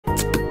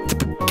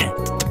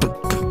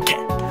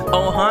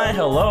Oh, hi,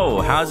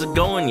 hello. How's it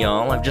going,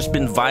 y'all? I've just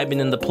been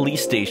vibing in the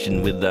police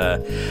station with,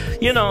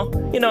 you know,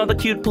 the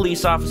cute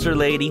police officer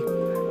lady.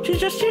 She's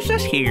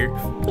just here.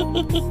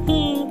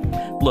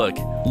 Look.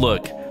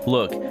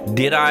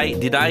 Did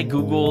I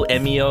Google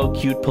Emio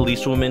cute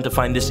policewoman to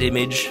find this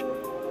image?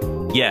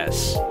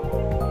 Yes.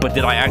 But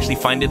did I actually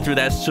find it through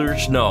that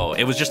search? No.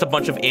 It was just a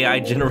bunch of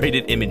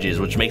AI-generated images,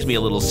 which makes me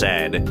a little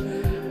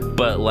sad.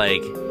 But,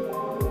 like,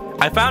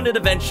 I found it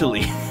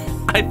eventually.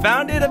 I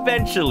found it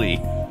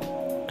eventually.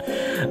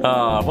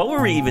 What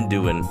were we even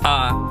doing?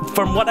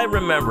 From what I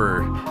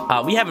remember,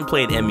 we haven't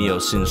played Emio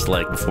since,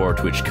 like, before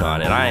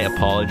TwitchCon, and I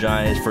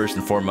apologize, first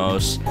and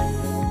foremost,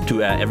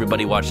 to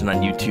everybody watching on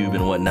YouTube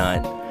and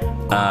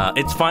whatnot.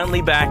 It's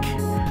finally back.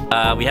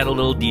 We had a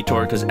little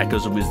detour because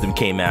Echoes of Wisdom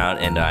came out,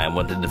 and I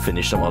wanted to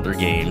finish some other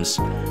games.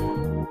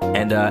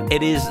 And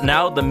it is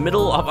now the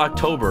middle of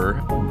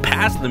October,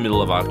 past the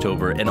middle of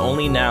October, and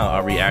only now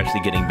are we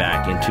actually getting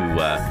back into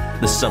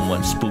the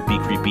somewhat spooky,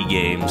 creepy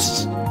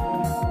games.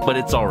 But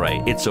it's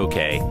alright, it's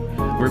okay.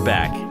 We're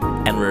back,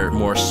 and we're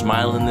more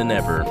smiling than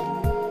ever.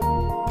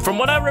 From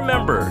what I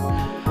remember,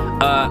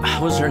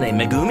 what was her name?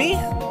 Megumi?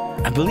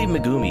 I believe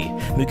Megumi.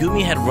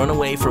 Megumi had run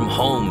away from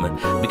home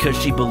because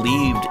she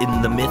believed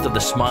in the myth of the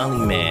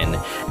Smiling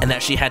Man, and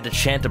that she had to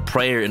chant a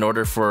prayer in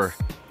order for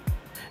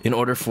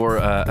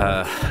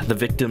the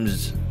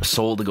victim's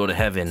soul to go to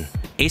heaven.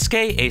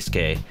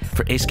 Eisuke?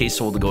 For Eisuke's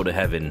soul to go to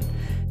heaven.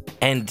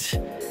 And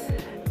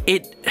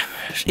it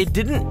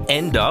didn't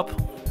end up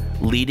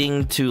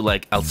leading to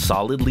like a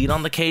solid lead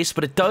on the case,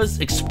 but it does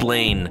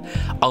explain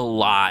a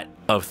lot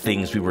of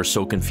things we were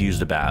so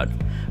confused about.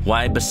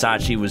 Why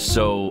Basachi was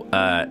so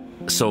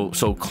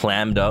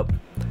clammed up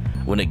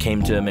when it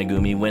came to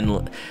Megumi,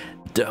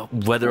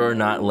 whether or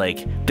not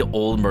like the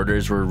old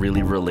murders were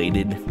really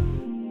related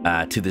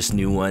to this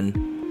new one.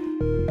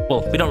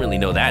 Well, we don't really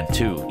know that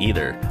too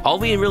either. All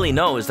we really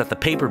know is that the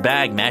paper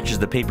bag matches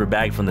the paper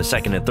bag from the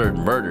second and third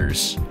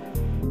murders.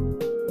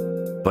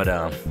 But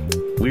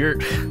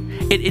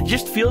it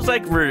just feels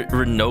like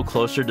we're no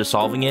closer to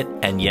solving it,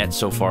 and yet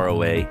so far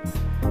away.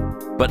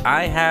 But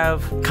I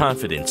have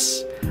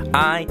confidence.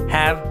 I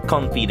have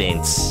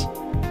confidence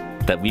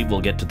that we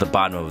will get to the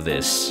bottom of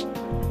this,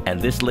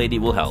 and this lady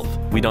will help.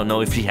 We don't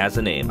know if she has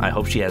a name. I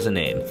hope she has a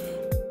name.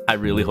 I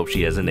really hope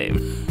she has a name.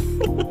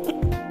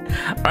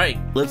 Alright,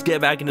 let's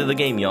get back into the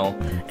game, y'all.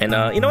 And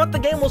you know what? The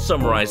game will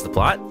summarize the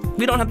plot.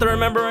 We don't have to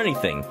remember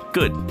anything.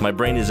 Good. My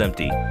brain is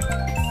empty.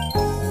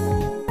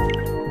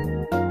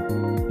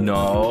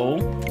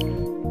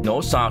 No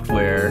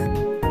software.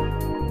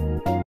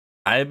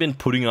 I have been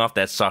putting off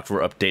that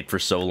software update for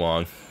so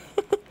long.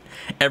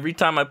 Every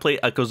time I play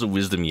Echoes of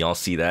Wisdom, y'all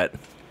see that.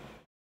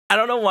 I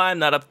don't know why I'm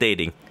not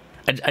updating.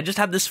 I just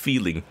have this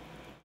feeling.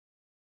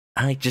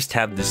 I just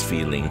have this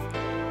feeling.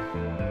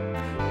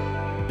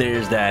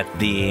 There's that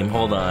theme.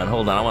 Hold on.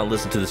 I want to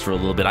listen to this for a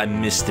little bit. I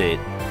missed it.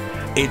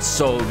 It's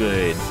so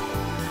good.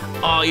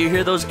 Oh, you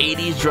hear those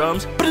 80s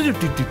drums?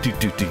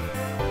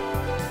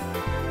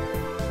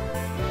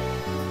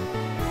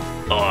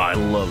 Oh, I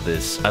love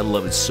this. I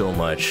love it so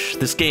much.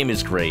 This game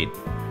is great.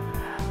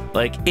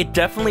 Like, it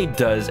definitely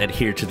does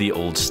adhere to the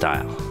old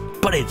style,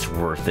 but it's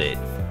worth it.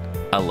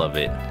 I love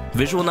it.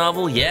 Visual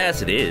novel?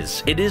 Yes, it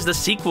is. It is the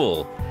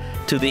sequel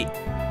to the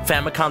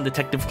Famicom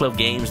Detective Club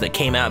games that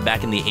came out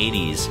back in the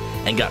 80s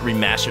and got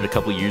remastered a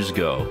couple years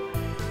ago.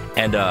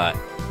 And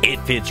it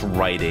fits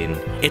right in.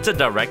 It's a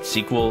direct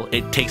sequel.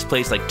 It takes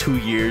place like 2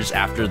 years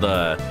after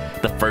the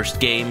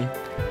first game,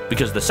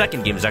 because the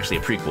second game is actually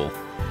a prequel.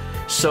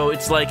 So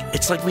it's like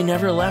we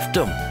never left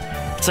them.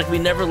 It's like we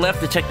never left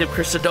Detective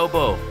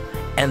Adobo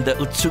and the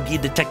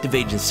Utsugi Detective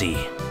Agency.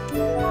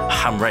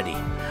 I'm ready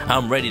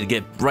to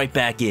get right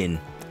back in.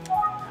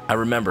 I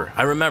remember.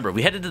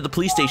 We headed to the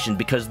police station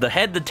because the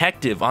head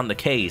detective on the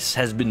case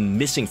has been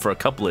missing for a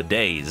couple of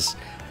days.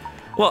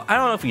 Well, I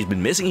don't know if he's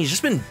been missing, he's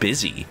just been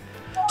busy.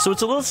 So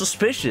it's a little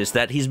suspicious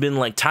that he's been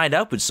like tied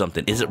up with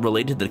something. Is it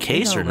related to the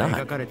case or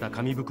not? Eisuke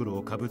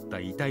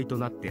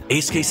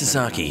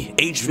Sasaki,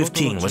 age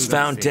 15, was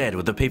found dead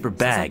with a paper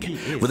bag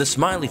with a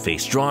smiley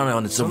face drawn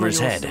on it over his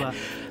head.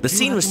 The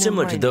scene was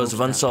similar to those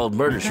of unsolved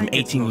murders from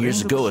 18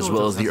 years ago, as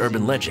well as the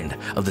urban legend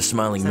of the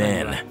Smiling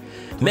Man.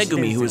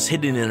 Megumi, who was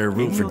hidden in her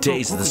room for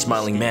days as the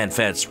Smiling Man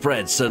fad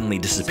spread, suddenly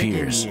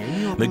disappears.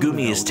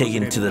 Megumi is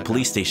taken to the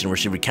police station where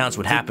she recounts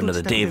what happened on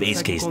the day of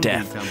Eisuke's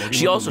death.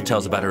 She also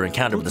tells about her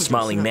encounter with the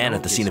Smiling Man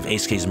at the scene of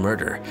Eisuke's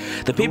murder.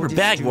 The paper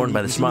bag worn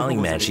by the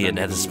Smiling Man she had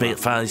the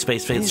smiley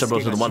face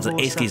similar to the ones in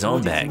Eisuke's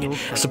own bag.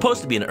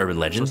 Supposed to be an urban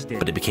legend,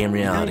 but it became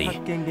reality.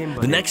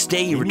 The next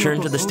day you return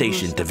to the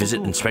station to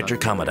visit Inspector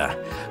Kamada,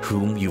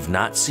 whom you've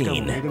not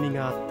seen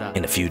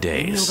in a few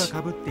days.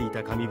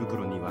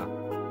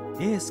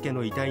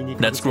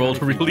 That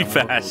scrolled really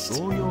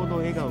fast.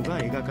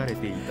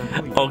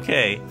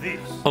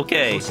 Okay,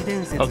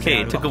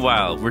 it took a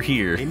while. We're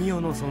here.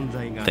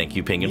 Thank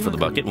you, Penguin, for the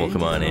bucket.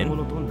 Welcome on in.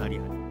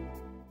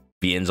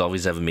 VNs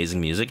always have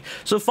amazing music.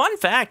 So, fun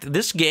fact,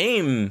 this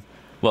game,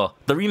 well,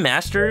 the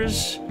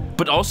remasters,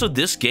 but also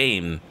this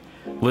game,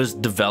 was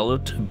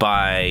developed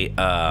by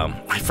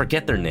I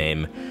forget their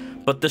name,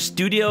 but the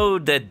studio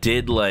that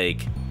did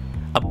like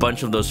a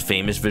bunch of those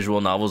famous visual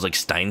novels like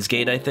Steins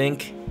Gate, I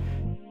think,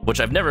 which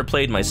I've never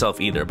played myself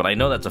either, but I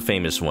know that's a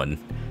famous one.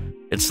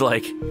 It's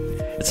like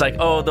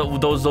oh,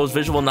 those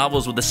visual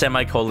novels with the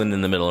semicolon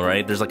in the middle,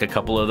 right? There's like a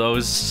couple of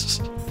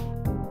those.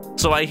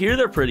 So I hear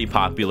they're pretty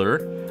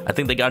popular. I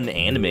think they got an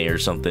anime or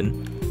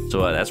something.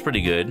 So that's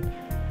pretty good.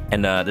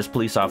 And this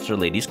police officer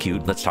lady's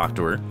cute. Let's talk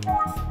to her.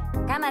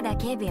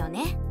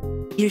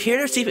 You're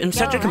here to see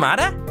Inspector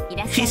Kamada?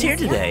 She's here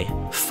today.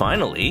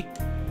 Finally.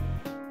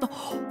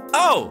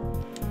 Oh!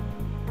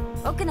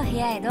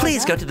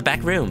 Please go to the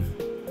back room.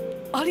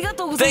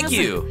 Thank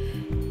you.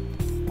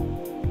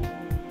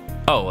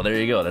 Oh, well, there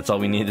you go. That's all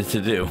we needed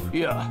to do.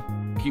 Yeah.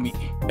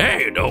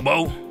 Hey,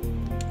 Adobo.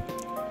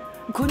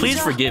 Please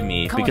forgive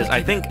me because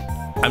I think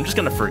I'm just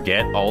gonna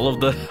forget all of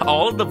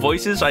the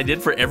voices I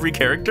did for every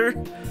character.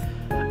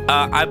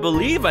 I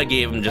believe I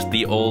gave him just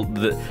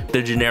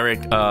the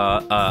generic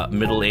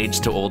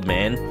middle-aged to old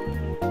man.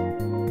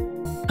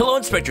 Hello,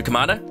 Inspector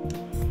Kamada.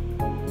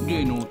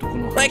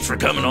 Thanks for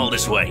coming all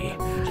this way.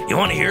 You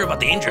want to hear about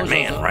the injured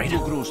man, right?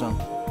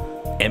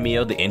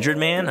 Emio, the injured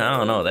man? I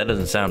don't know. That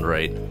doesn't sound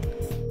right.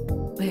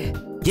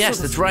 Yes,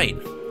 that's right.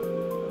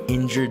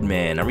 Injured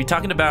man. Are we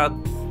talking about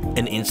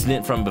an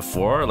incident from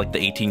before, like the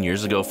 18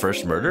 years ago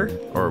first murder,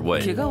 or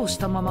what? Oh,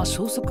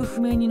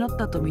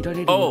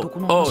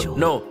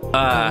 no.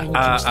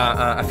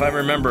 If I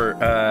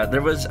remember,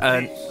 there was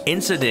an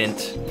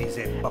incident,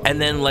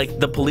 and then like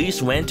the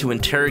police went to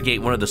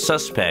interrogate one of the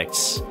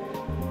suspects,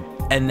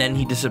 and then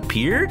he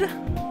disappeared?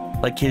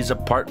 Like his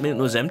apartment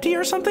was empty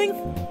or something?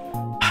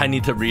 I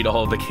need to read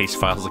all of the case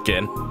files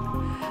again.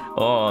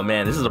 Oh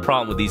man, this is a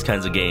problem with these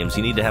kinds of games.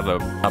 You need to have a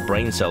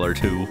brain cell or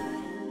two.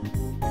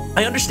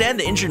 I understand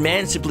the injured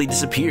man simply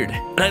disappeared,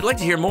 and I'd like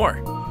to hear more.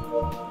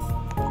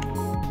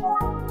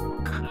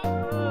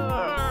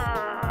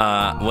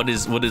 What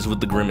is with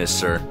the grimace,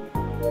 sir?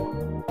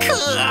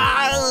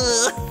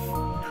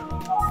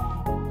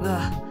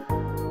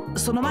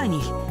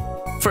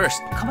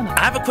 First, I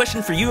have a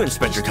question for you,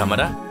 Inspector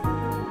Kamada.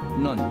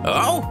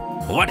 Oh?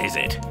 What is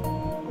it?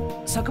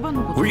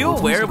 Were you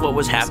aware of what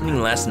was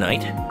happening last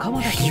night?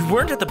 You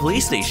weren't at the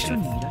police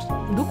station.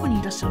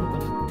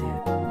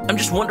 I'm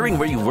just wondering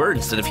where you were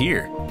instead of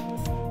here.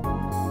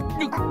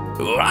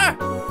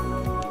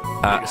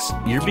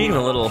 You're being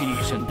a little...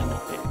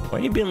 Why are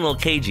you being a little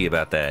cagey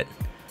about that?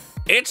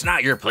 It's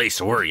not your place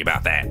to worry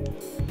about that.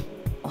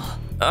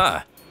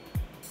 I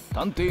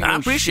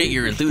appreciate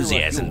your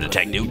enthusiasm,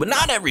 Detective, but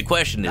not every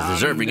question is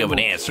deserving of an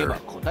answer.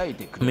 I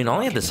mean, all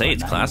you have to say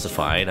is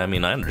classified. I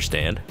mean, I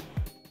understand.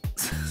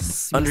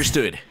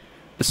 Understood.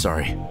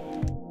 Sorry.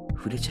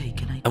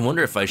 I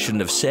wonder if I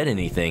shouldn't have said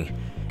anything.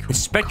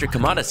 Inspector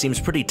Kamada seems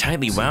pretty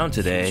tightly wound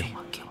today.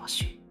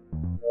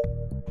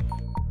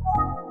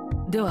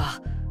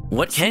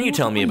 What can you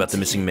tell me about the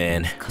missing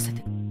man?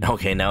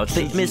 Okay, now it's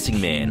the missing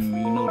man.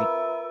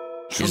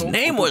 His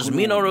name was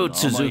Minoru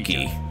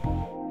Suzuki.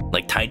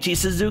 Like Taichi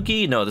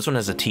Suzuki? No, this one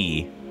has a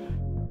T.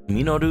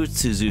 Minoru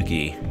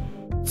Suzuki.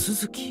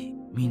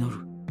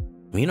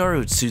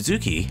 Minoru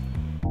Suzuki?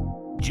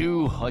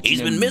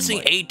 He's been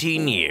missing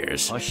 18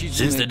 years,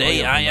 since the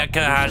day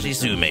Ayaka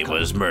Hashizume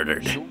was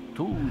murdered.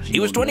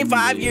 He was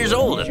 25 years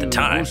old at the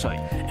time.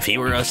 If he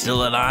were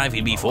still alive,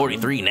 he'd be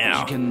 43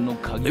 now.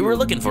 We were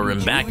looking for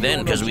him back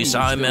then because we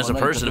saw him as a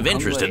person of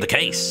interest in the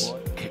case.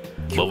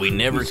 But we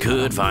never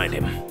could find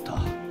him.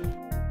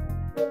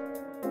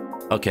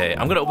 Okay,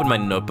 I'm gonna open my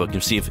notebook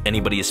and see if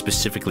anybody is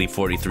specifically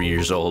 43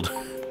 years old.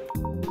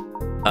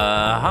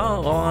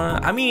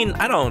 I mean,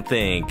 I don't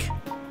think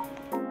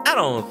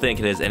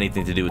it has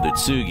anything to do with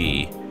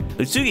Utsugi.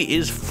 Utsugi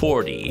is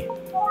 40.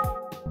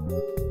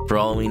 For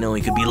all we know,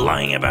 he could be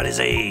lying about his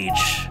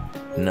age.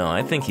 No,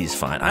 I think he's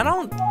fine. I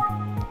don't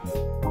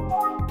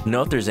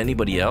know if there's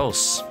anybody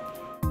else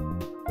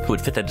who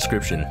would fit that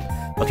description.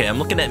 Okay, I'm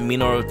looking at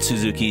Minoru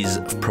Suzuki's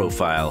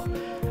profile.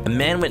 A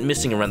man went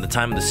missing around the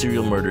time of the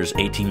serial murders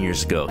 18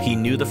 years ago. He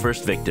knew the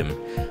first victim.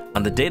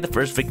 On the day the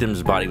first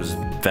victim's body was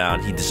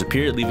found, he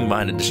disappeared, leaving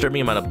behind a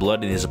disturbing amount of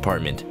blood in his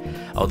apartment.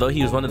 Although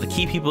he was one of the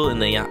key people in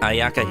the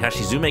Ayaka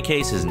Hashizume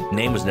case, his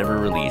name was never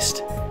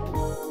released.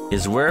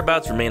 His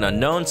whereabouts remain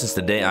unknown since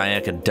the day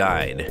Ayaka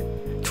died.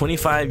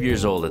 25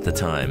 years old at the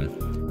time.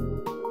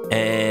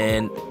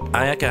 And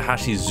Ayaka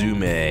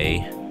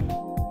Hashizume,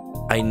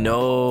 I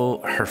know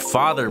her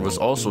father was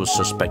also a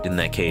suspect in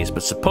that case,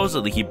 but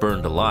supposedly he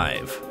burned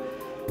alive.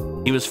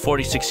 He was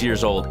 46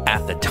 years old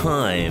at the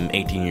time,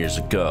 18 years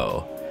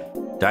ago.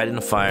 Died in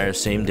a fire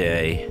same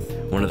day,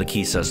 one of the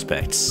key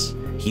suspects.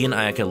 He and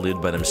Ayaka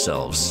lived by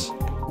themselves.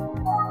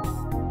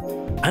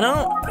 I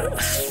don't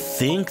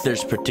think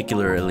there's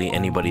particularly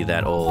anybody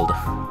that old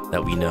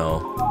that we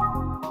know.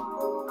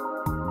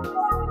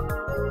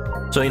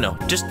 So, you know,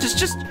 just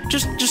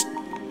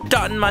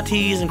dotting my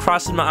T's and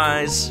crossing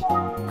my I's.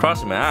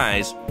 Crossing my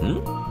eyes.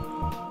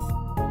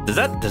 Does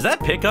that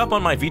pick up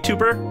on my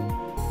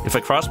VTuber? If I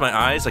cross my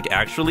eyes, like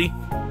actually?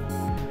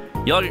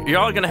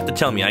 Y'all gonna have to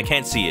tell me. I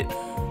can't see it.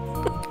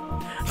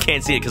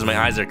 can't see it because my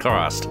eyes are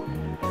crossed.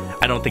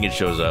 I don't think it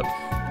shows up.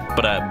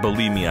 But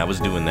believe me, I was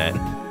doing that.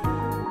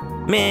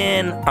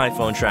 Man,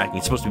 iPhone tracking.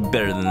 It's supposed to be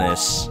better than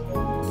this.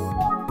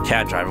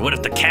 Cab driver. What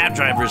if the cab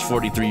driver is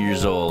 43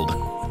 years old?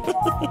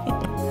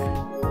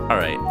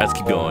 Alright, let's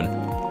keep going.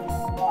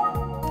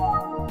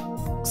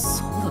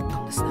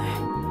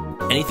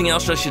 Anything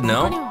else I should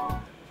know?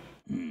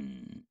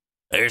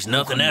 There's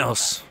nothing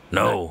else.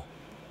 No.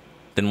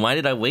 Then why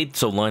did I wait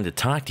so long to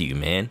talk to you,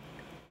 man?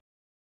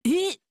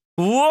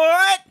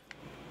 What?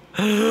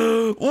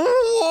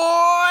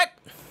 What?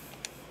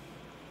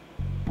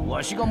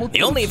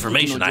 The only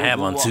information I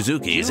have on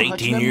Suzuki is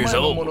 18 years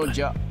old.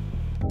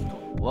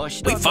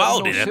 We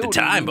followed it at the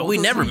time, but we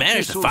never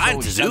managed to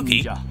find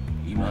Suzuki.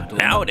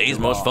 Nowadays,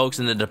 most folks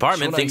in the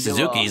department think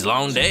Suzuki is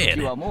long dead.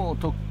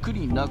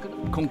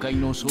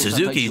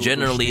 Suzuki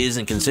generally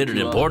isn't considered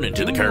important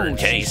to the current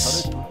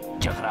case.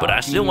 But I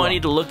still want you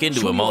to look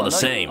into him all the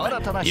same.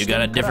 You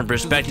got a different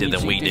perspective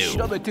than we do.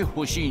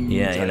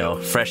 Yeah, you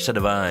know, fresh set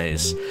of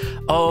eyes.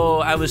 Oh,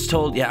 I was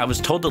told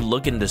to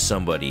look into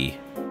somebody.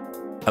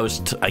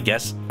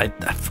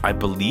 I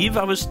believe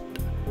I was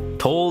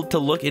told to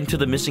look into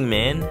the missing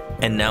man,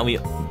 and now we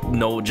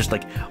know just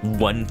like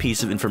one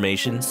piece of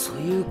information.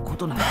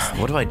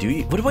 What do I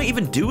do? What do I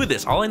even do with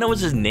this? All I know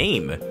is his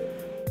name.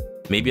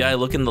 Maybe I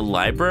look in the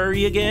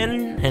library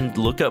again and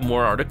look up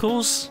more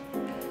articles?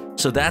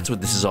 So that's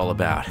what this is all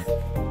about.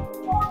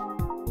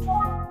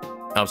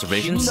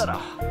 Observations?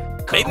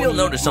 Maybe you'll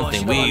notice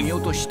something we've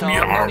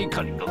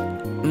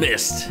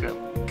missed.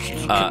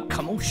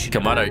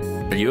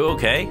 Kamada, are you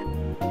okay?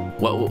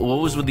 What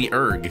was with the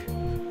erg?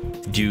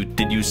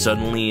 Did you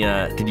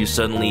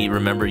suddenly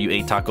remember you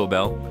ate Taco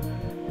Bell?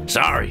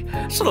 Sorry,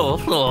 it's a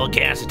little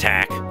gas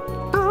attack.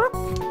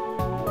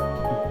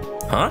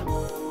 Huh?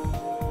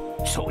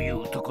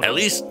 At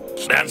least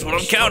that's what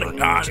I'm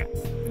counting on.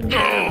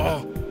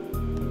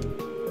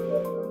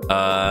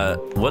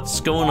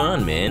 What's going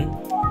on, man?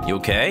 You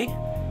okay?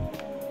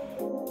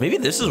 Maybe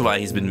this is why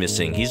he's been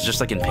missing. He's just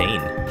like in pain.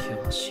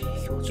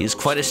 He's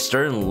quite a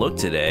stern look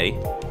today.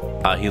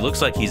 He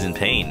looks like he's in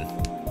pain.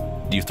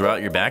 Do you throw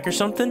out your back or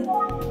something?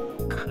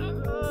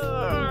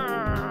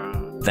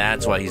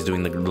 That's why he's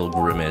doing the little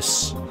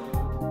grimace.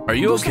 Are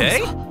you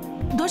okay?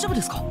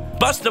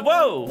 Bust a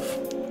wove!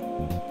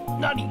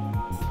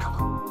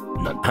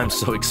 I'm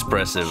so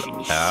expressive.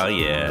 Oh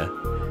yeah.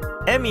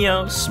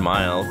 Emio,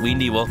 smile.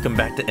 Weedy, welcome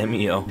back to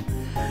Emio.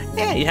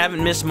 Yeah, you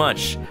haven't missed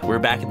much. We're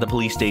back at the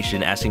police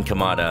station asking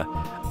Kamada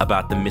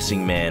about the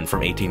missing man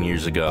from 18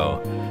 years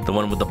ago. The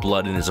one with the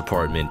blood in his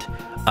apartment.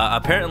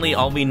 Apparently,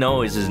 all we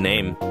know is his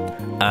name.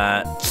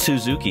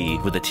 Suzuki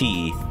with a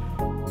T.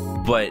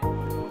 But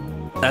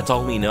that's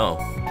all we know.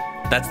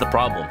 That's the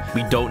problem.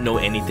 We don't know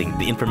anything.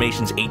 The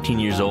information's 18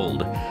 years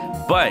old.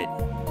 But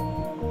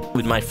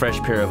with my fresh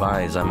pair of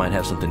eyes, I might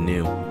have something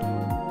new.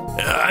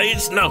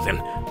 It's nothing.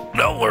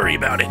 Don't worry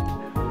about it.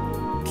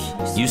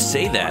 You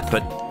say that,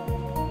 but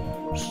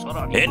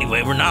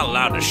anyway, we're not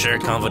allowed to share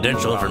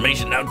confidential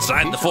information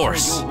outside the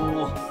force.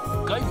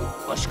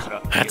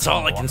 That's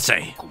all I can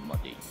say.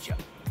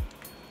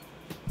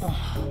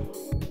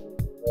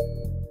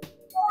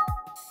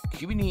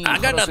 I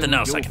got nothing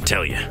else I can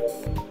tell you.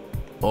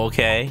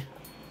 Okay.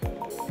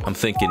 I'm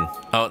thinking.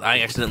 Oh,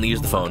 I accidentally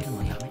used the phone.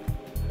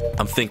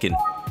 I'm thinking.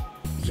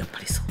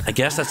 I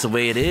guess that's the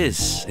way it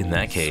is in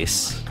that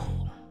case.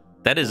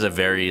 That is a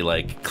very,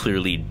 like,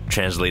 clearly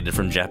translated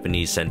from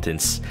Japanese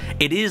sentence.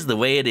 It is the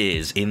way it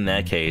is in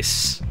that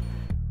case.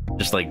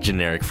 Just like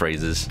generic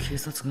phrases.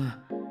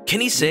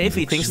 Can he say if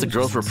he thinks the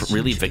girls were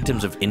really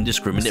victims of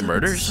indiscriminate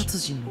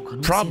murders?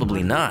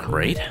 Probably not,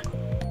 right?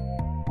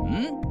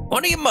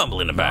 What are you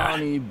mumbling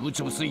about? It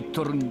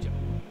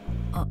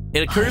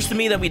occurs to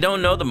me that we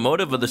don't know the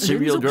motive of the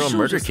serial girl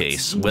murder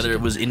case, whether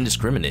it was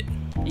indiscriminate.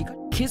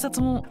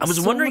 I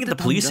was wondering if the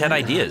police had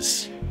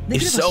ideas.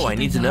 If so, I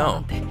need to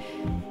know.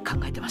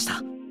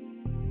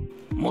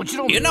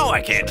 You know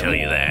I can't tell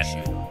you that.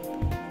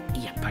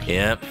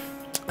 Yep,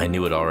 I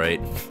knew it alright.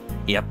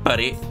 Yep,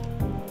 buddy.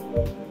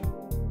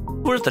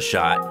 Worth a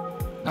shot.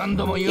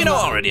 You know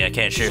already I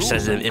can't share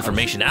sensitive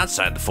information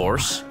outside the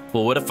force.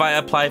 Well, what if I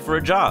apply for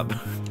a job?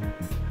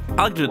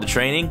 I'll do the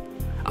training.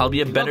 I'll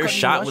be a better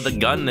shot with a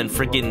gun than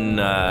freaking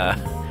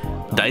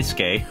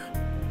Daisuke.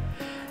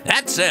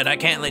 That said, I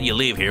can't let you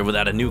leave here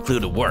without a new clue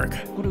to work.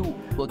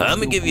 I'm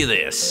gonna give you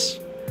this.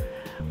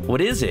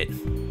 What is it?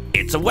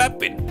 It's a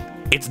weapon.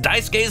 It's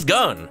Daisuke's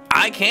gun.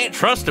 I can't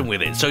trust him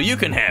with it, so you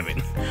can have it.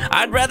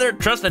 I'd rather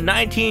trust a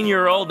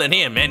 19-year-old than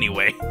him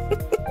anyway.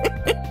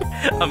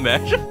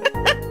 Imagine.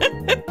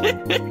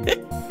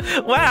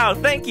 Wow,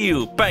 thank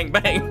you. Bang,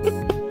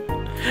 bang.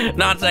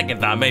 Not second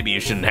thought, maybe you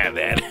shouldn't have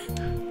that.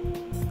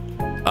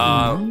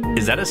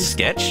 Is that a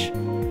sketch?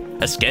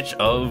 A sketch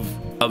of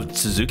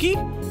Suzuki?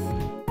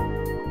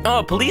 Oh,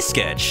 a police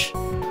sketch.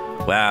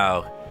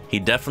 Wow, he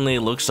definitely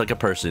looks like a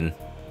person.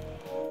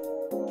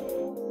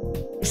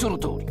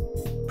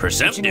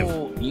 Perceptive.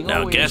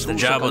 Now guess the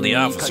job of the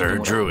officer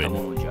who drew it.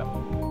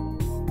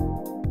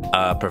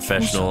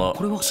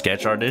 Professional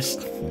sketch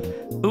artist?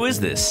 Who is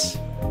this?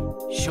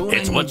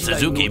 It's what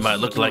Suzuki might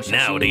look like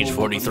now at age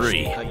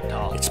 43.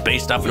 It's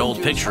based off an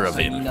old picture of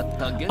him.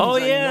 Oh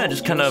yeah,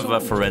 just kind of a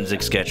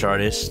forensic sketch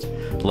artist.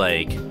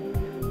 Like,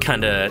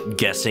 kind of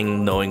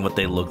guessing, knowing what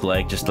they look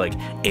like, just like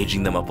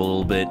aging them up a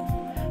little bit.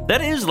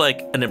 That is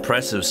like an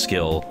impressive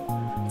skill,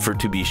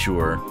 to be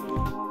sure.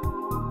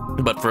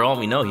 But for all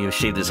we know, he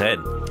shaved his head.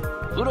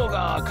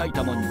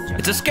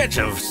 It's a sketch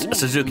of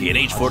Suzuki at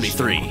age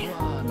 43,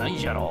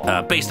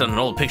 based on an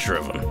old picture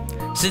of him.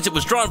 Since it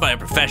was drawn by a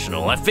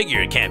professional, I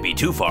figure it can't be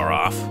too far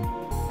off.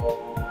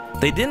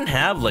 They didn't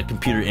have like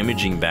computer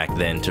imaging back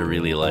then to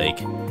really like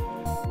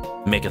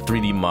make a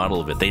 3D model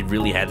of it. They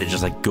really had to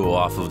just like go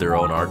off of their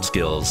own art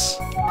skills.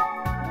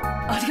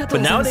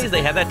 But nowadays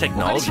they have that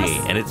technology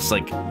and it's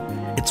like,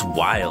 it's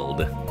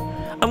wild.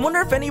 I wonder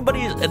if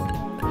anybody's,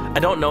 I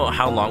don't know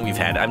how long we've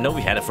had it. I know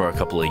we've had it for a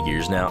couple of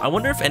years now. I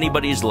wonder if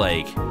anybody's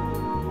like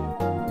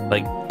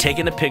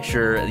taking a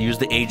picture, use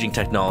the aging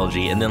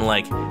technology, and then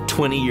like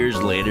 20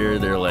 years later,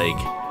 they're like,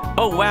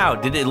 "Oh wow,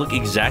 did it look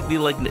exactly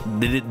like?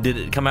 Did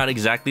it come out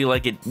exactly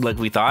like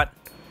we thought?"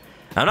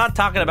 I'm not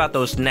talking about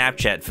those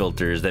Snapchat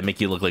filters that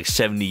make you look like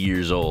 70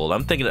 years old.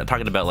 I'm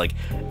talking about like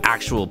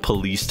actual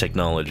police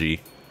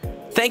technology.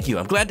 Thank you.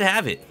 I'm glad to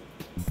have it.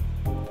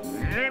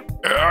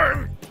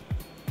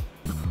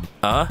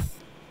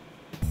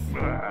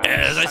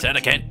 As I said, I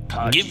can't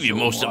give you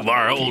most of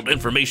our old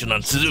information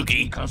on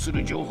Suzuki.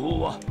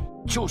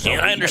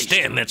 And I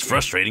understand that's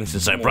frustrating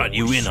since I brought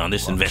you in on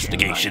this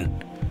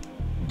investigation.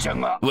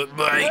 But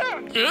by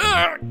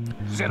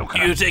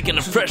you taking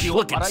a fresh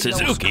look at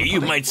Suzuki,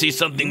 you might see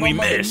something we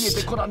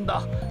missed.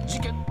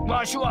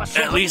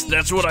 At least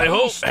that's what I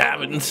hope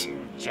happens.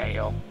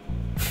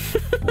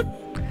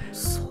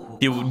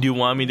 You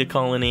want me to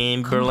call an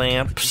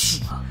ambulance?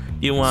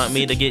 You want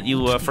me to get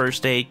you a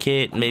first aid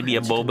kit, maybe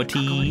a boba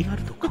tea?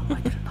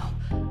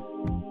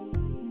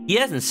 He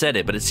hasn't said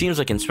it, but it seems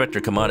like Inspector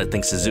Kamada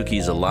thinks Suzuki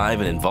is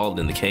alive and involved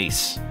in the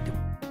case.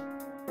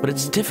 But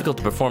it's difficult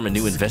to perform a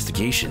new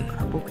investigation,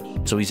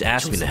 so he's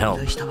asked me to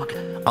help.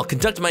 I'll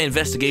conduct my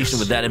investigation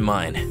with that in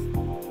mind.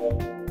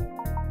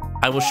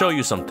 I will show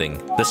you something.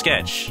 The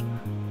sketch.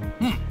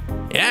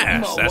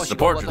 Yes, that's the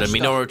portrait of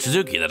Minoru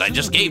Suzuki that I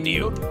just gave to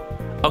you.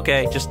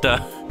 Okay,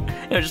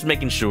 just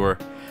making sure.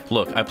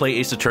 Look, I play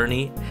Ace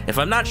Attorney. If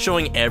I'm not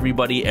showing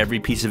everybody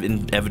every piece of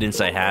evidence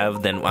I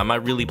have, then am I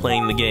really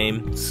playing the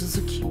game?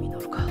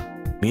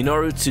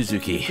 Minoru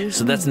Suzuki.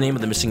 So that's the name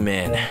of the missing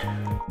man.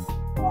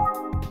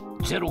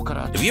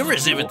 If you ever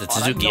exhibit the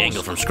Suzuki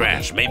angle from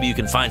scratch, maybe you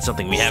can find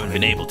something we haven't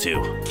been able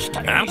to.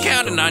 I'm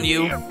counting on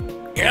you.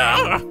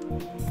 Yeah.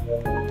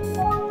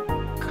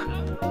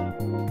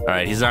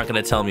 Alright, he's not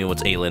gonna tell me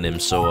what's ailing him,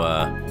 so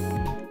I'm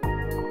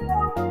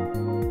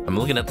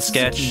looking at the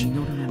sketch.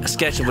 A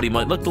sketch of what he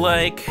might look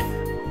like.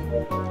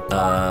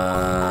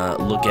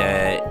 Look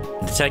at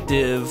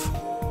detective.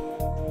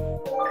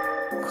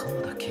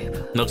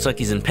 Looks like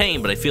he's in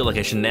pain, but I feel like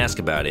I shouldn't ask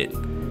about it.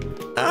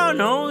 Oh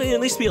no, at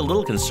least be a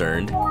little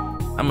concerned.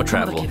 I'm gonna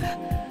travel.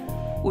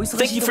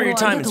 Thank you for your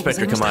time,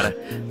 Inspector Kamada.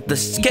 The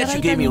sketch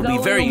you gave me will be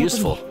very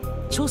useful.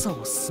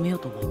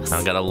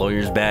 I got a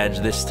lawyer's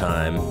badge this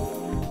time.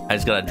 I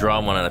just gotta draw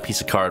one on a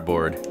piece of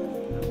cardboard.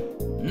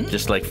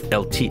 Just like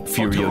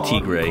Furio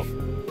Tigre.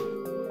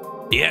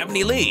 Do you have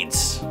any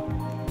leads?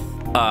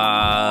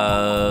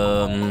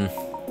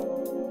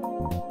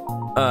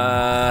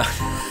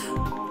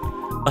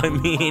 I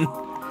mean,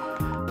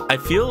 I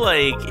feel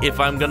like if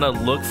I'm gonna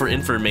look for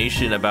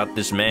information about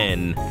this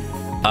man,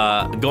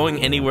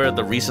 going anywhere at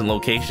the recent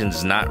locations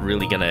is not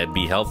really gonna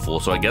be helpful,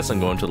 so I guess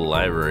I'm going to the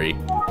library. I'm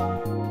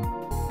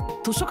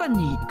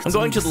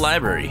going to the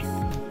library.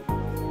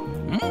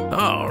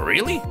 Oh,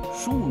 really?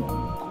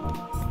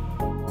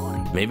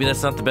 Maybe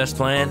that's not the best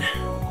plan.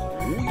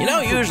 You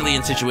know, usually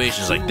in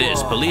situations like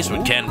this, police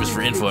would canvass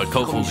for info at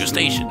Kofuga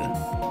Station.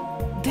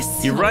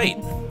 You're right.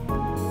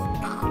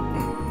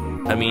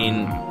 I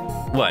mean,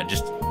 what,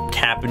 just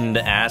happened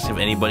to ask if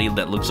anybody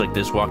that looks like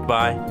this walked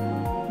by?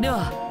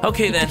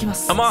 Okay then,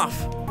 I'm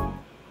off.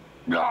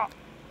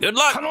 Good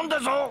luck,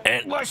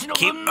 and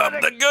keep up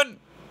the good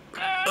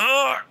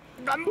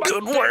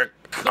work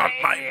on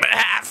my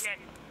behalf.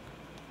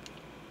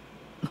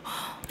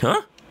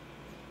 Huh?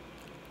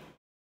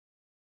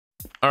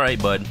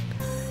 Alright, bud.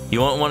 You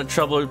won't want to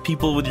trouble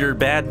people with your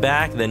bad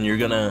back, then you're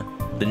gonna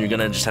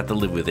just have to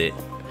live with it.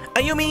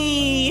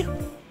 Ayumi!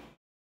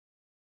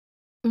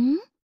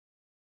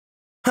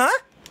 Huh?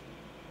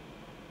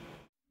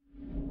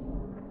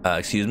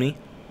 Excuse me?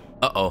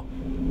 Uh-oh.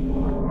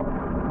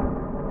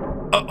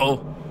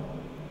 Uh-oh.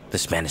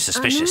 This man is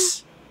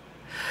suspicious.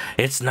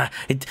 It's not...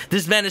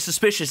 this man is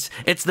suspicious.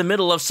 It's the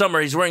middle of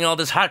summer. He's wearing all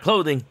this hot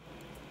clothing.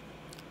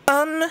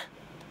 Hello.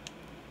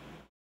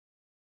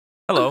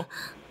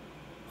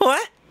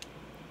 What?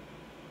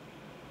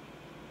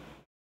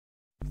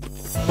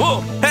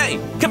 Whoa! Hey!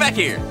 Come back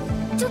here!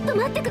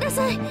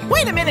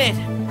 Wait a minute!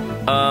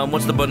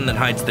 What's the button that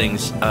hides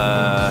things?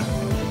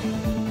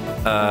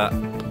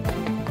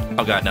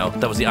 Oh god, no.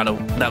 That was the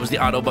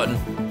auto button.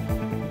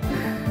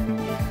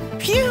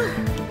 Phew!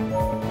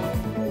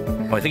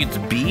 Oh, I think it's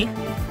B?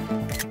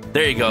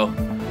 There you go.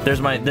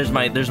 There's my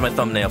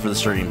thumbnail for the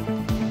stream.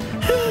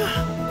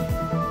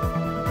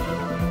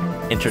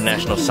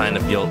 International sign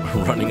of guilt,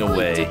 running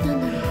away.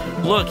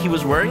 Look, he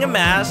was wearing a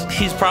mask.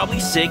 He's probably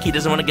sick. He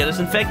doesn't want to get us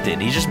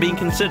infected. He's just being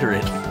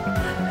considerate.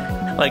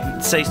 Like,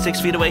 say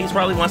 6 feet away, he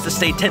probably wants to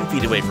stay 10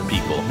 feet away from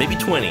people. Maybe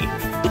 20.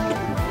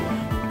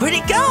 Where'd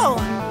he go?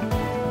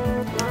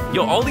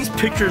 Yo, all these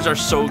pictures are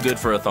so good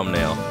for a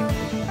thumbnail.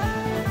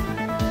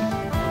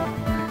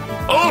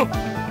 Oh!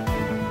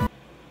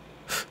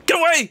 Get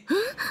away!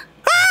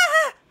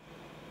 Ah!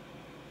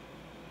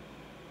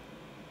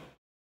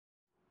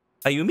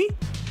 Ayumi?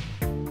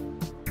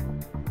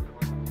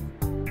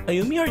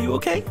 Ayumi, are you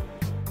okay?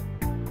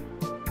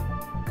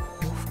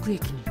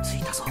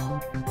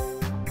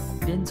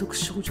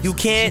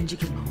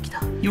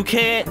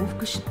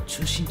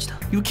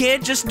 You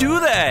can't just do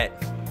that.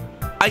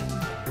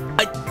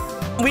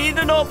 We need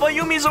to know if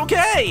Ayumi's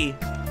okay.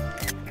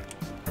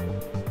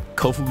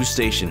 Kofuku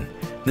Station.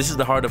 This is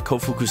the heart of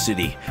Kofuku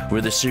City,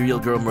 where the serial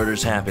girl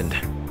murders happened.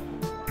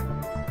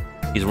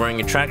 He's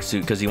wearing a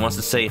tracksuit because he wants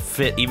to stay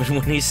fit even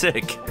when he's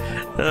sick.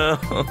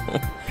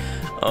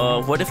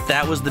 What if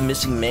that was the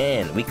missing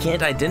man? We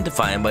can't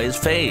identify him by his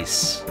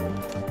face.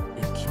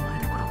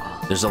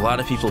 There's a lot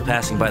of people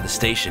passing by the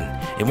station.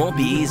 It won't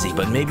be easy,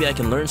 but maybe I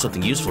can learn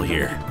something useful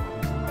here.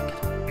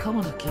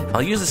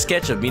 I'll use a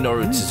sketch of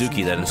Minoru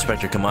Suzuki that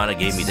Inspector Kamada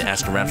gave me to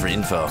ask around for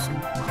info.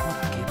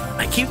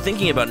 I keep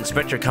thinking about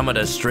Inspector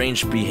Kamada's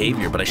strange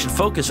behavior, but I should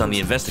focus on the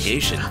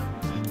investigation.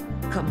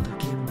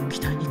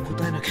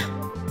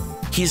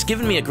 He's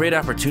given me a great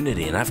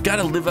opportunity, and I've got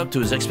to live up to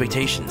his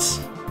expectations.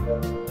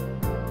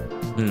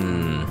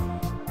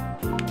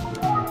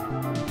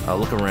 I'll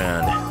look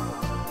around.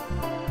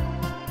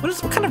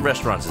 What kind of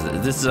restaurants is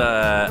it? This is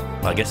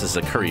I guess it's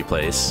a curry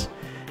place.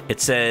 It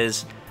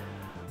says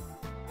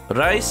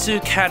Rice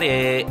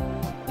Curry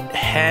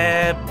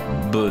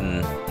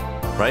Heaven.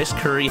 Rice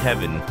Curry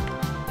Heaven.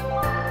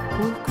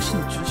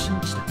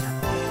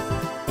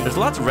 There's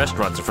lots of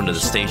restaurants in front of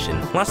the station.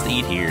 Lots to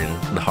eat here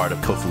in the heart of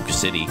Kofuku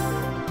City.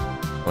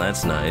 Well,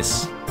 that's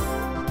nice.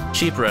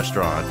 Cheap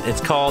restaurant.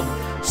 It's called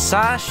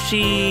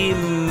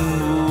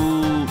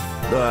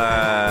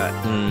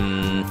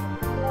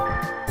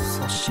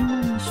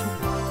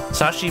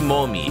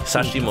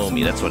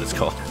Sashimomi, that's what it's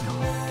called.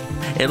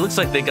 It looks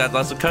like they got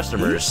lots of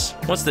customers.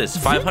 What's this?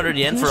 500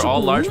 yen for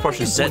all large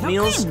portion set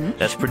meals?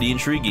 That's pretty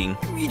intriguing.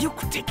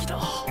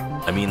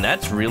 I mean,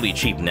 that's really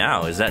cheap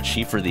now. Is that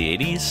cheap for the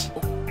 80s?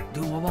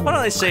 Why don't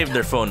I save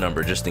their phone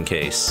number just in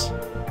case?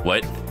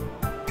 What?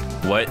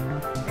 What?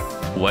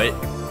 What?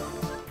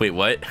 Wait,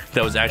 what?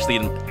 That was actually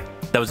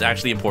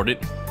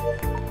important?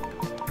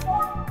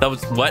 That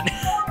was what?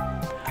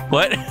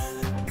 What?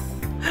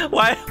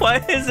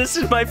 Why is this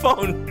in my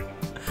phone?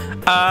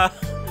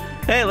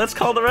 Hey, let's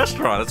call the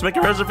restaurant. Let's make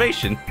a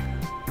reservation.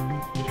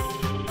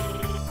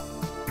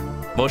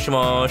 Mosh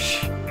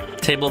mosh.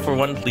 Table for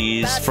one,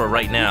 please, for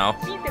right now.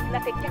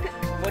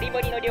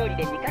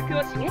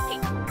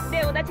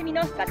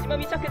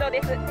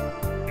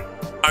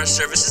 Our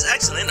service is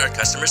excellent, our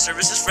customer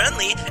service is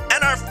friendly,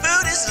 and our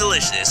food is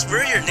delicious.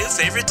 We're your new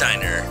favorite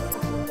diner.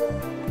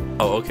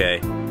 Oh, okay.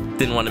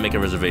 Didn't want to make a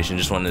reservation,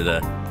 just wanted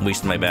to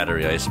waste my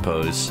battery, I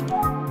suppose.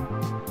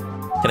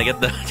 Can I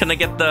get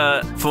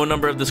the phone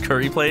number of this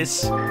curry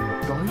place?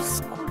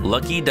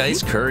 Lucky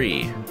Dice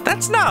Curry.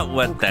 That's not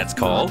what that's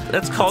called.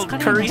 That's called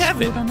Curry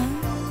Heaven.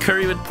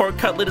 Curry with pork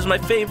cutlet is my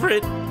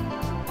favorite.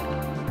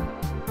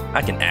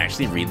 I can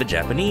actually read the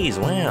Japanese.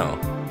 Wow.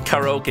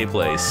 Karaoke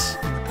place.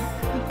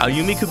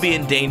 Ayumi could be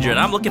in danger, and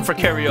I'm looking for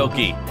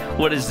karaoke.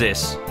 What is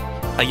this?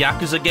 A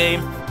Yakuza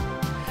game?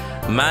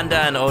 Manda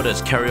and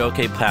Oda's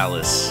Karaoke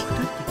Palace.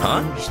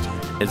 Huh?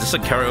 Is this a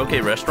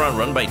karaoke restaurant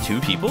run by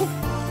 2 people?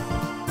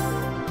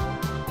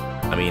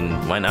 I mean,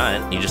 why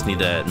not? You just need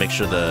to make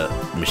sure the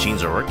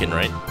machines are working,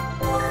 right?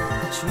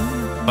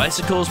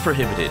 Bicycles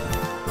prohibited.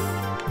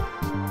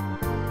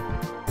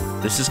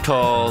 This is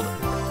called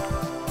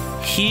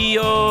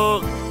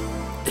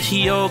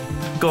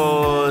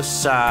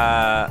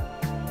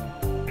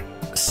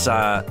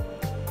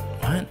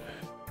what?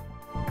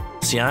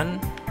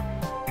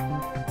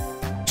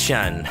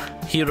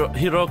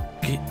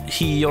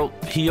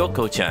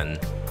 Hiyoko-chan.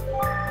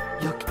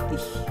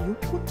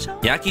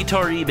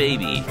 Yakitori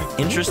Baby.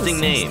 Interesting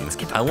name.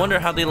 I wonder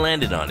how they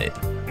landed on it.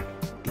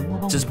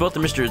 Since both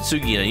Mr.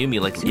 Itsugi and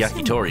Ayumi like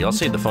yakitori, I'll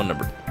save the phone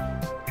number.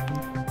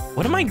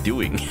 What am I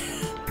doing?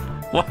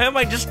 Why am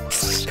I just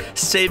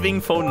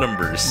saving phone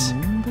numbers?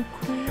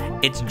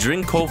 It's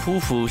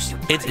Drinkofuku.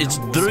 It's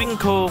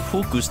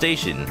Drinkofuku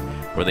Station.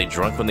 Were they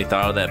drunk when they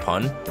thought of that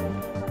pun?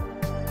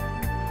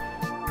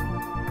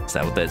 Is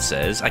that what that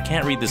says? I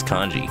can't read this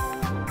kanji,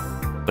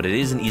 but it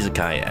is an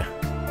izakaya.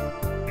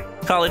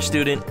 College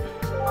student.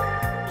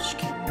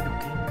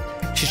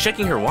 She's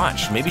checking her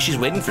watch. Maybe she's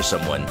waiting for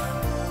someone.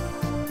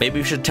 Maybe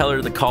we should tell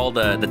her to call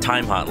the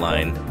time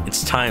hotline.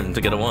 It's time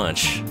to get a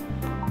watch.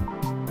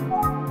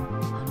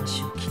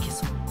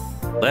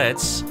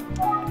 Let's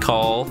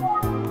call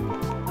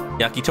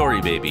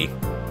Yakitori Baby.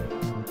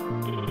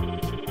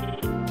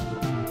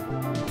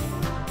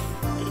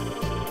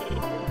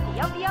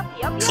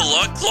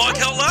 Cluck,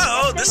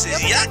 hello! This is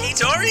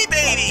Yakitori,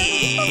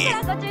 baby!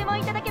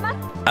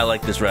 I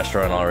like this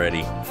restaurant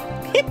already.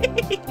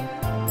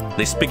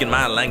 They speak in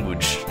my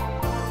language.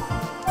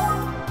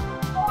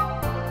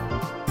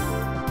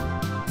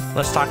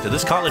 Let's talk to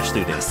this college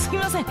student.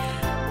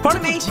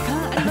 Pardon me,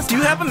 do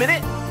you have a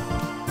minute?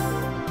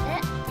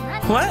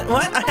 What?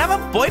 I have a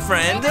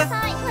boyfriend.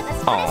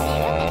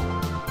 Aww.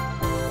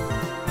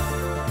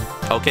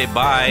 Okay,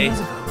 bye.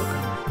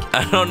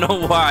 I don't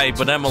know why,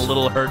 but I'm a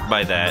little hurt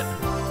by that.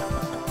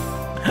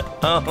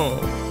 Oh.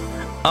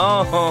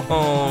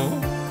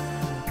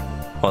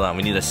 Hold on,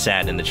 we need a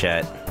sad in the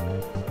chat.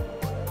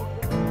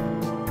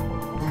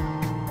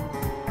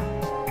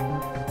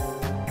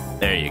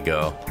 There you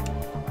go.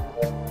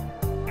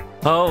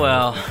 Oh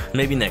well,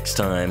 maybe next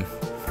time.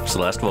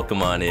 Celeste,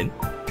 welcome on in.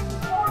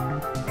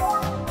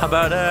 How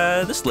about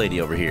this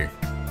lady over here?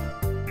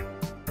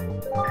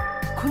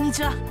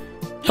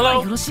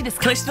 Hello,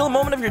 can I steal a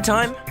moment of your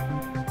time?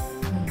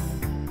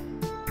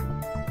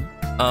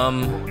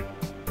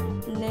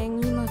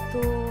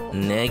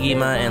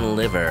 Negima and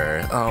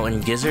liver. Oh,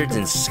 and gizzards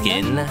and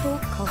skin.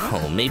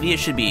 Oh, maybe it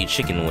should be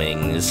chicken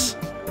wings.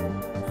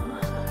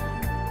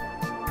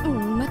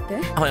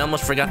 Oh, I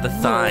almost forgot the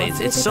thighs.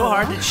 It's so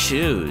hard to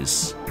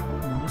choose.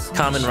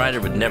 Kamen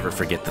Rider would never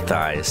forget the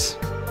thighs.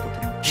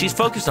 She's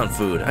focused on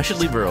food. I should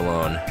leave her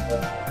alone.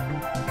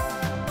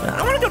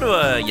 I want to go to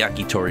a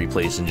yakitori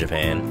place in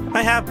Japan.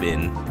 I have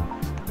been.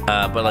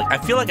 But like, I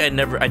feel like I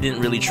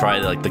didn't really try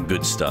like the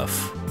good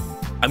stuff.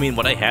 I mean,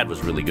 what I had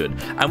was really good.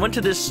 I went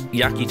to this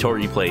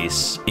yakitori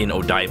place in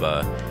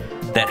Odaiba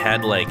that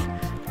had like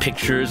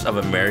pictures of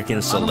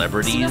American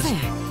celebrities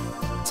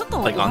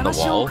like on the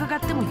wall.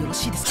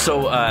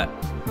 So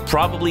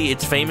probably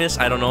it's famous.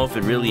 I don't know if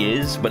it really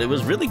is, but it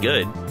was really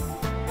good.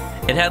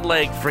 It had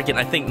like freaking,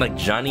 I think like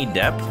Johnny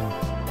Depp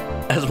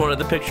as one of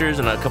the pictures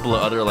and a couple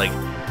of other like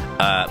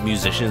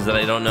musicians that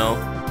I don't know.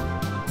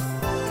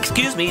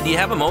 Excuse me, do you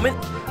have a moment?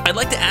 I'd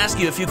like to ask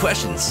you a few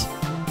questions.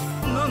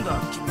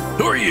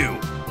 Who are you?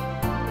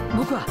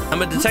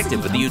 I'm a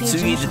detective with the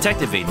Utsugi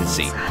Detective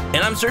Agency, and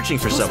I'm searching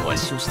for someone.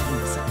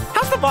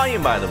 How's the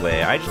volume, by the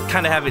way? I just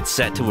kind of have it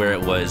set to where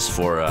it was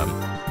for, I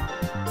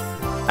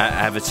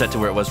have it set to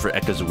where it was for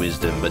Echoes of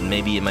Wisdom, but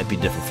maybe it might be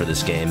different for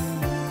this game.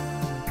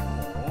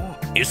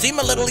 You seem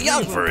a little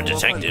young for a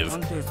detective.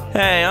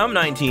 Hey, I'm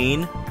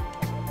 19.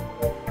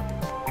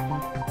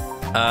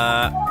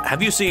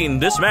 Have you seen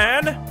this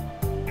man?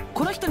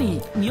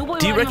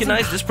 Do you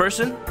recognize this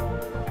person?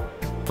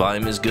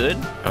 Volume is good?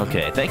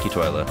 Okay, thank you,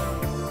 Twyla.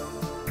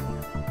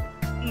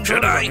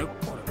 Should I?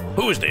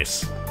 Who is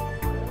this?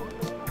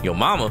 Your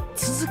mama?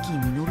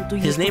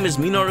 His name is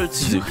Minoru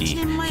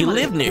Tsuzuki. He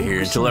lived near here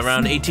until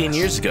around 18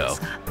 years ago.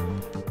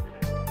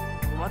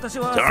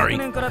 Sorry,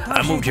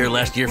 I moved here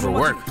last year for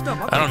work.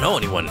 I don't know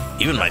anyone.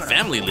 Even my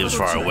family lives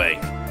far away.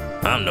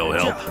 I'm no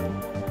help.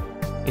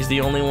 He's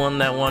the only one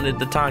that wanted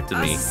to talk to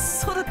me.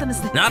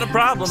 Not a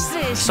problem.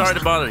 Sorry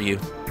to bother you.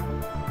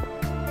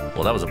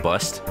 Well, that was a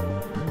bust.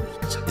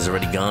 He's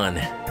already gone.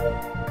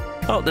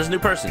 Oh, there's a new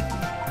person.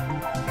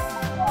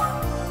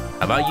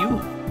 How about you?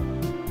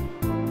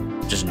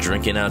 Just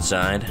drinking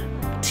outside?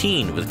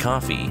 Teen with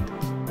coffee.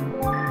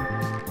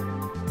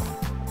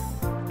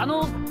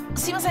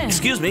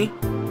 Excuse me.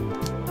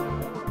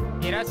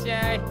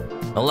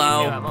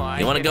 Hello.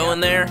 You want to go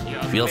in there?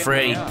 Feel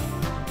free.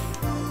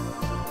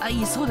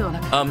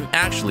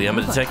 Actually, I'm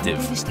a detective.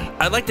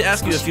 I'd like to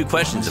ask you a few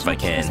questions if I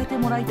can.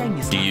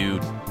 Do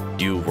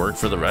you work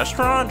for the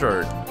restaurant,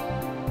 or?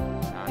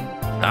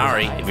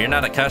 Sorry, if you're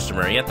not a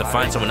customer, you have to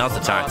find someone else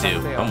to talk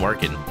to. I'm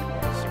working.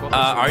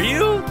 Are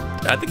you?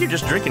 I think you're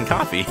just drinking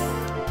coffee.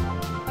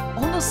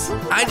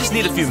 I just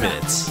need a few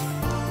minutes.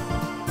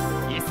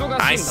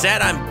 I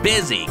said I'm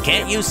busy,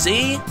 can't you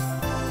see?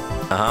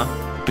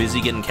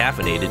 Busy getting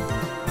caffeinated.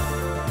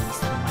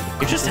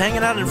 You're just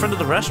hanging out in front of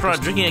the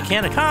restaurant drinking a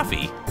can of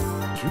coffee.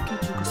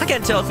 I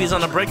can't tell if he's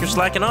on a break or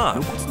slacking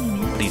off,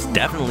 but he's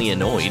definitely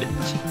annoyed.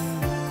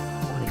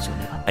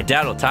 I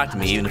doubt he'll talk to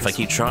me even if I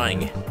keep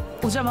trying.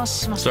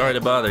 Sorry to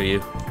bother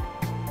you.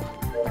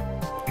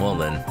 Well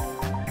then.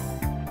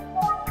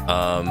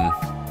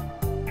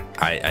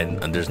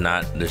 There's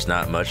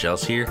not much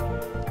else here.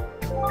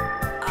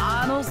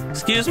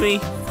 Excuse me.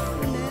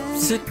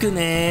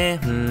 Tsukune.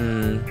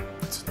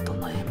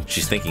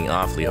 She's thinking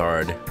awfully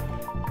hard.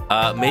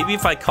 Maybe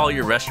if I call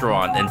your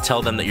restaurant and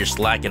tell them that you're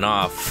slacking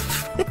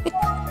off.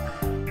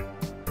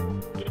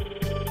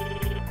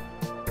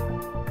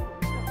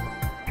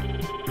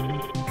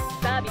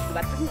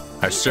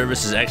 Our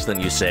service is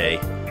excellent, you say.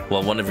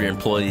 Well, one of your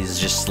employees is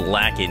just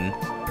slacking.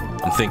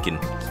 I'm thinking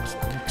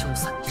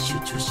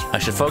I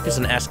should focus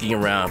on asking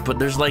around, but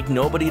there's like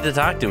nobody to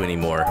talk to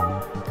anymore.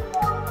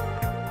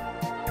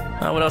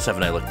 What else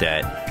haven't I looked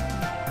at?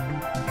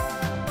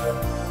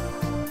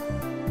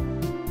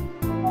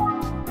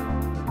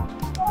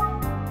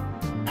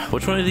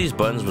 Which one of these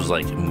buttons was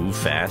like move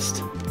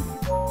fast?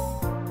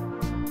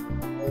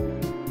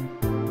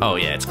 Oh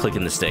yeah, it's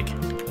clicking the stick.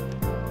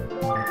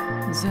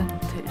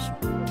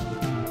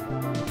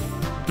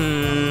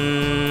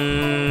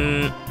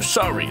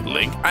 Sorry,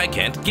 Link, I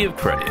can't give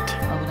credit.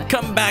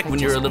 Come back when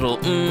you're a little,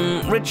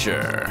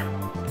 richer.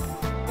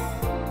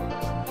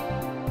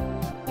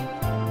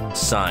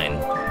 Sign.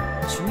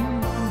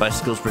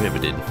 Bicycles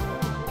prohibited.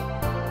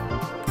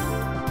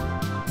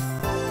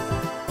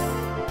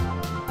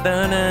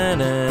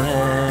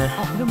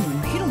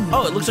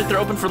 Oh, it looks like they're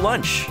open for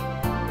lunch.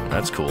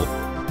 That's cool.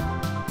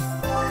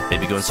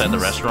 Maybe go inside the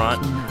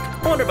restaurant.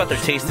 I wonder about their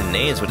taste and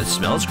names, but it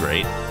smells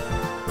great.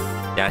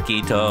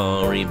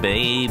 Yakitori,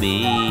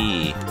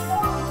 baby.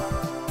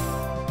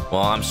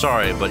 Well, I'm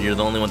sorry, but you're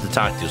the only one to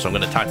talk to, so I'm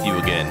gonna talk to you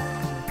again.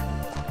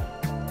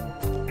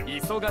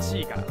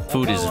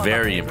 Food is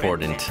very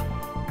important.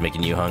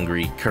 Making you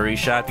hungry. Curry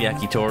shop,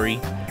 yakitori.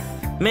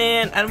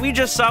 Man, and we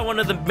just saw one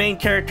of the main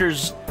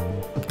characters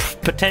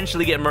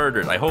potentially get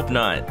murdered. I hope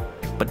not.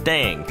 But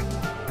dang.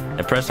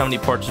 Impressed how many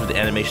parts of the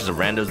animations of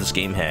randos this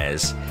game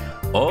has.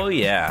 Oh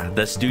yeah,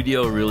 the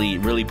studio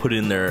really put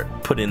in their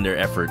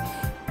effort.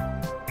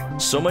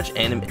 So much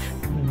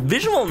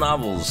visual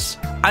novels.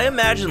 I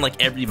imagine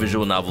like every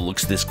visual novel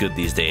looks this good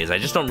these days. I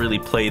just don't really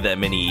play that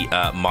many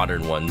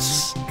modern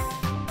ones.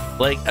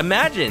 Like,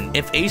 imagine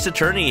if Ace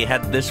Attorney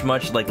had this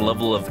much like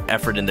level of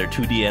effort in their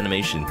 2D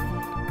animation.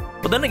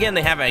 But then again,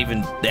 they have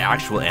even the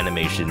actual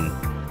animation.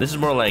 This is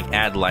more like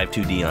add live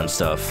 2D on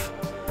stuff.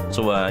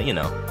 So you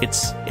know,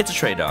 it's a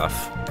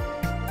trade-off.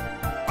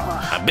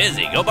 I'm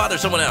busy. Go bother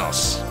someone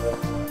else.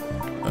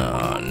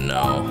 Oh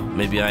no.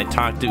 Maybe I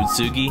talk to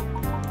Utsugi.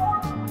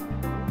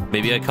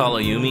 Maybe I call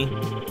Ayumi.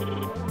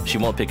 She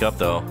won't pick up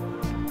though.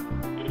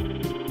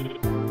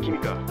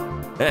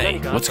 Hey,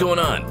 what's going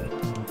on?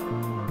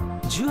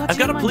 I've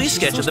got a police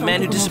sketch of the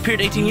man who disappeared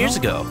 18 years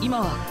ago.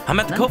 I'm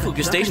at the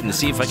Kofuku station to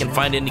see if I can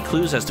find any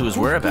clues as to his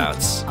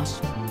whereabouts.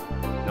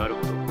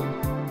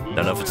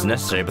 Don't know if it's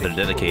necessary, but they're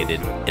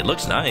dedicated. It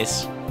looks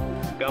nice.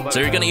 So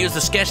you're gonna use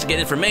the sketch to get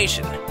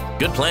information.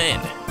 Good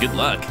plan. Good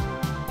luck.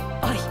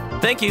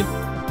 Thank you.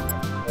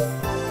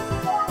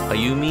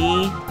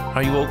 Ayumi,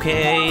 are you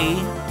okay?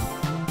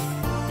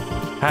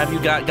 Have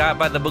you got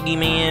by the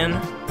boogeyman?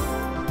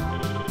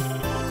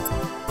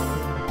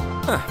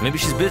 Huh, maybe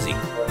she's busy.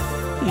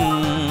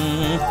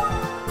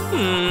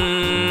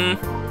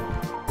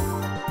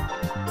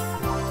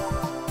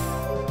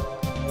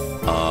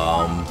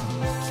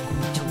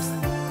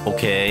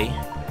 Okay.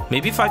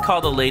 Maybe if I call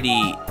the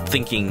lady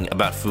thinking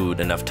about food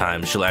enough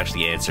times, she'll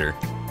actually answer.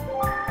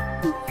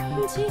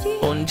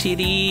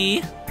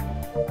 Onchiri.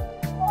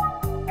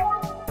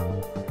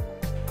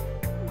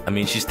 I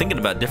mean, she's thinking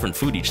about different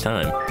food each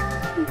time.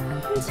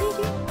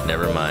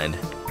 Never mind.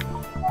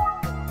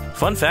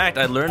 Fun fact,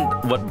 I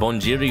learned what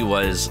bonjiri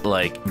was,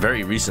 like,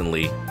 very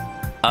recently.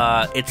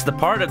 It's the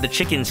part of the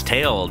chicken's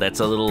tail that's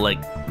a little,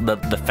 like,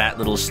 the fat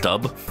little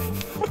stub.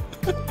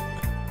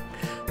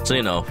 So,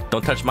 you know,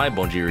 don't touch my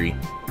bonjiri.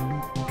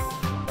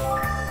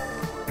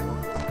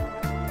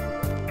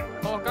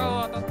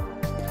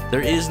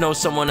 There is no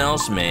someone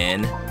else,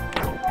 man.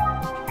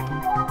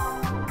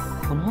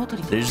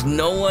 There's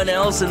no one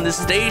else in this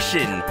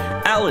station.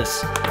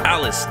 Alice,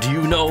 do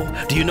you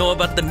know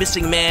about the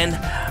missing man?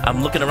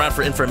 I'm looking around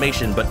for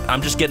information, but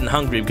I'm just getting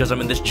hungry because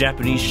I'm in this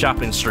Japanese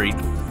shopping street.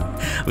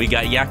 We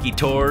got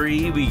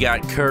yakitori, we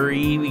got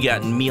curry, we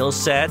got meal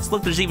sets.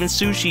 Look, there's even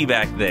sushi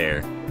back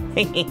there.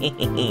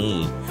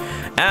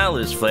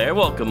 Alice Flair,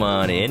 welcome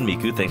on in.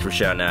 Miku, thanks for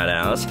shouting out,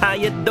 Alice. How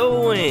you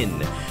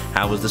doing?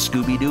 How was the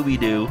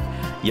Scooby-Dooby-Doo?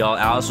 Y'all,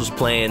 Alice was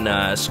playing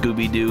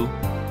Scooby-Doo.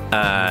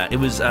 It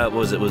was what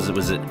was it?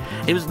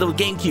 It was the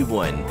GameCube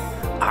one.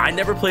 I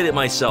never played it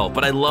myself,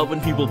 but I love when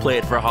people play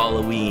it for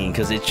Halloween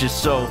because it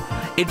just feels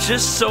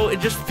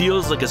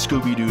like a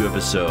Scooby-Doo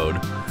episode.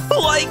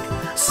 Like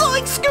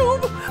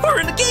Scoob, we're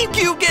in a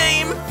GameCube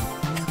game.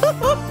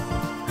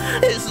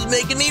 This is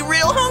making me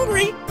real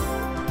hungry.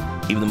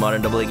 Even the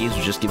modern AA games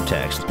would just give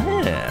text.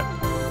 Yeah.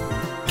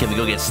 Can we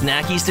go get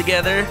snackies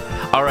together?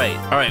 All right.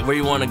 Where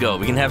you want to go?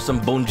 We can have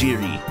some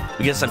bonjiri.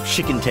 We get some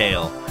chicken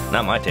tail.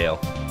 Not my tail.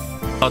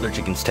 Other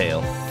chicken's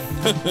tail.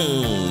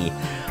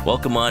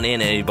 Welcome on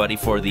in, everybody,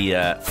 for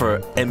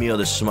Emio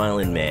the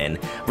Smiling Man.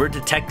 We're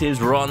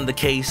detectives. We're on the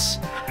case.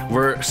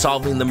 We're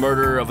solving the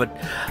murder of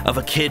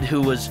a kid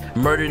who was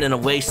murdered in a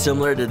way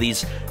similar to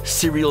these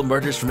serial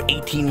murders from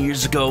 18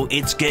 years ago.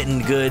 It's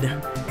getting good,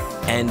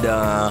 and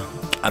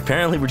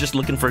apparently we're just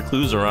looking for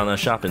clues around the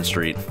shopping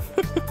street.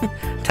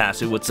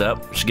 Tasu, what's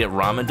up? Should get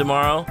ramen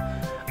tomorrow.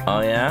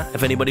 Oh yeah.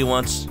 If anybody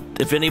wants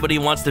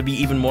to be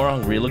even more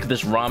hungry, look at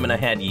this ramen I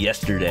had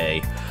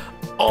yesterday.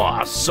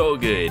 Oh, so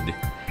good.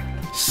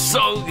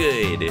 So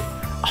good.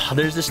 Oh,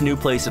 there's this new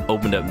place that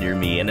opened up near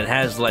me, and it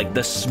has like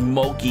the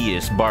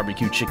smokiest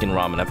barbecue chicken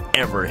ramen I've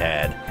ever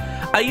had.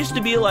 I used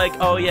to be like,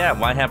 oh yeah,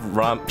 why have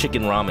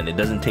chicken ramen? It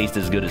doesn't taste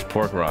as good as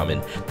pork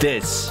ramen.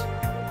 This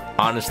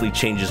honestly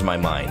changes my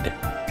mind.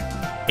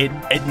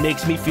 It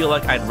makes me feel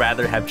like I'd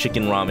rather have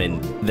chicken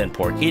ramen than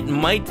pork. It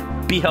might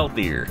be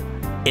healthier.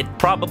 It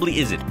probably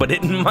isn't, but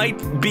it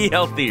might be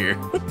healthier.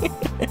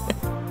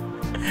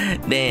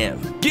 Damn.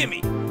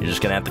 Gimme. You're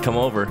just gonna have to come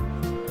over.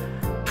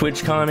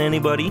 TwitchCon,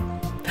 anybody?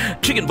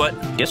 Chicken butt.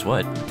 Guess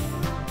what?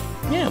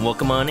 Yeah,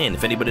 welcome on in.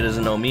 If anybody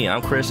doesn't know me,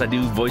 I'm Chris. I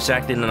do voice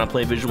acting and I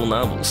play visual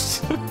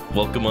novels.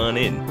 Welcome on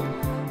in.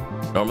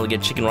 Normally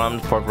get chicken ramen,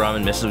 pork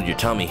ramen, messes with your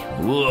tummy.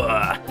 Whoa.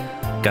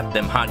 Got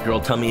them hot girl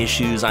tummy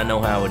issues. I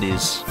know how it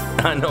is.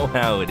 I know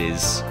how it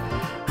is.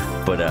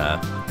 But,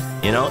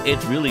 you know,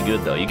 it's really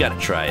good, though. You gotta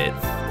try it.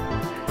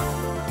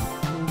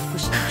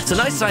 It's a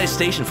nice sized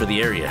station for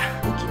the area.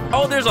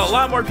 Oh, there's a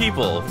lot more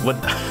people. What?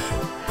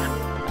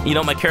 You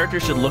know, my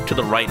character should look to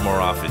the right more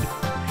often.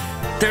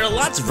 There are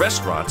lots of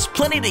restaurants,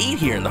 plenty to eat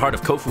here in the heart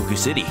of Kofuku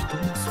City.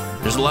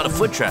 There's a lot of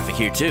foot traffic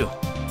here too.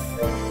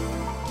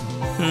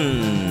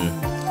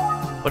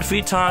 What if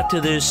we talk to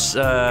this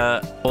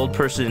old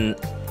person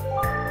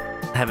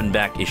having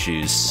back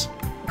issues?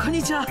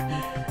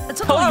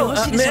 Hello,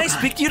 may I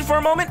speak to you for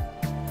a moment?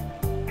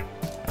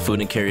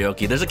 Food and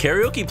karaoke. There's a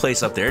karaoke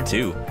place up there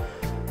too.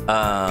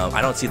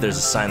 I don't see there's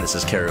a sign that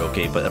says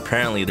karaoke, but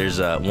apparently there's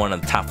one on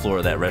the top floor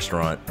of that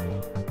restaurant.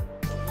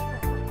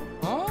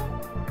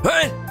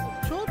 What?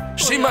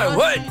 See my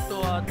what?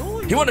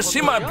 You want to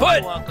see my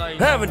butt? I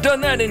haven't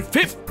done that in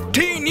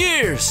 15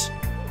 years.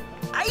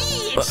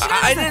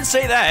 I didn't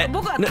say that.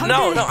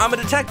 No, I'm a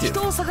detective.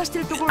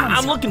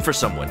 I'm looking for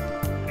someone.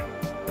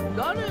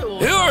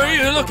 Who are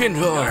you looking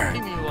for?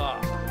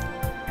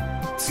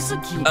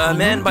 A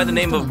man by the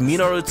name of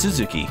Minoru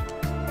Suzuki.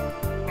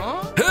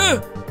 Huh?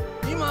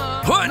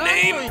 What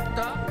name?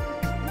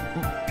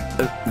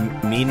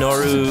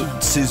 Minoru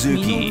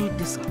Suzuki.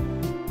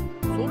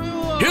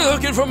 You're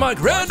looking for my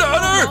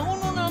granddaughter?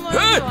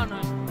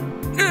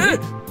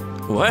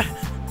 What?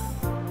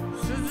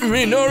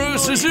 Minoru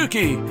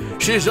Suzuki.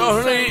 She's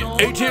only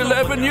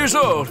 11 years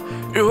old.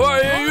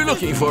 Why are you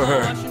looking for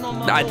her?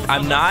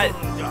 I'm not.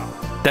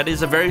 That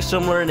is a very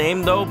similar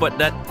name, though, but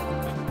that...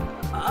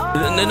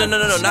 No,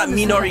 not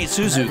Minoru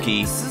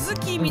Suzuki.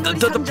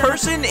 The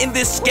person in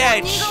this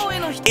sketch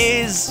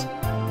is...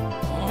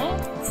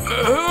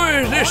 Who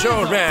is this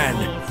old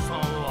man?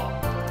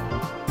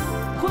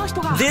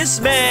 This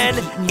man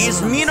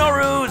is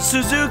Minoru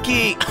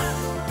Suzuki.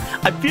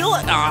 I feel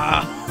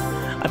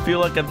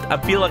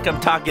like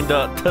I'm talking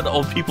to the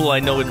old people I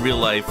know in real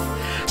life.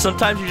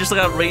 Sometimes you just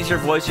gotta raise your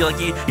voice.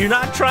 You're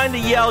not trying to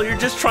yell. You're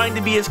just trying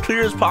to be as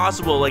clear as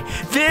possible. Like,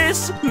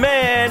 this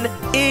man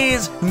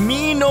is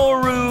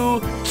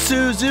Minoru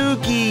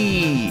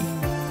Suzuki.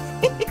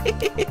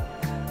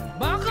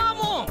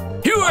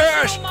 You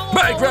ass!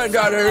 My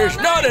granddaughter is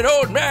not an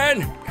old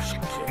man.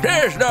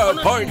 There's no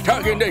point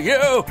talking to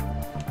you.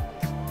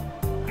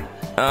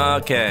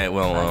 Okay,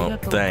 well,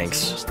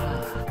 thanks.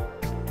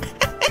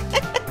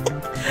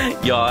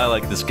 Y'all, I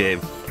like this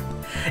game.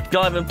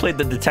 Y'all haven't played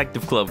the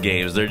Detective Club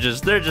games. They're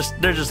just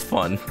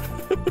fun.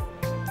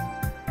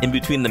 In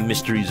between the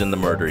mysteries and the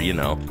murder, you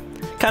know.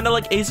 Kind of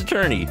like Ace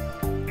Attorney,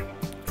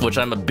 which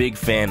I'm a big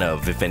fan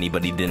of, if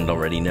anybody didn't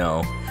already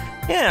know.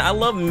 Yeah, I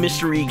love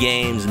mystery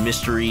games,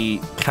 mystery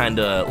kind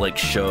of like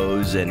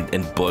shows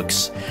and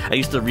books. I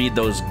used to read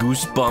those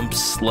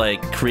Goosebumps,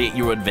 like Create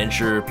Your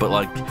Adventure, but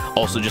like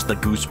also just the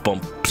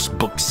Goosebumps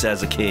books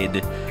as a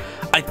kid.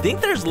 I think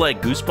there's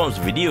like Goosebumps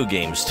video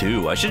games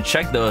too. I should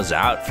check those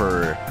out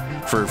for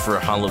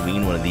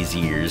Halloween one of these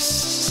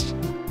years,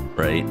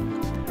 right?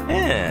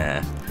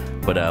 Yeah.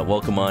 But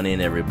welcome on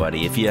in,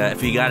 everybody. If you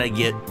gotta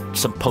get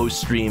some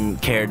post-stream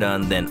care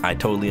done, then I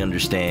totally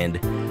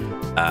understand.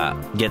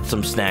 Get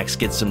some snacks,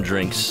 get some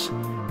drinks,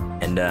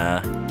 and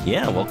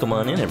yeah, welcome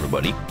on in,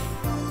 everybody.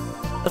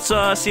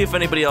 Let's see if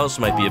anybody else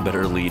might be a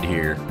better lead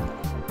here.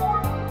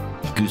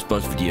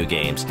 Goosebumps video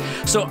games.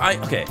 So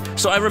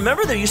I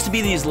remember there used to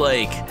be these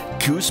like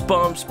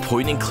Goosebumps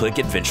point-and-click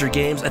adventure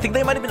games. I think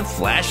they might have been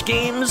Flash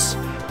games,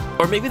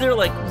 or maybe they're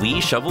like Wii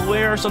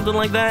shovelware or something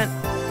like that.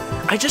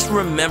 I just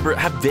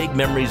have vague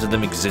memories of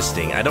them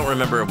existing. I don't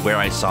remember where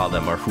I saw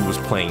them or who was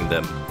playing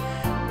them.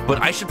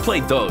 But I should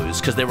play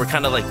those because they were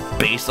kind of like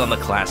based on the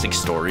classic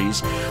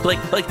stories. Like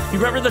you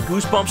remember the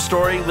Goosebumps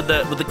story with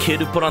the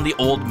kid who put on the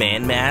old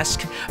man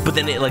mask, but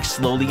then it like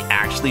slowly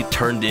actually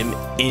turned him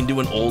into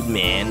an old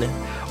man,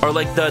 or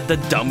like the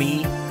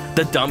dummy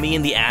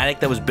in the attic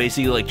that was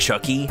basically like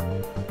Chucky.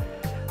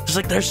 Just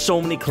like there's so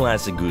many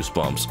classic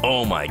Goosebumps.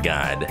 Oh my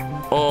god.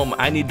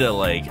 I need to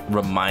like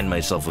remind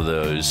myself of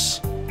those.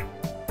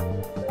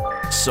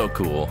 So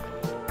cool.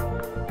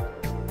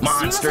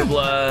 Monster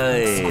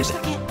Blood.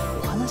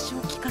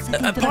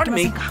 Pardon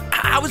me,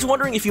 I was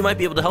wondering if you might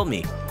be able to help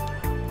me.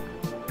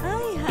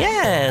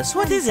 Yes,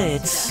 what is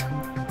it?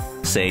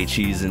 Say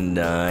cheese and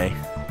die.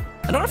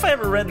 I don't know if I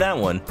ever read that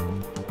one.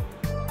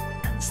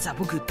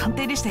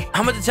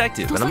 I'm a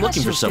detective, and I'm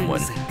looking for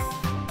someone.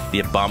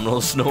 The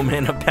Abominable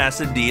Snowman of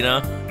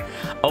Pasadena.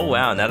 Oh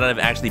wow, now that I've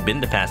actually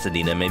been to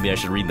Pasadena, maybe I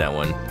should read that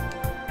one.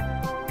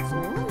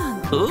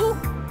 Who?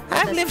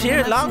 I've lived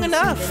here long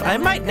enough. I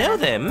might know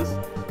them.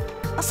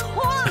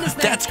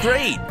 That's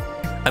great.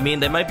 I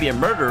mean, they might be a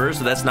murderer,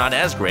 so that's not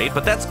as great,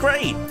 but that's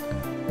great.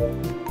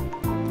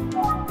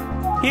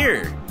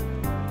 Here.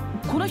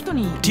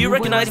 Do you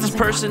recognize this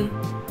person?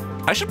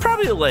 I should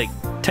probably, like,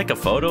 take a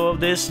photo of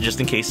this, just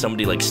in case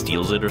somebody, like,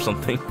 steals it or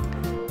something.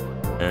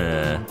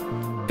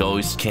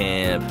 Ghost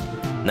camp.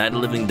 Night of the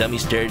Living Dummy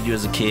stared at you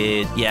as a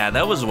kid. Yeah,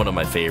 that was one of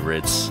my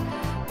favorites.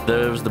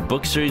 There was the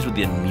book series with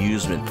the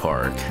amusement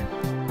park.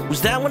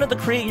 Was that one of the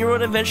Create Your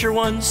Own Adventure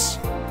ones?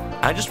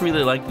 I just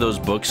really liked those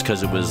books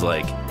because it was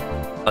like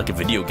a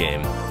video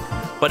game.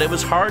 But it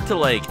was hard to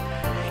like,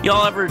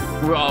 y'all were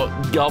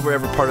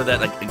ever part of that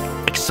like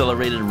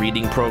accelerated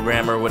reading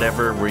program or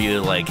whatever where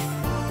you like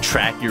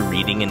track your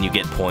reading and you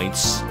get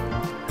points?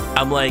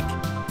 I'm like,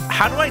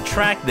 how do I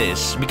track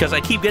this? Because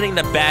I keep getting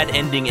the bad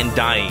ending and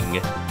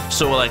dying.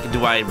 So like,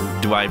 do I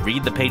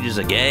read the pages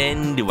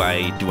again? Do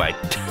I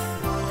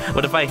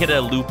what if I hit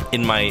a loop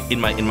in my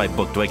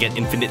book? Do I get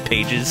infinite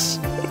pages?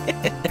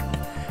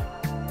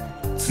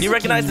 You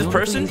recognize this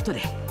person?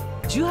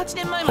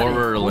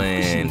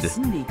 Horrorland.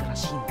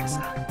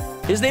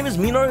 His name is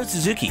Minoru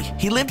Suzuki.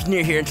 He lived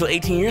near here until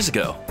 18 years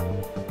ago.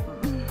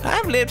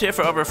 I've lived here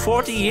for over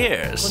 40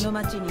 years.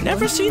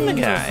 Never seen the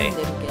guy.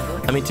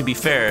 I mean, to be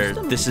fair,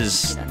 this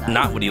is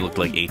not what he looked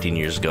like 18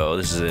 years ago.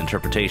 This is an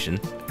interpretation.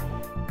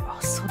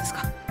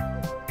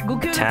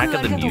 Attack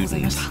of the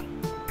Mutants.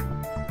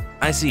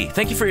 I see.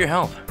 Thank you for your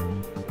help.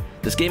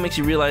 This game makes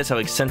you realize how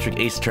eccentric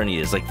Ace Attorney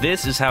is. Like,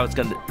 this is how it's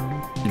gonna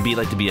be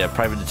like to be a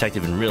private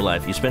detective in real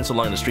life. You spend so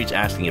long in the streets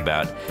asking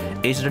about.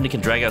 Ace Attorney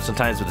can drag out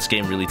sometimes, but this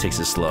game really takes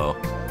it slow.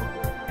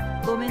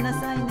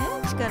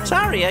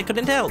 Sorry, I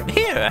couldn't help.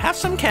 Here, have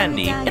some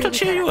candy. It'll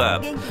cheer you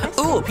up.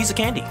 Ooh, a piece of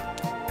candy.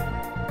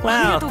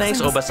 Wow, thanks,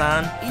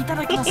 Oba-san.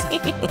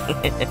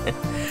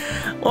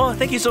 Oh,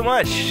 thank you so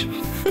much.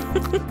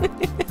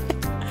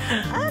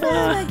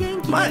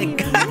 My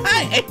God,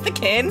 I ate the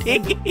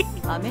candy.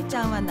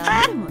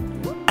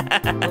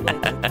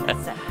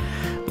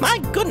 My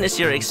goodness,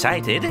 you're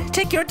excited.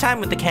 Take your time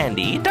with the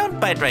candy. Don't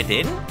bite right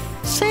in.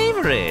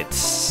 Savor it.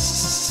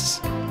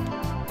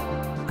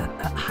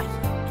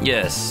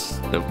 Yes,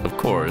 of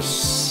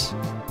course.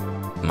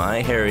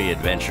 My Harry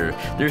Adventure.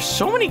 There's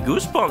so many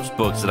Goosebumps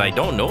books that I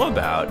don't know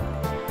about.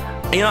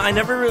 You know, I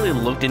never really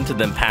looked into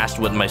them past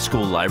what my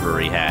school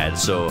library had,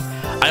 so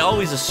I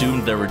always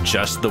assumed there were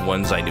just the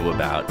ones I knew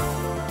about.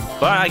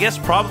 But I guess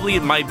probably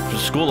my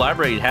school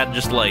library had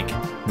just like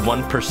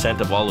 1%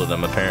 of all of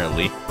them,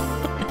 apparently.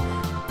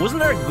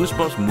 Wasn't there a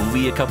Goosebumps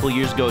movie a couple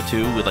years ago,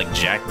 too, with like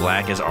Jack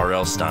Black as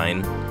R.L.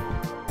 Stein?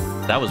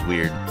 That was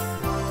weird.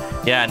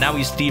 Yeah, now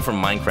he's Steve from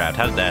Minecraft.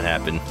 How did that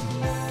happen?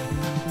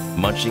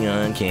 Munching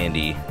on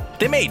candy.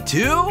 They made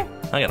two?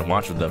 I gotta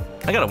watch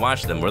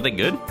them. Were they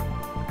good?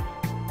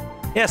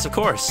 Yes, of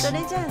course.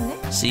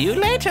 See you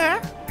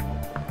later.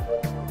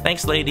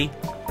 Thanks, lady.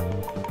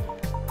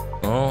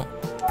 Oh,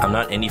 I'm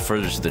not any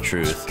further to the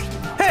truth.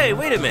 Hey,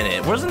 wait a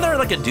minute. Wasn't there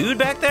like a dude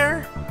back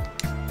there?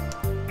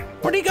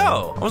 Where'd he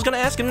go? I was gonna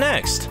ask him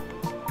next.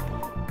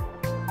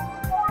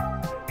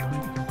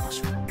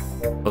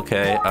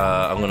 Okay,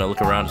 I'm gonna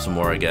look around some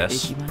more, I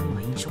guess.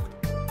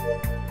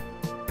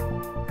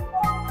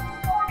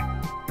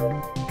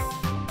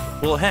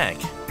 Well, heck.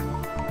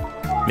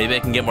 Maybe I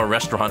can get more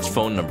restaurants'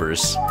 phone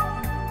numbers.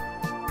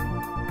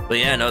 But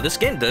yeah, no, this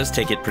game does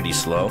take it pretty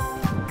slow.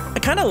 I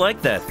kind of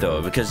like that,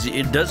 though, because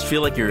it does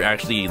feel like you're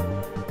actually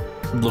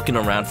looking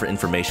around for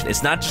information.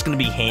 It's not just going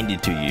to be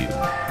handed to you.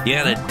 You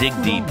gotta dig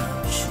deep.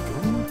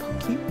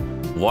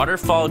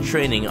 Waterfall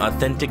training,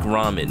 authentic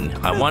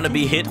ramen. I want to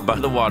be hit by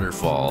the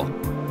waterfall.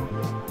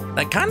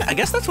 I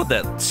guess that's what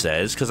that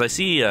says, because I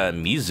see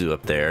Mizu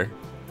up there.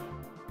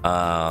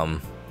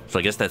 So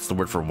I guess that's the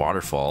word for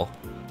waterfall.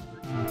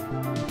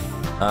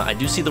 I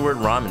do see the word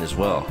ramen as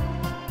well.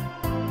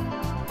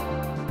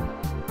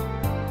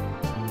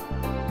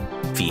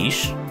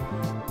 Fish.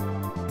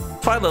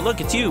 Twyla,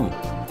 look, it's you.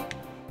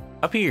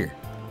 Up here.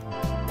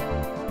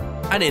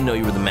 I didn't know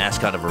you were the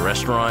mascot of a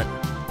restaurant.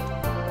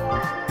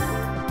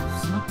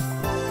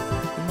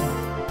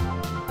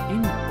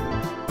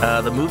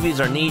 The movies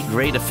are neat,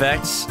 great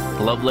effects,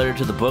 love letter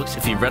to the books.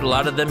 If you've read a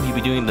lot of them, you'd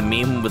be doing the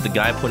meme with the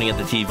guy pointing at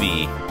the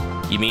TV.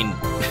 You mean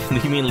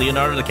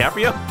Leonardo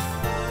DiCaprio?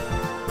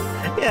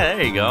 Yeah,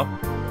 there you go.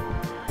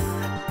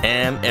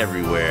 Am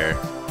everywhere.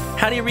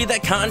 How do you read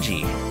that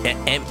kanji?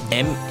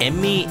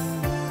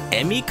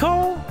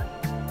 Emiko?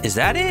 Is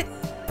that it?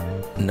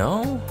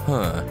 No?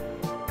 Huh.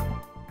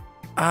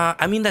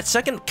 I mean, that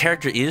second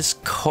character is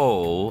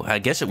Ko. I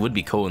guess it would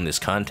be Ko in this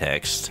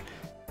context.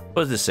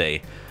 What does this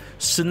say?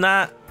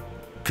 Snack.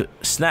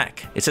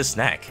 It says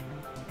snack.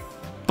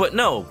 But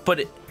no,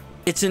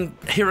 it's in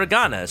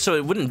hiragana, so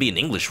it wouldn't be an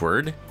English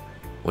word,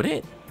 would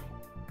it?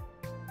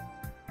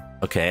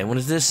 Okay, what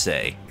does this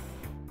say?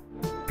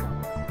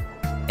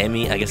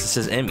 Emi, I guess it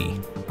says Emi.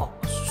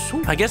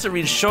 I guess it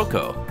reads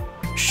Shoko.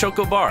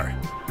 Shoko bar.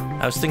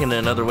 I was thinking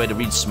another way to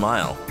read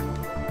smile.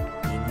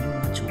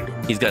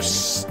 He's got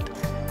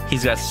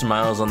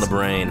smiles on the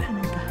brain.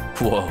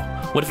 Whoa.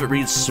 What if it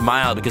reads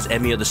smile because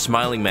Emio the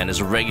Smiling Man is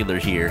a regular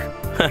here?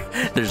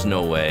 There's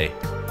no way.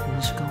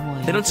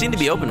 They don't seem to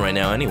be open right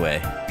now anyway.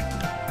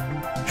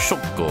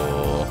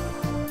 Shoko.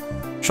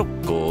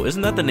 Shoko.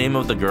 Isn't that the name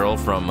of the girl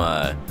from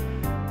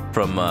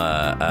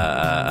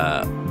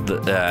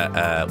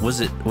was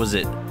it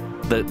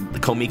the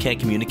Komi Can't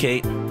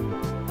Communicate?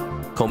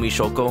 Komi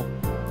Shoko?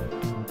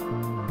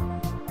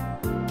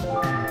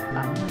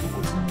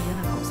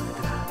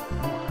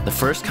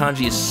 first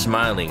kanji is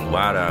smiling.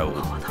 Wow.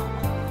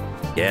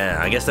 Yeah,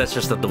 I guess that's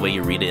just the way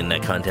you read it in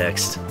that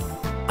context.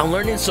 I'm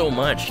learning so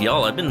much,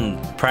 y'all. I've been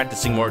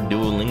practicing more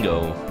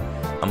Duolingo.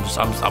 I'm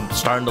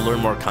starting to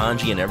learn more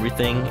kanji and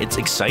everything. It's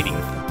exciting.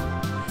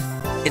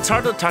 It's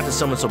hard to talk to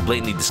someone so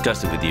blatantly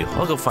disgusted with you.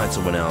 I'll go find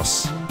someone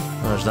else.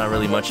 There's not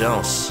really much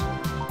else.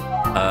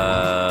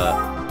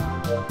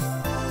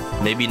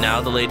 Maybe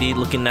now the lady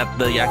looking at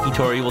the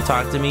yakitori will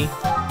talk to me.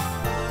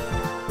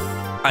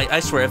 I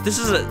swear, if this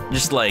is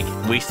just like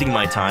wasting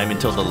my time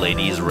until the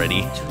lady is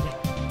ready.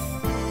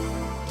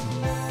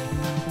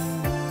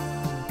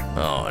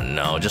 Oh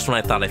no, just when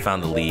I thought I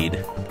found the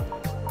lead.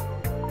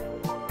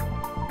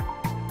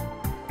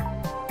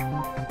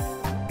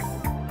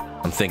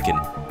 I'm thinking.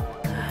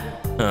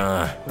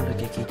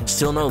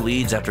 Still no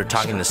leads after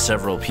talking to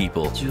several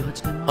people.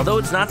 Although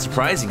it's not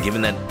surprising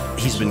given that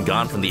he's been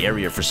gone from the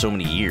area for so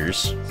many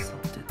years.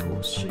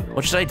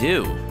 What should I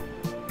do?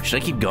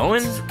 Should I keep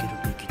going?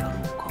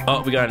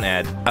 Oh, we got an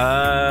ad.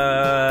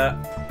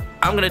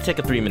 I'm gonna take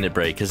a 3-minute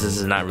break because this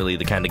is not really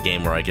the kind of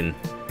game where I can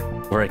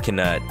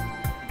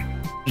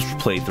just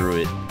play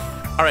through it.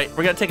 All right,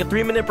 we're gonna take a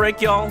 3-minute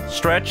break, y'all.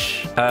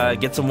 Stretch,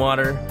 get some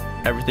water,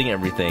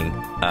 everything.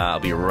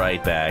 I'll be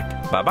right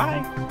back.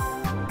 Bye-bye.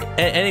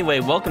 Anyway,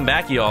 welcome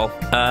back, y'all.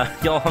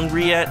 Y'all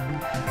hungry yet?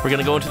 We're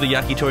gonna go into the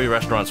yakitori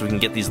restaurant so we can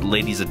get these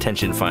ladies'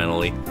 attention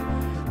finally.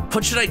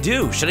 What should I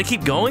do? Should I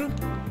keep going?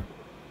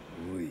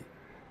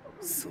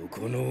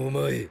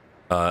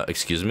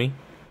 Excuse me?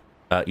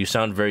 You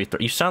sound very...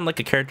 you sound like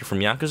a character from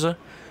Yakuza?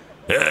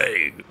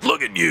 Hey,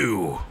 look at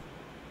you!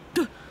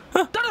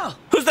 Huh?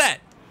 Who's that?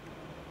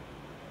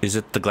 Is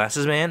it the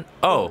glasses man?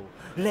 Oh.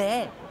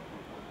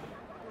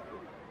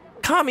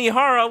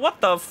 Kamihara, what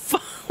the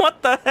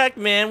heck,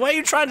 man? Why are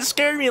you trying to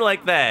scare me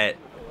like that?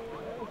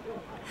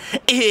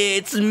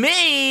 It's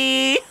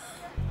me!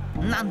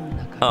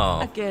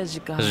 Oh, this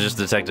is just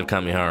Detective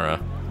Kamihara.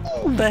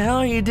 What the hell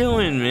are you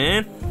doing,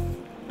 man?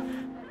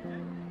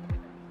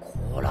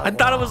 I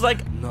thought it was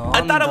like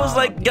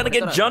gonna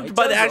get jumped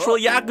by the actual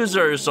Yakuza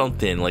or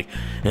something. Like,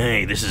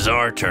 hey, this is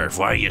our turf.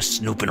 Why are you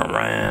snooping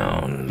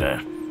around?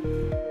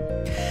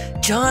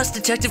 Just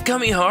Detective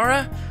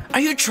Kamihara? Are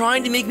you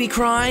trying to make me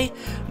cry?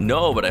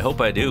 No, but I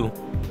hope I do.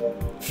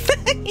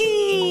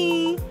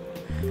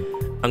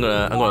 I'm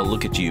gonna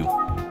look at you.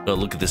 I'm gonna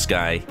look at this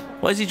guy.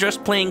 Why is he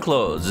dressed plain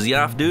clothes? Is he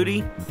off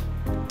duty?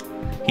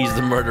 He's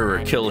the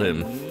murderer. Kill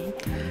him.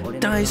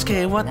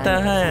 Daisuke, what the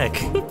heck?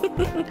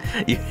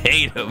 You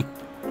hate him.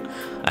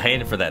 I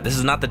hate him for that. This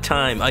is not the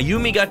time.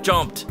 Ayumi got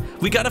jumped.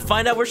 We gotta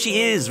find out where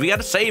she is. We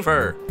gotta save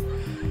her.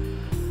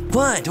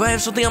 What? Do I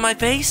have something on my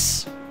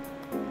face?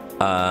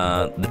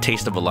 The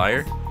taste of a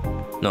liar?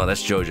 No,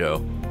 that's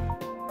Jojo.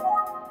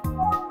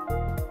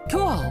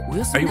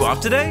 Are you off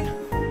today?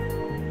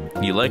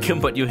 You like him,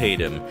 but you hate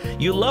him.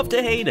 You love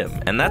to hate him,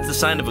 and that's the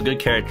sign of a good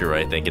character,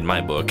 I think, in my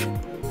book.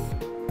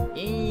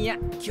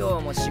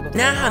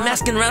 Nah, I'm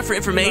asking around for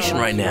information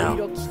right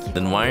now.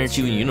 Then why aren't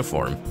you in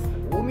uniform?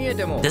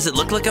 Does it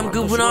look like I'm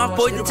goofing off,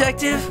 boy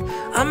detective?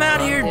 I'm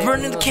out here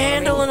burning the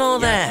candle and all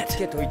that.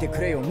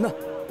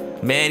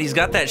 Man, he's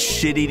got that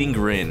shit-eating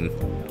grin.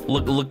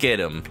 Look at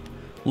him.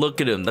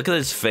 Look at him. Look at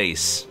his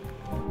face.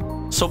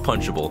 So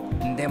punchable.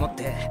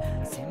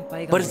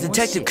 But has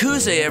Detective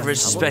Kuze ever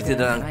suspected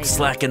that I'm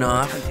slacking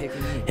off?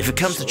 If it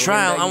comes to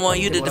trial, I want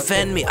you to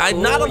defend me.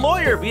 I'm not a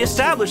lawyer. We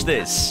established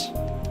this.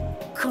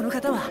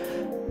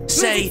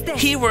 Say,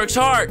 he works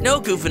hard.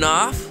 No goofing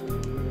off.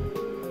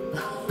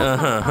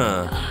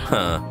 Yeah.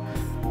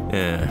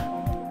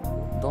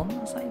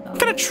 What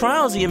kind of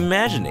trial is he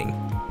imagining?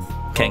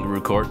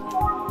 Kangaroo court.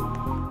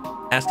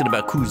 Asking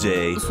about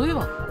Kuze.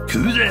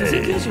 Kuze!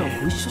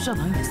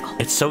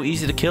 It's so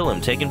easy to kill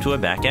him. Take him to a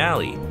back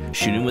alley.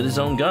 Shoot him with his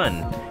own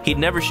gun. He'd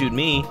never shoot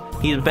me.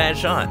 He's a bad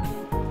shot.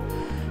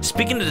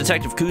 Speaking to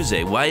Detective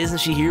Kuze, why isn't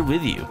she here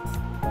with you?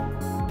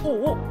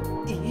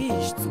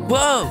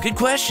 Whoa, good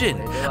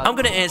question. I'm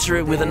gonna answer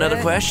it with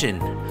another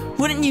question.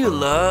 Wouldn't you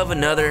love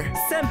another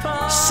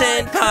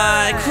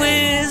Senpai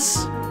quiz?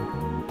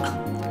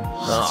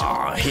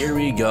 Aw, here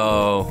we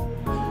go.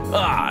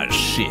 Ah,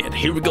 shit,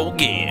 here we go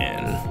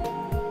again.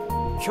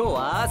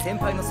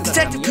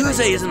 Detective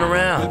Kuze isn't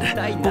around,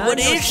 but what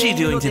is she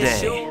doing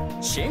today?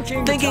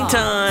 Thinking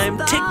time.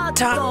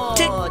 Tick-tock,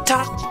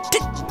 tick-tock,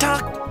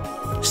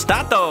 tick-tock.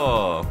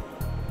 Stato!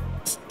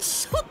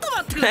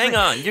 Hang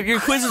on, your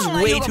quiz is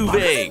way too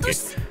vague.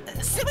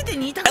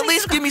 At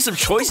least give me some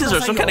choices or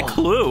some kind of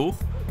clue.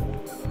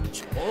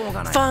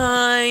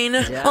 Fine,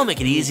 I'll make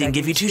it easy and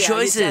give you two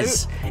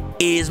choices.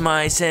 Is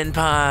my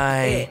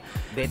senpai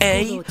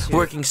A,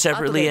 working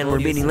separately and we're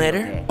meeting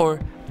later?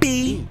 Or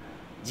B,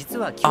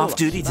 off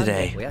duty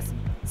today?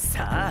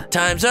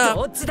 Time's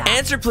up.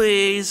 Answer,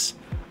 please.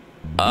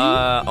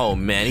 Oh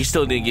man, he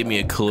still didn't give me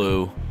a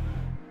clue.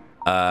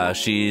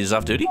 She's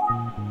off duty?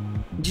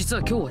 She's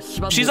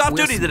off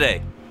duty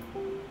today.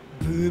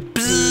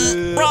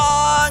 Bzz,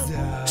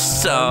 wrong!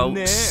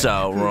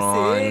 So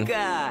wrong.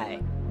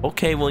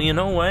 Okay, well, you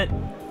know what?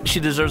 She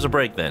deserves a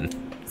break then.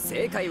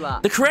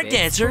 The correct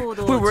answer,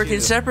 we're working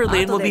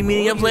separately and we'll be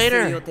meeting up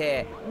later.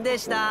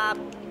 How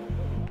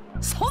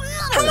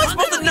am I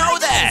supposed to know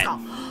that?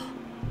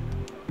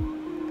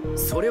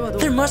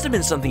 There must have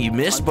been something you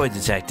missed, boy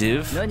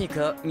detective.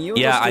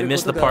 Yeah, I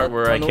missed the part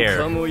where I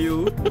care.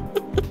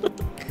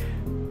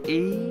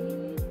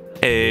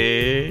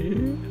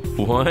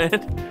 What?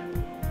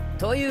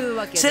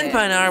 Senpai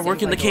and I are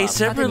working the case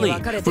separately.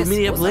 We're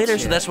meeting up later,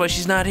 so that's why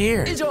she's not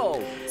here.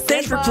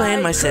 Thanks for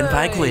playing my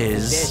senpai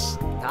quiz.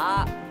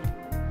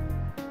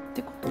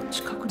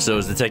 So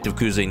is Detective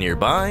Kuze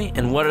nearby?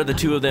 And what are the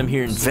two of them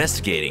here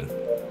investigating?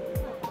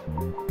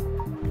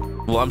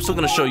 Well, I'm still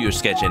gonna show you a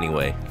sketch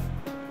anyway.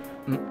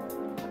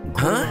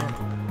 Huh?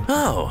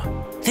 Oh,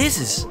 this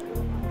is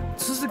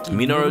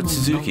Minoru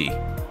Suzuki.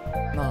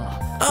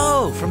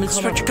 Oh, from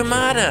Inspector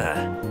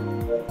Kamada.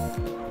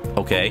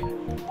 Okay.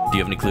 Do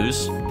you have any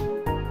clues?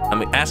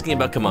 I'm asking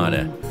about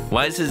Kamada.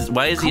 Why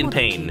is he in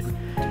pain?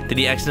 Did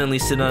he accidentally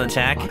sit on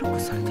attack?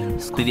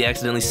 Did he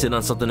accidentally sit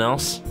on something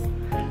else?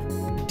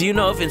 Do you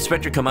know if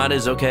Inspector Kamada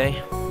is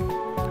okay?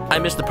 I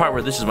missed the part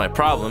where this is my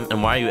problem,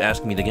 and why are you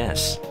asking me to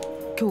guess?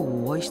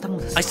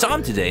 I saw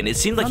him today, and it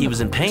seemed like he was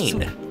in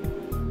pain.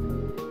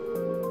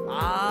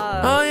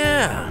 Oh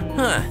yeah,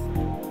 huh.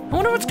 I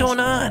wonder what's going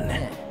on.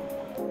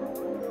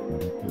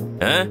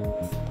 Huh?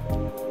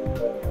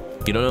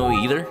 You don't know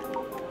either?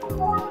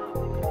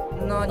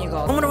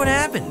 I wonder what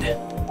happened.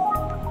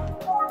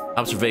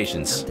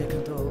 Observations.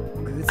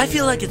 I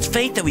feel like it's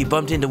fate that we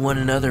bumped into one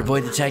another, boy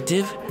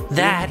detective.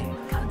 That,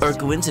 or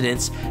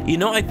coincidence. You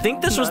know, I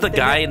think this was the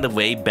guy in the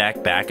way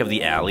back of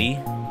the alley.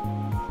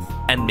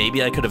 And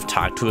maybe I could have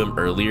talked to him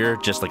earlier,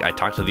 just like I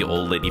talked to the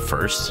old lady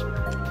first.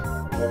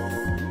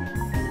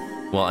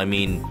 Well, I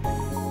mean,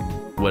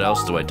 what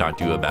else do I talk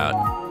to you about?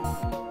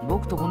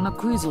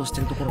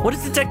 What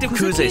if Detective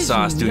Kuze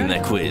saw us doing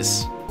that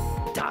quiz?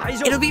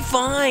 It'll be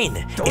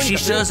fine. If she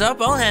shows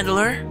up, I'll handle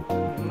her.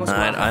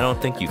 I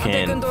don't think you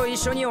can. I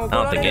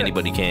don't think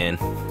anybody can.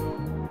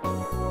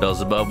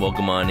 Beelzebub,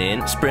 welcome on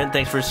in. Sprint,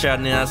 thanks for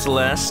shouting out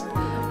Celeste,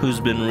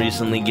 who's been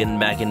recently getting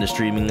back into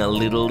streaming a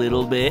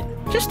little bit.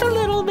 Just a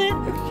little bit.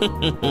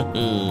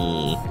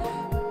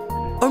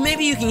 Or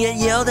maybe you can get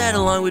yelled at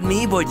along with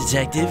me, boy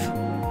detective.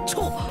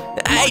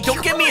 Hey,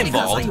 don't get me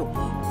involved.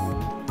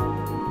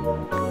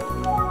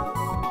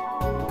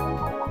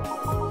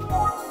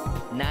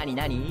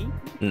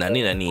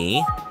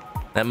 Nani?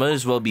 That might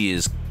as well be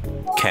his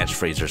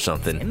catchphrase or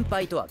something.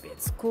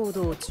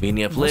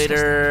 Meeting up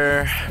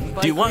later.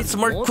 Do you want some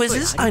more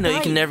quizzes? I know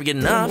you can never get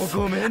enough.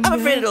 I'm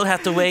afraid it'll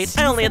have to wait.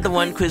 I only had the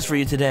one quiz for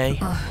you today.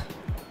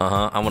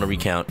 I want to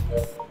recount.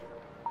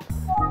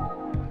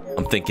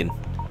 I'm thinking.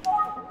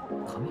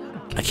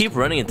 I keep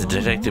running into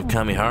Detective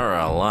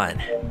Kamihara a lot.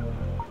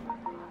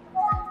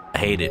 I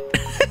hate it.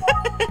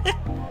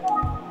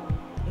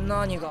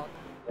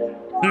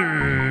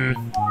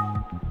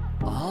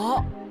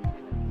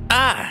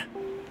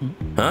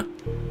 Huh?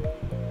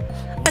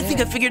 I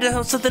think I figured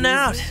out something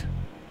out.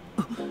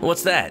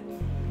 What's that?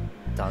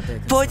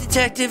 Boy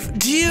detective,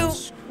 do you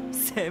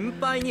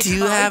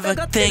have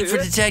a thing for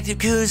Detective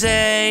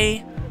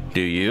Kuze?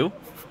 Do you?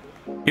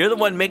 You're the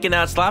one making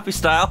out sloppy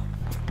style.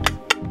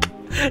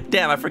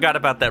 Damn, I forgot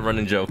about that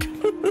running joke.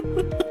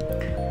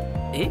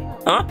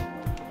 Huh?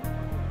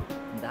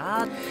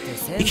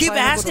 You keep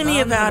asking me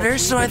about her,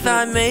 so I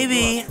thought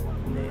maybe.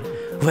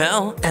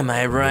 Well, am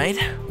I right?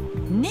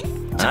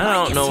 I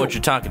don't know what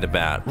you're talking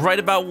about. Right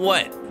about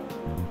what?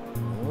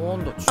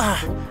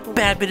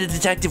 Bad bit of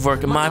detective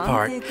work on my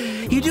part.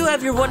 You do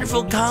have your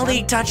wonderful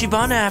colleague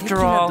Tachibana after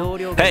all.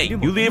 Hey,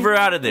 you leave her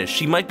out of this.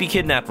 She might be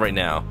kidnapped right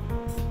now.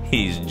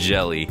 He's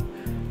jelly.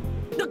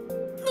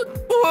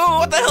 Whoa,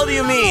 what the hell do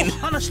you mean?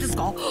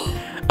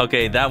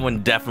 Okay, that one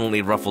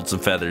definitely ruffled some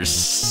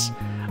feathers.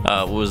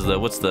 What's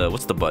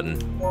the button?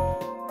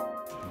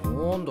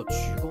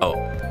 Oh.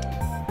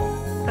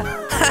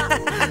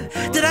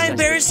 Did I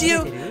embarrass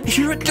you?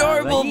 You're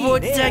adorable, boy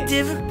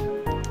detective.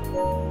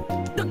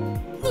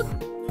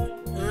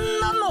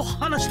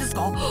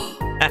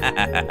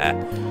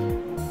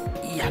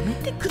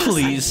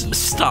 Please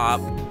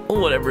stop.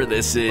 Whatever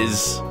this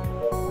is.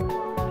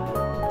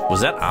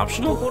 Was that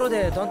optional?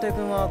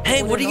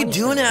 Hey, what are you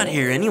doing out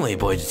here anyway,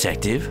 boy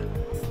detective?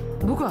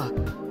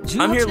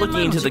 I'm here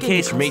looking into the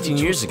case from 18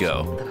 years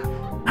ago.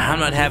 I'm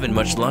not having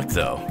much luck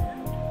though.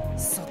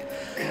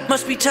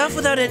 Must be tough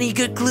without any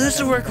good clues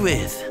to work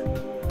with.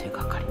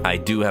 I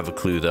do have a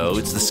clue though,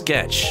 it's the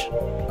sketch.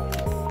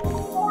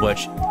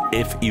 Which,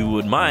 if you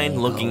would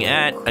mind looking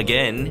at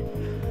again.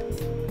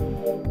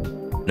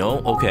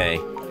 No? Okay.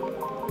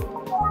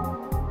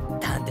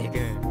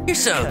 You're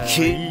so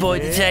cute, boy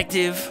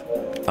detective.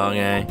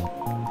 Okay.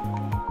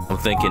 I'm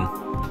thinking.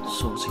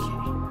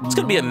 It's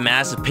gonna be a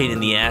massive pain in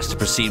the ass to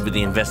proceed with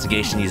the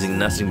investigation using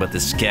nothing but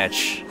this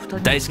sketch.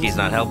 Daisuke's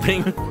not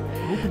helping.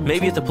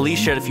 Maybe if the police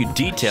shared a few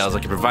details, I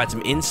could provide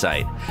some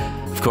insight.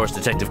 Of course,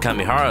 Detective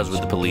Kamihara's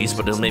with the police,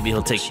 but maybe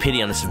he'll take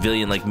pity on a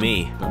civilian like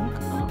me.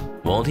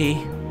 Won't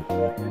he?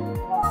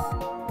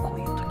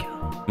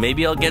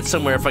 Maybe I'll get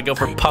somewhere if I go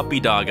for puppy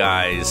dog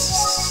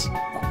eyes.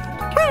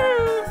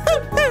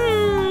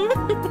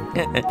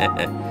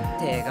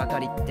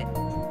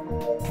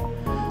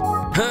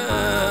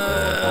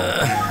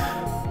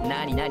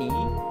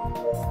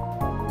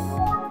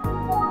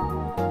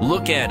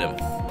 Look at him.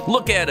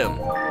 Look at him.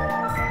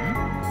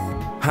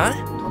 Huh?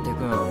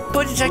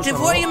 But Detective,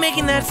 why are you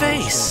making that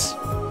face?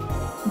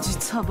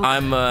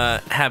 I'm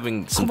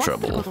having some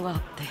trouble.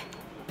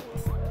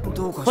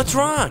 What's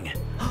wrong?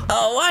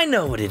 Oh, I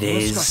know what it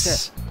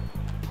is.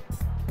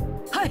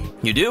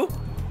 You do?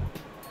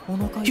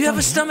 You have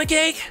a stomach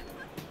ache?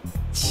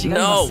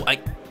 No,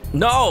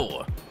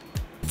 no!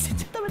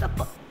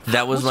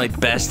 That was my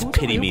best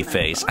pity me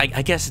face.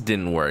 I guess it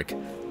didn't work.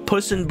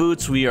 Puss in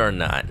Boots we are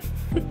not.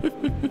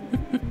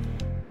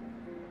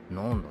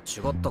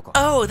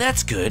 Oh,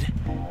 that's good.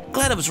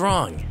 Glad I was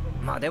wrong.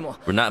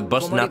 We're not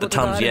busting out the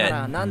tums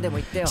yet.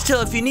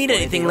 Still, if you need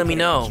anything, let me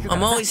know.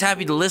 I'm always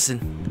happy to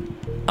listen.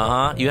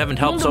 Uh-huh, you haven't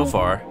helped so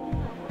far.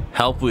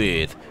 Help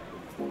with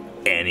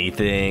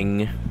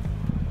anything?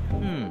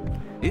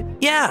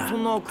 Yeah,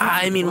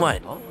 I mean what?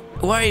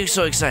 Why are you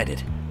so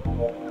excited?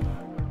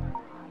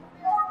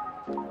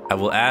 I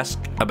will ask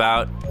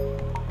about...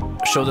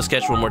 Show the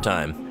sketch one more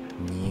time.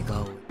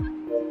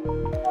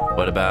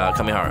 What about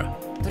Kamihara?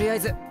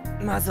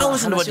 I'll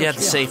listen to what you have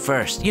to say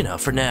first, you know,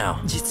 for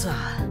now.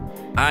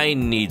 I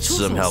need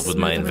some help with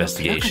my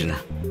investigation.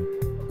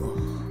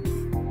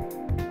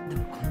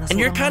 And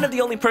you're kind of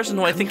the only person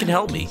who I think can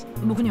help me.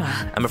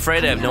 I'm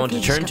afraid I have no one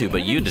to turn to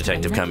but you,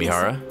 Detective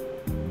Kamihara.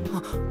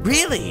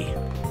 Really?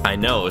 I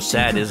know,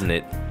 sad, isn't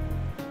it?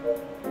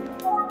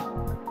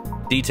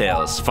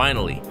 Details,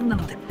 finally.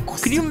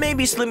 Could you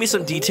maybe slip me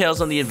some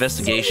details on the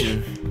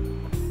investigation?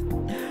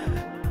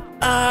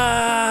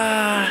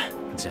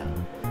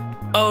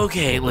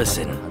 Okay,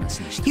 listen.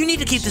 You need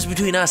to keep this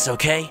between us,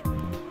 okay?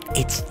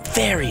 It's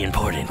very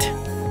important.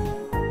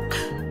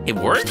 It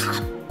worked?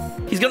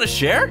 He's gonna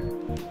share?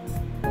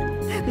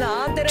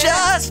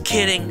 Just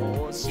kidding.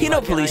 You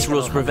know police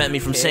rules prevent me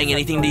from saying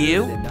anything to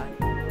you.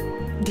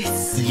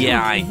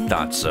 Yeah, I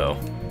thought so.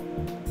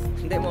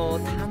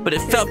 But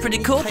it felt pretty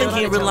cool thinking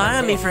he'd rely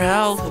on me for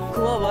help.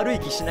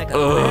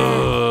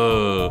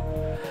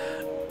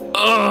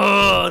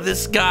 Oh,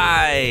 this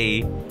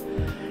guy.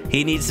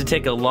 He needs to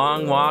take a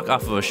long walk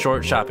off of a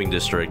short shopping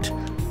district.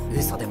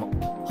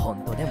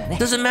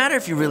 Doesn't matter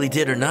if you really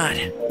did or not.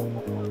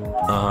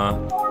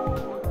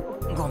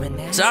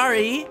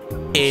 Sorry,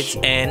 it's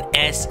an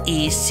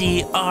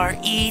S-E-C-R-E-T.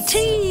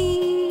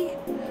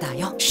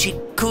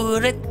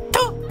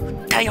 Shikureto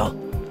tayo.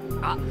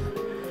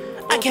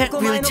 I can't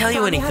really tell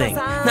you anything,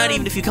 not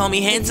even if you call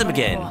me handsome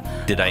again.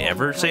 Did I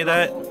ever say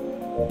that?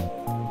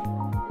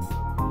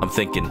 I'm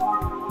thinking.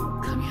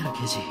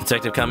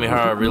 Detective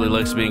Kamihara really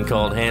likes being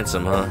called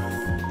handsome, huh?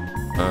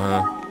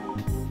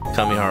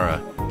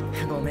 Kamihara.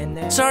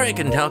 Sorry I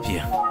couldn't help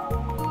you.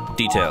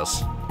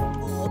 Details.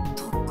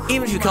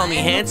 Even if you call me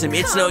handsome,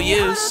 it's no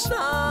use.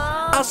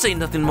 I'll say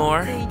nothing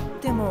more.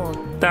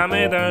 Dame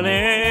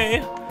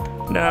dane,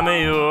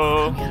 dame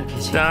yo,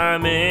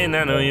 dame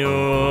nano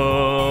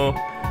yo.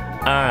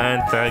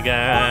 Anta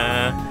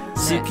ga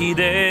suki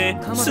de,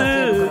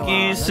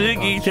 suki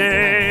sugite.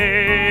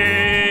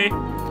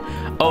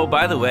 Oh,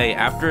 by the way,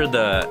 after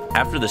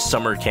the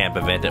summer camp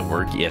event at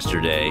work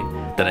yesterday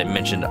that I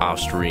mentioned off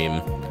stream,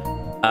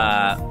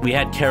 we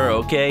had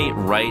karaoke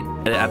right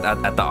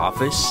at the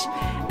office,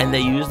 and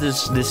they use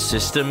this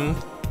system.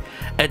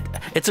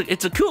 It's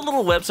a cool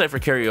little website for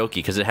karaoke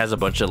because it has a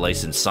bunch of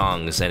licensed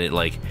songs, and it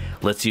like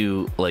lets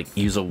you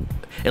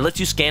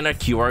scan a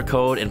QR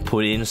code and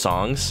put in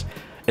songs.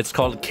 It's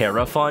called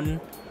KaraFun.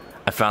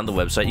 I found the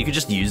website. You can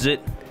just use it,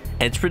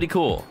 and it's pretty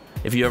cool.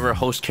 If you ever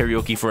host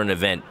karaoke for an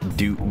event,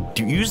 do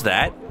use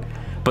that.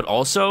 But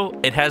also,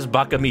 it has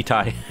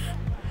Bakamitai.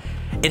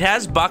 It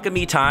has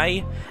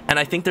Bakamitai, and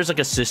I think there's like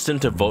a system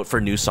to vote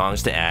for new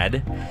songs to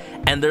add.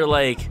 And they're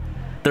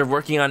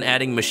working on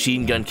adding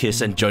Machine Gun Kiss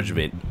and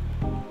Judgment.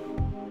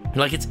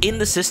 Like, it's in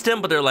the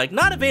system, but they're like,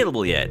 not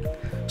available yet.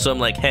 So I'm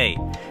like, hey,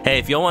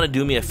 if y'all want to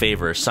do me a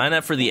favor, sign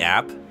up for the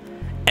app,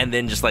 and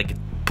then just like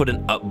put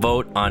an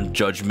upvote on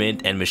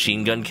Judgment and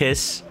Machine Gun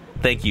Kiss.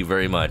 Thank you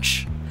very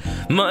much.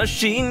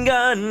 Machine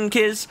Gun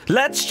Kiss,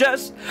 let's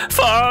just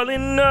fall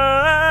in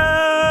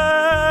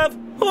love.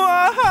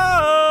 Whoa.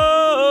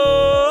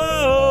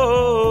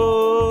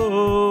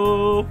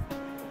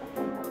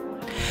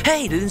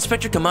 Hey, did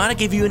Inspector Kamada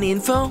give you any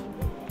info?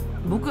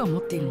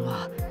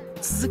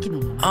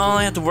 All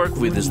I have to work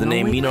with is the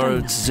name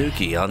Minoru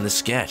Suzuki on this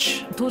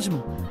sketch.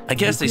 I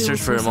guess they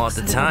searched for him all at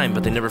the time,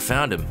 but they never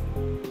found him.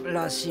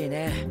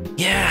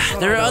 Yeah,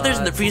 there are others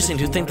in the precinct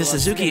who think the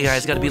Suzuki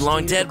guy's gotta be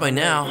long dead by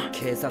now.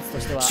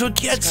 So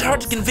it's hard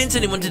to convince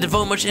anyone to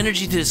devote much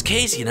energy to this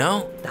case, you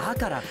know?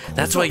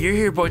 That's why you're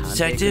here, boy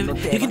detective.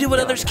 You can do what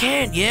others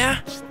can't,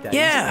 yeah?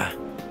 Yeah!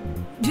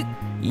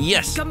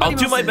 Yes, I'll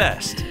do my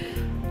best.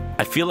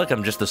 I feel like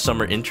I'm just a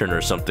summer intern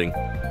or something.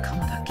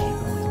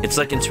 It's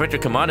like Inspector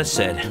Kamada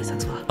said.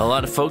 A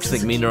lot of folks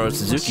think Minoru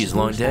Suzuki is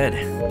long dead.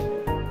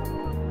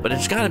 But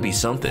it's gotta be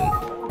something.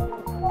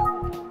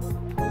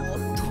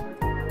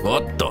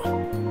 What the?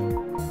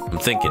 I'm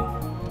thinking.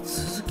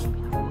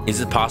 Is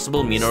it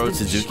possible Minoru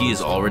Suzuki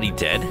is already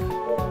dead?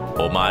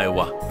 Omae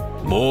wa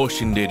mou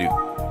shinderu.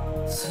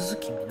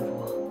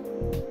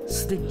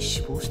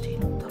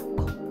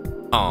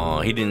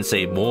 Aw, he didn't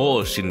say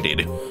mou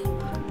shinderu.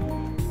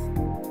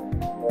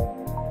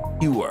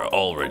 You are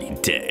already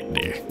dead.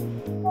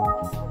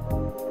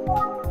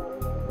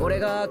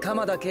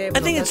 I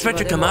think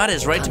Inspector Kamada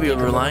is right to be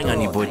relying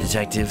on you, boy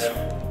detective.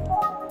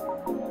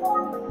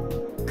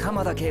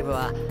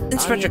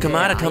 Inspector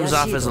Kamada comes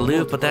off as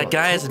aloof, but that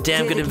guy is a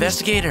damn good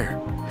investigator.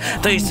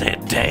 They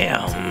said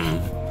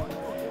damn.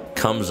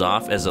 Comes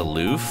off as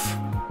aloof?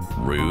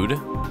 Rude.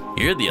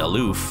 You're the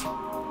aloof.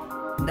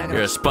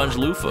 You're a sponge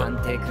loofah.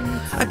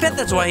 I bet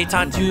that's why he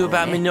talked to you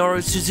about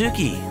Minoru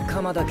Suzuki.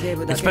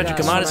 Inspector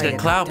Kamada's got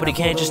clout, but he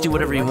can't just do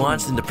whatever he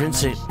wants in the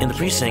precinct.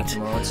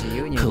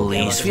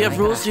 Police, we have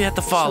rules you have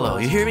to follow.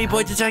 You hear me,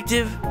 boy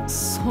detective?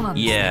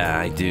 Yeah,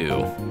 I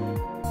do.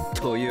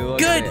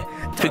 Good,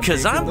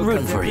 because I'm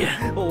rooting for you.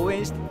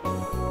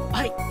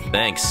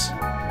 Thanks.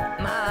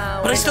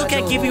 But I still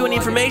can't give you any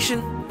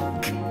information.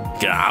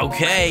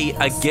 Okay,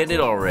 I get it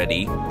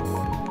already.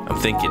 I'm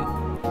thinking.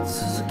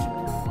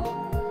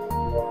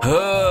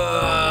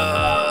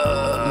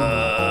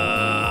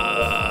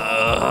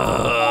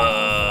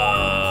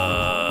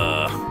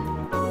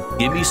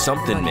 Give me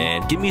something,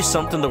 man. Give me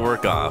something to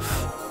work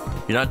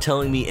off. You're not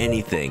telling me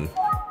anything.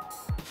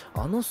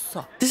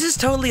 This is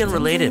totally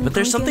unrelated, but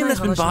there's something that's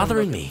been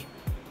bothering me.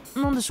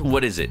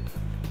 What is it?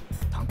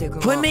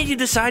 What made you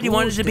decide you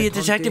wanted to be a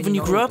detective when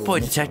you grew up, boy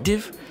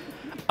detective?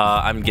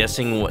 I'm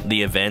guessing what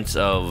the events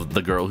of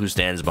The Girl Who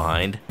Stands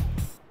Behind.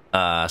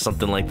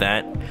 Something like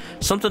that.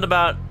 Something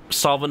about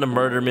solving a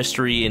murder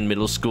mystery in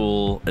middle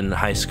school and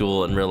high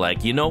school, and we're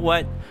like, you know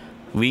what?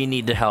 We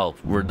need to help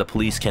where the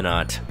police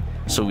cannot.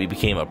 So we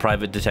became a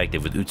private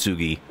detective with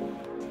Utsugi.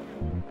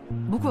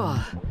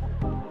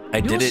 I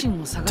did it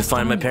to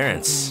find my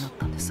parents.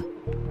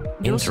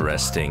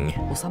 Interesting.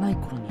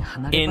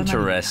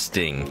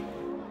 Interesting.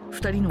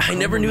 I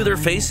never knew their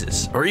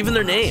faces, or even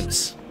their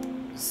names.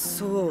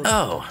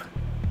 Oh.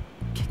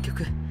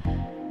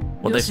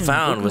 What they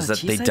found was that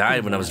they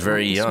died when I was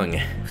very young.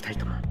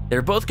 They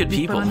were both good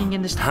people.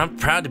 I'm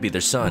proud to be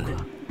their son.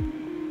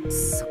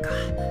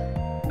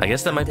 I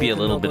guess that might be a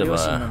little bit of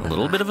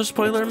a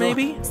spoiler,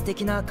 maybe?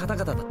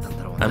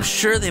 I'm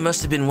sure they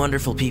must have been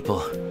wonderful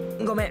people.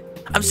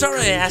 I'm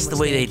sorry I asked the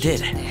way they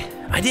did.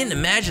 I didn't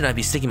imagine I'd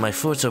be sticking my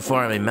foot so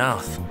far in my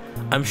mouth.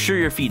 I'm sure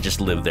your feet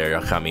just live there,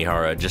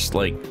 Kamihara. Just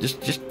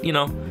you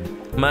know,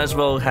 might as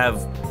well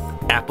have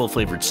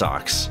apple-flavored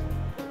socks.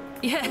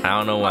 I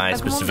don't know why I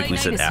specifically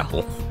said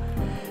apple.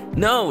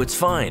 No, it's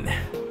fine.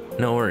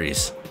 No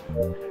worries.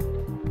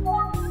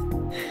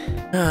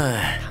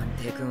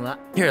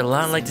 You're a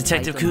lot like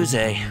Detective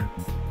Kuze.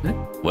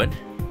 What?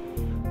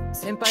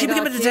 She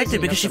became a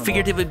detective because she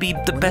figured it would be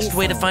the best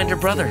way to find her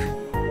brother.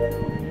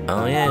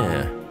 Oh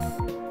yeah.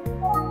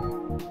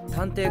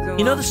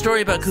 You know the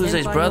story about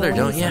Kuze's brother,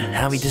 don't you?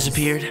 How he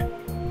disappeared?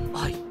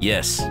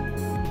 Yes.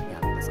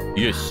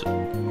 Yes.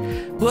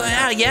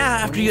 Well,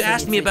 yeah, after you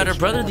asked me about her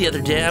brother the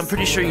other day, I'm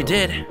pretty sure you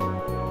did.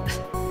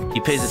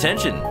 He pays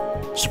attention,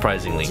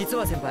 surprisingly.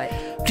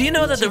 Do you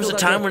know that there was a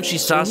time when she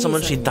saw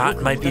someone she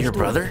thought might be her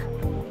brother?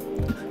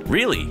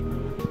 Really?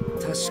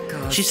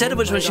 She said it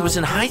was when she was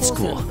in high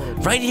school,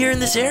 right here in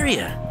this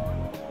area.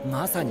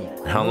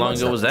 How long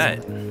ago was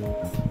that?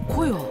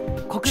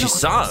 She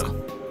saw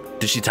him.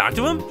 Did she talk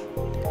to him?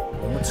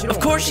 Of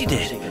course she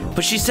did,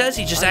 but she says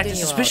he just acted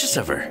suspicious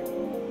of her.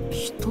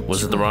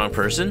 Was it the wrong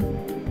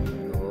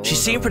person? She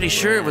seemed pretty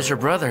sure it was her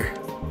brother.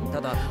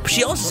 But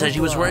she also said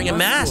he was wearing a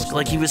mask,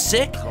 like he was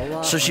sick,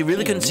 so she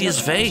really couldn't see his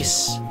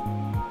face.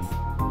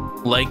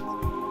 Like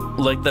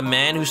the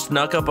man who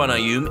snuck up on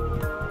Ayumi.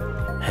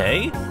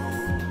 Hey?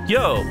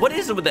 Yo, what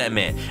is it with that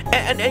man?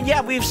 And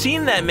yeah, we've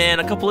seen that man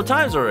a couple of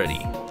times already.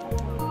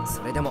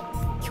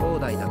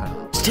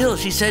 Still,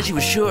 she said she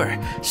was sure.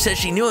 She said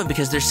she knew him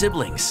because they're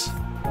siblings.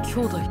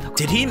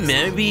 Did he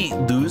maybe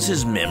lose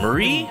his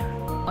memory?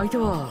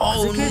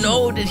 Oh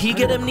no, did he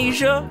get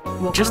amnesia?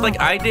 Just like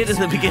I did in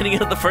the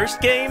beginning of the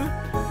first game?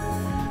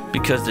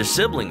 Because they're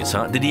siblings,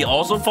 huh? Did he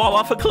also fall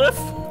off a cliff?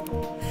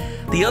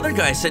 The other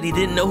guy said he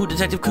didn't know who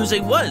Detective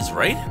Kuze was,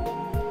 right?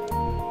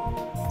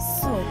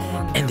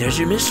 And there's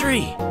your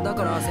mystery.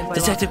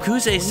 Detective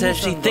Kuze says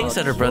she thinks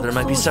that her brother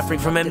might be suffering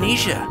from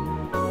amnesia.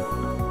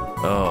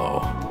 Oh.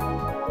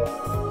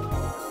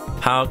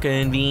 How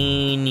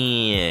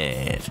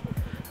convenient.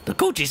 The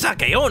Kochi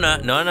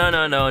Sakayona? No,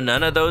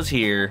 none of those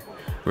here.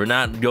 We're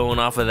not going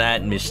off of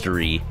that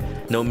mystery.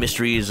 No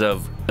mysteries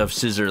of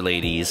scissor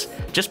ladies.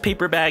 Just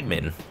paper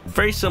bagmen.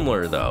 Very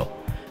similar though.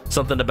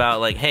 Something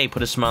about like, hey,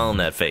 put a smile on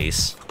that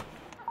face.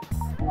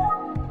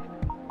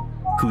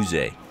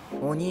 Kuze.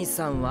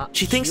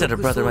 She thinks that her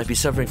brother might be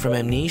suffering from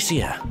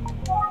amnesia.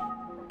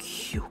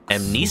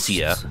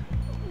 Amnesia?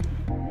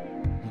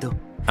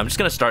 I'm just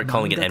gonna start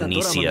calling it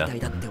amnesia.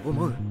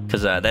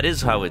 Because that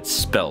is how it's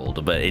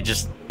spelled, but it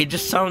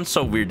just sounds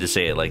so weird to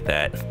say it like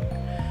that.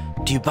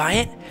 Do you buy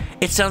it?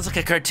 It sounds like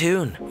a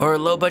cartoon or a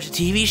low-budget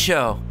TV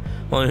show.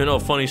 Well, you know, a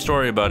funny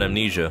story about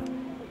amnesia.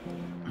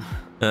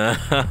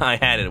 I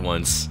had it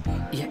once.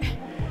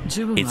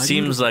 It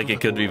seems like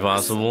it could be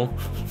possible.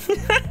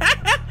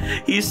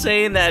 He's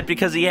saying that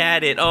because he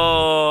had it.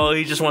 Oh,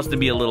 he just wants to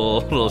be a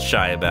little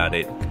shy about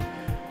it.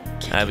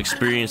 I've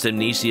experienced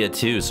amnesia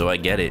too, so I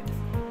get it.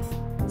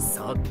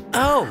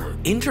 Oh,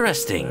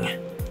 interesting.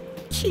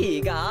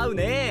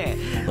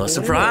 No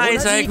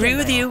surprise, I agree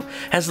with you.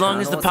 As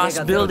long as the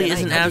possibility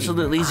isn't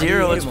absolutely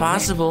zero, it's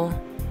possible.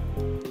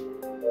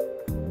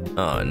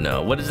 Oh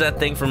no, what is that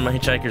thing from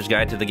Hitchhiker's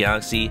Guide to the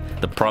Galaxy?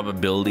 The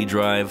probability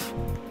drive?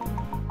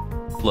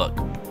 Look,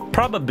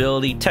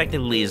 probability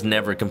technically is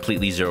never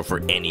completely zero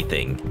for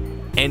anything.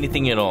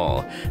 Anything at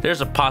all.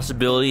 There's a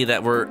possibility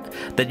that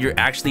you're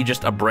actually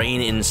just a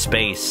brain in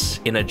space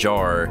in a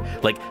jar,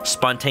 like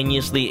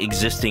spontaneously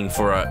existing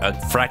for a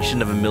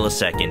fraction of a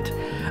millisecond,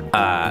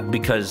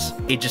 because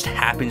it just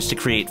happens to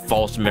create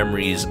false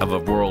memories of a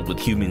world with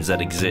humans that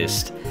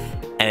exist.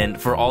 And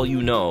for all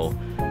you know,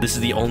 this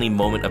is the only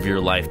moment of your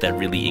life that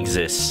really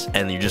exists,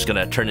 and you're just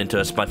gonna turn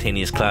into a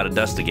spontaneous cloud of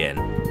dust again.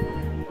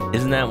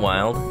 Isn't that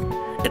wild?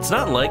 It's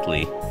not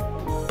likely,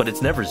 but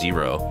it's never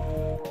zero.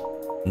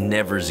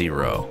 Never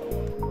zero.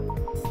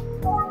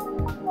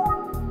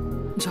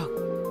 So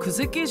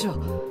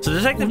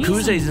Detective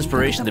Kuze's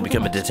inspiration to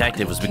become a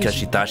detective was because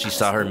she thought she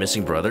saw her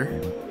missing brother?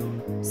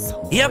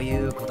 Yep,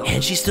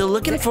 and she's still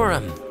looking for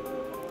him.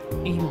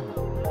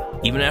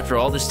 Even after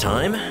all this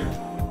time?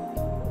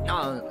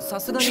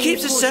 She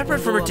keeps it separate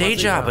from her day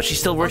job, but she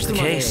still works the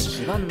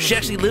case. She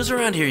actually lives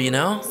around here, you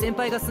know?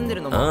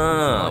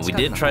 We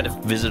did try to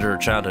visit her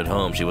childhood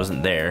home. She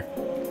wasn't there.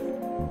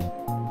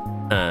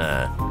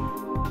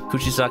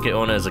 Kuchisake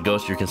Onna is a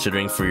ghost you're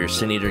considering for your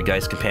Sin Eater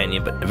Geist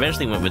companion, but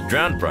eventually went with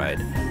Drowned Bride.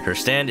 Her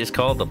stand is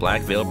called the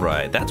Black Veil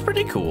Bride. That's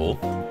pretty cool.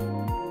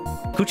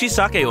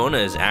 Kuchisake Onna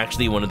is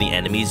actually one of the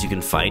enemies you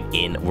can fight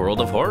in World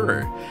of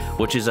Horror,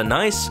 which is a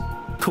nice,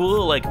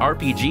 cool like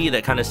RPG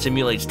that kind of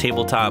simulates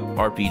tabletop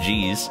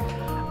RPGs,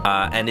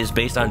 and is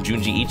based on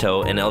Junji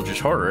Ito and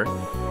Eldritch Horror.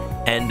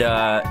 And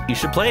you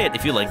should play it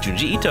if you like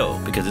Junji Ito,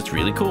 because it's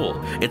really cool.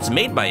 It's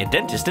made by a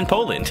dentist in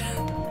Poland.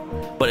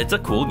 But it's a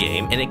cool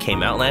game, and it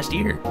came out last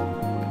year.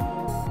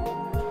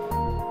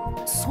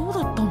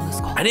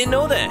 I didn't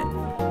know that.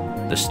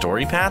 The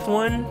story path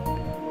one,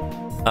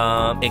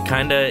 it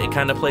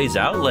kinda plays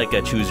out like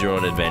a choose your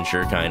own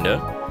adventure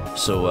kinda.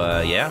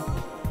 So yeah,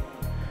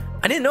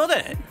 I didn't know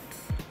that.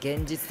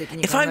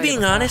 If I'm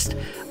being honest,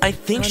 I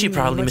think she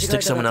probably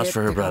mistook someone else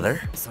for her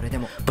brother.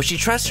 But she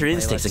trusts her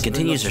instincts and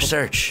continues her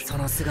search.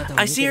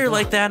 I see her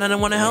like that, and I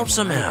want to help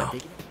somehow.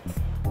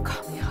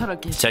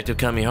 Detective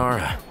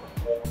Kamihara.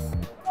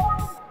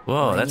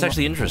 Whoa, that's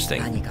actually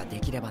interesting.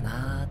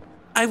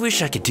 I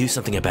wish I could do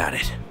something about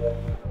it.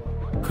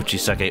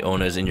 Kuchisake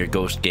Onna is in your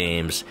ghost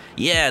games.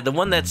 Yeah, the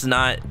one that's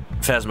not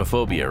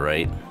Phasmophobia,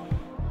 right?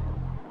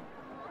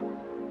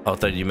 Oh, I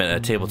thought you meant a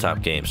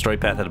tabletop game.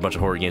 Storypath had a bunch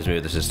of horror games made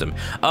with the system.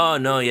 Oh,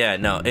 no, yeah,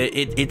 no.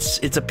 It's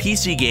a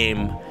PC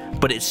game,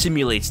 but it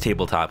simulates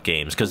tabletop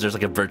games, because there's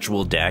like a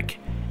virtual deck,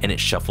 and it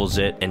shuffles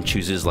it and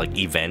chooses like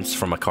events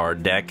from a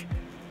card deck.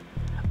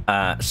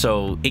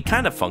 So it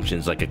kind of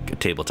functions like a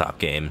tabletop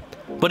game,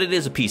 but it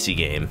is a PC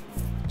game.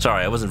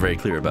 Sorry, I wasn't very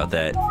clear about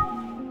that.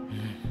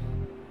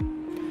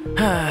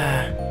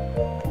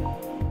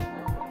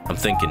 I'm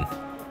thinking.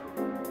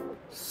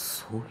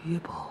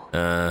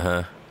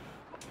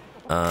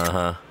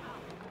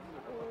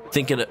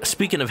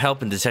 Speaking of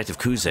helping Detective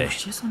Kuze,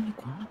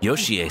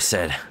 Yoshie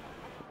said,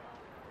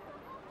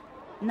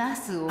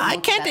 I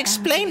can't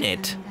explain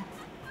it,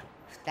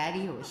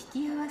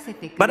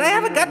 but I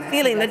have a gut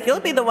feeling that you'll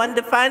be the one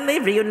to finally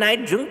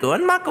reunite Junko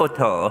and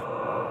Makoto.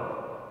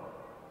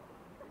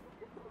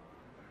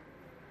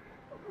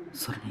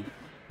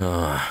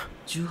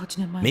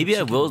 Maybe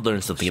I will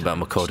learn something about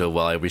Makoto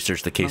while I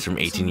research the case from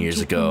 18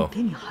 years ago.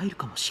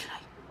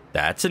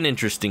 That's an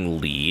interesting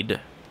lead.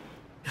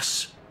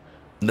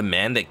 The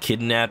man that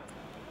kidnapped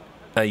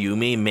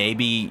Ayumi may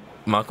be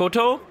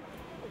Makoto?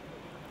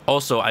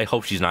 Also, I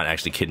hope she's not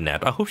actually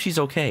kidnapped. I hope she's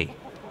okay.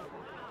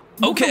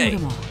 Okay!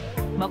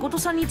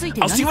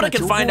 I'll see what I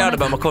can find out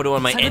about Makoto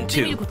on my end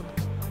too.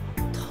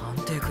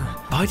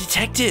 Oh,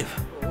 detective!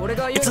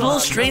 It's a little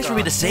strange for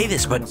me to say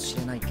this, but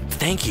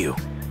thank you.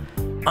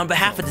 On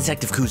behalf of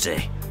Detective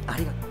Kuze.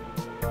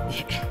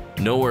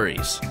 No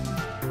worries.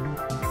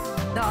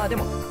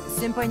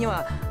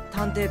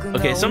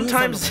 Okay,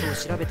 sometimes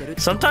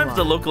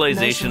the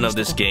localization of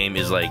this game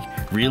is like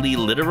really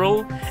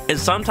literal, and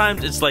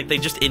sometimes it's like they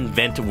just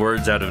invent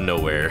words out of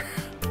nowhere.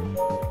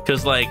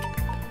 Cause like,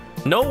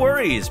 no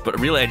worries, but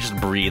really I just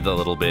breathe a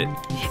little bit.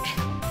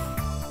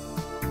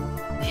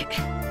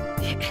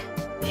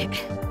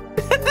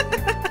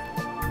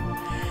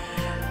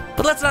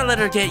 But let's not let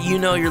her get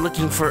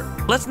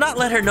let's not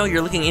let her know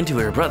you're looking into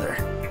her brother.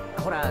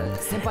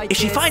 If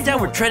she finds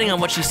out we're treading on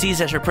what she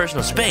sees as her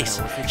personal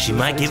space, she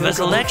might give us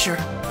a lecture.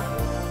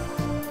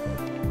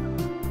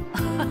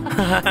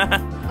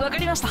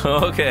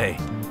 Okay.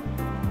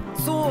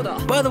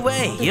 By the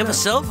way, you have a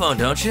cell phone,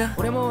 don't you?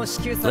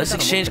 Let's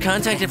exchange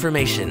contact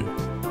information.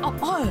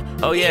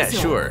 Oh yeah,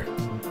 sure.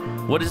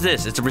 What is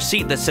this? It's a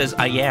receipt that says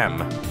I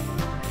am.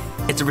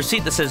 It's a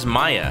receipt that says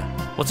Maya.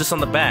 What's this on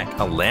the back?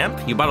 A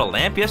lamp? You bought a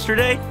lamp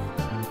yesterday?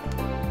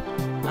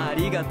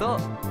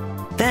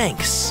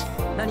 Thanks.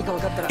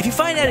 If you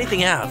find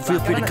anything out, feel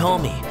free to call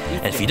me.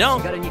 And if you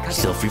don't,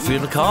 still feel free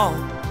to call.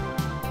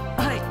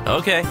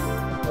 Okay.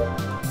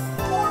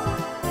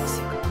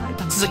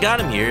 Since I got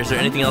him here, is there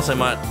anything else I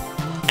might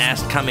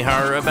ask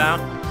Kamihara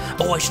about?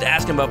 Oh, I should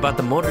ask him about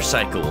the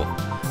motorcycle.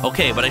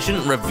 Okay, but I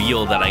shouldn't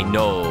reveal that I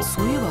know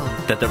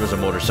that there was a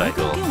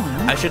motorcycle.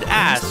 I should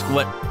ask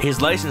what his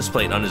license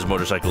plate on his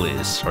motorcycle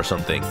is, or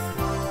something.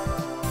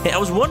 Hey, I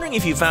was wondering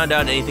if you found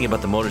out anything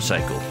about the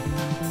motorcycle.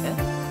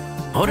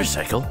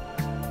 Motorcycle?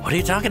 What are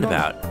you talking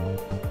about?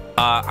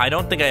 I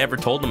don't think I ever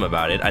told him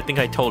about it. I think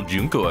I told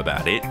Junko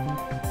about it.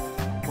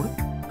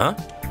 Huh?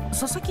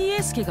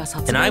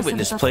 An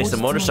eyewitness placed a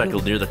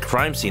motorcycle near the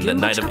crime scene the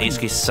night of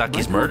Eisuke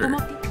Sasaki's murder.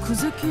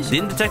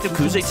 Didn't Detective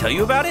Kuze tell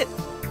you about it?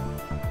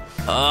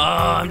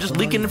 I'm just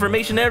leaking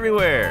information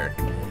everywhere.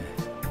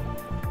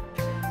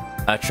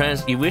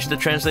 You wish the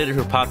translator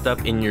who popped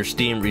up in your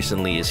Steam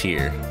recently is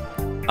here.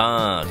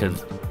 Could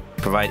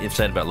provide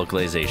insight about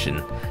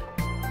localization.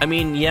 I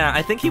mean, yeah,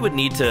 I think he would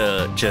need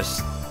to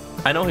just...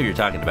 I know who you're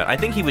talking about. I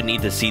think he would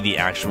need to see the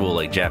actual,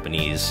 like,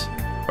 Japanese.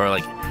 Or,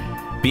 like,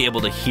 be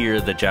able to hear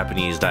the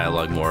Japanese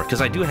dialogue more.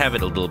 Because I do have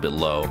it a little bit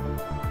low.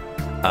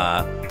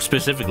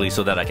 Specifically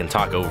so that I can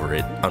talk over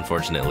it,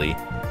 unfortunately.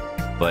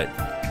 But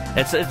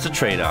it's a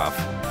trade-off.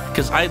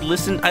 Because I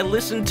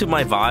listened to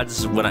my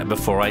VODs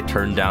before I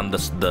turned down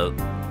the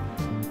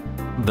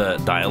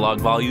dialogue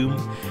volume.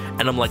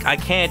 And I'm like, I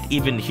can't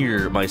even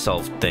hear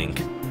myself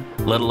think,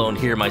 let alone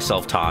hear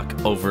myself talk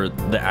over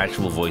the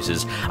actual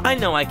voices. I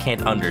know I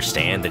can't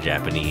understand the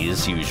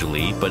Japanese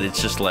usually, but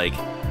it's just like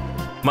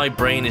my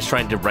brain is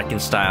trying to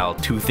reconcile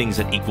two things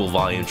at equal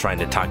volume trying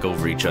to talk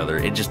over each other.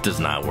 It just does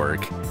not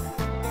work.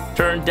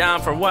 Turn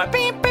down for what?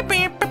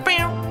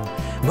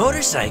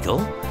 Motorcycle?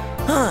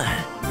 Huh.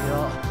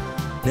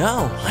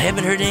 No, I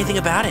haven't heard anything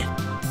about it.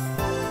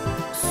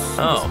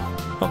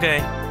 Oh, okay.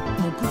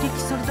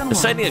 The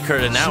sighting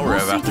occurred an hour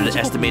after the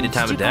estimated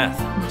time of death.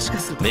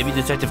 Maybe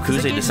Detective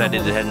Kuze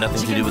decided it had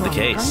nothing to do with the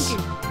case.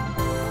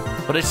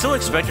 But I still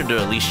expect her to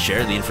at least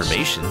share the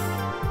information.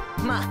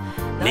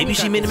 Maybe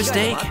she made a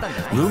mistake.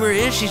 Rumor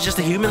is she's just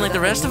a human like the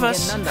rest of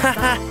us.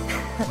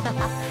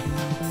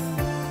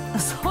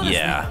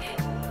 Yeah.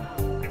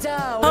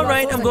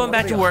 Alright, I'm going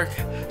back to work.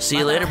 See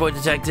you later, boy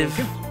detective.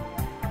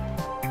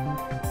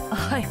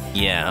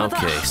 Yeah,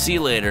 okay. See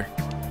you later.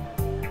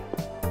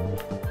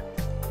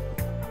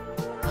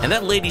 And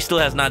that lady still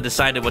has not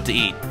decided what to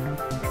eat.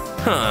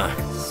 Huh.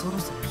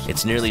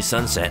 It's nearly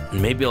sunset.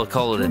 Maybe I'll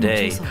call it a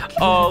day.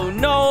 Oh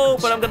no,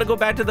 but I'm gonna go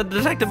back to the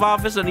detective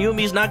office and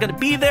Yumi's not gonna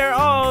be there.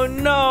 Oh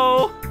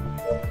no.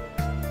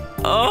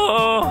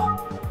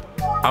 Oh.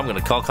 I'm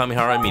gonna call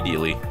Kamihara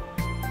immediately.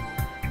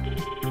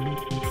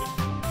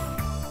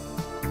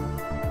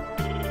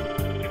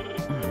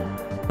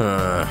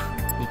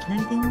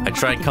 I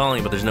tried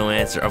calling, but there's no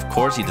answer. Of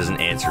course he doesn't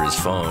answer his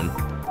phone.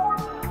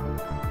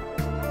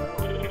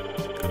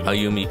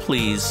 Ayumi,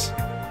 please.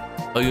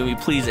 Ayumi,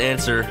 please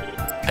answer.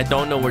 I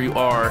don't know where you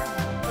are.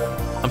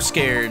 I'm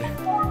scared.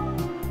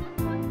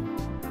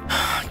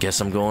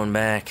 Guess I'm going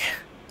back.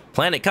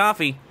 Planet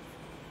Coffee.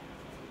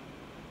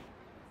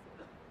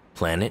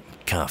 Planet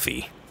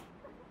Coffee.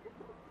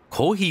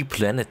 Kohi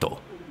Planeto.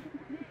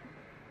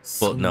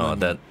 Well, no,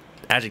 that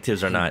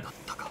adjectives are not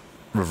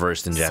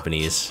reversed in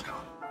Japanese.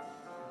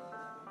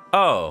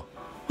 Oh.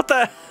 What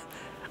the?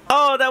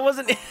 Oh, that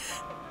wasn't...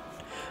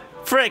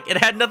 Frick, it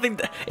had nothing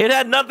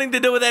to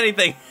do with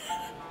anything.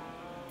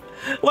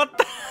 What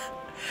the?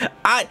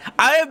 I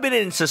have been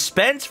in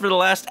suspense for the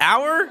last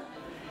hour,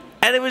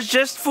 and it was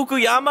just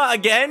Fukuyama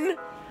again?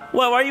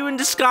 Well, why are you in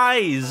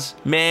disguise,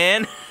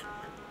 man?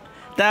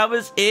 That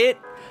was it?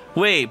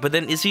 Wait, but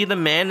then is he the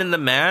man in the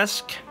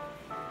mask?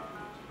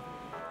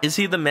 Is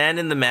he the man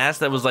in the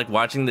mask that was like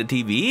watching the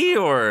TV,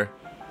 or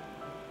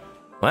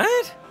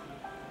what?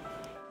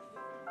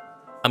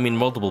 I mean,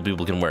 multiple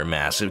people can wear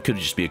masks. It could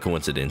just be a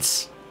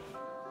coincidence.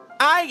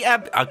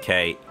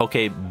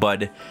 Okay,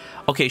 bud.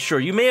 Okay, sure,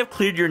 you may have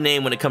cleared your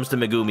name when it comes to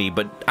Megumi,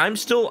 but I'm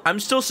still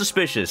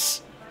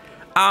suspicious.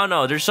 I don't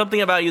know, there's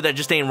something about you that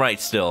just ain't right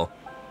still.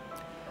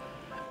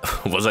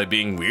 Was I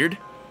being weird?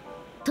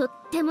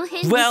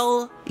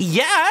 Well,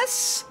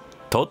 yes!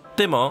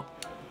 Tottemo.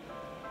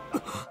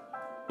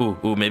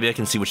 Ooh, maybe I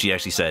can see what she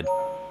actually said.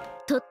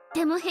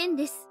 Tottemo hen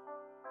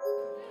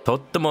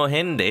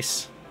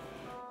desu.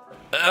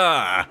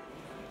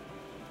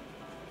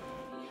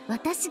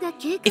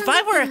 If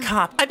I were a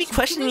cop, I'd be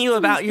questioning you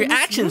about your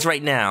actions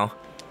right now.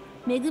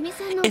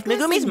 If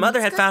Megumi's mother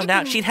had found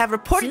out, she'd have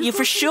reported you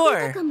for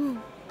sure.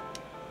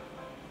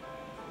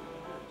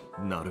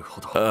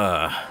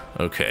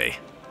 Okay.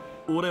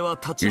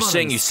 You're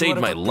saying you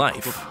saved my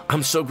life.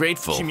 I'm so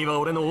grateful. I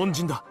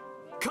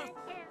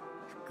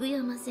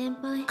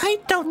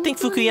don't think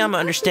Fukuyama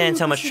understands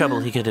how much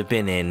trouble he could have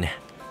been in.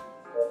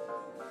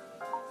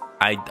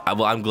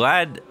 Well, I'm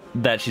glad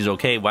that she's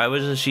okay. Why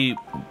wasn't she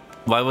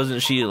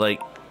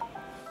like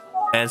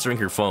answering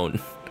her phone.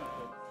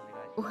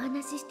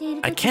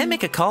 I can't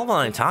make a call while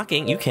I'm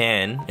talking. You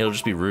can. It'll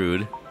just be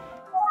rude.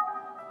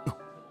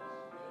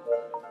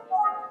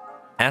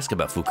 Ask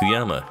about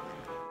Fukuyama.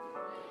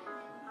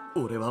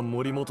 I'm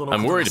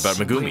worried about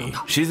Megumi.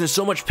 She's in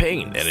so much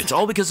pain, and it's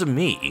all because of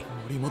me.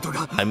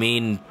 I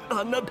mean,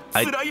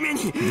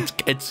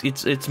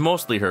 it's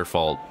mostly her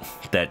fault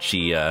that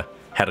she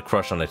had a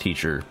crush on a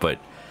teacher, but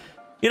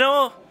you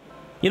know,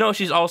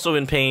 she's also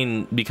in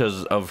pain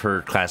because of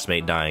her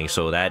classmate dying.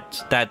 So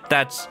that's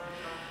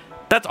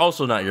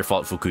also not your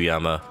fault,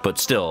 Fukuyama. But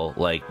still,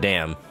 like,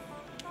 damn.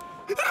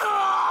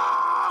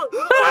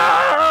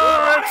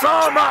 It's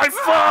all my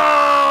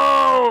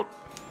fault!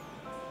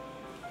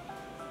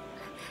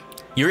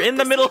 You're in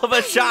the middle of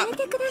a shop!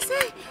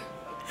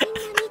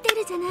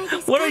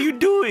 What are you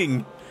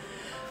doing?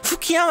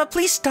 Fukuyama,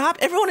 please stop!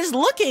 Everyone is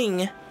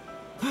looking!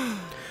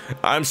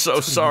 I'm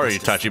so sorry,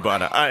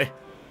 Tachibana. I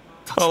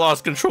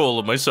lost control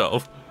of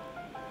myself.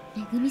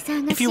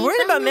 If you're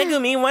worried about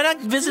Megumi, why not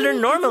visit her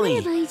normally?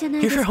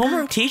 You're her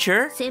homeroom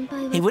teacher.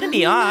 It wouldn't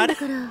be odd.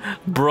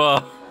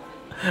 Bruh.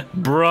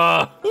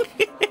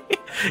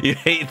 You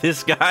hate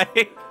this guy?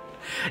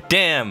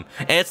 Damn.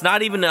 And it's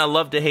not even a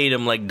love to hate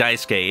him like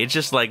Daisuke. It's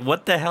just like,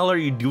 what the hell are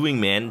you doing,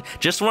 man?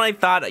 Just when I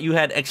thought you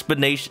had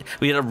explanation,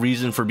 we had a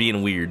reason for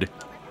being weird.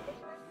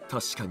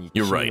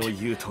 You're right.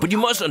 But you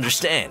must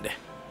understand.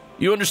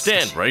 You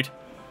understand, right?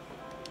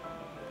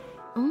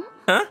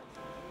 Huh?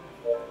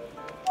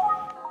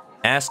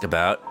 Ask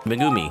about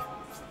Megumi.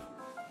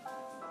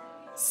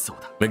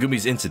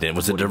 Megumi's incident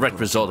was a direct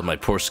result of my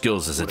poor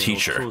skills as a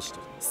teacher.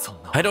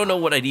 I don't know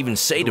what I'd even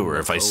say to her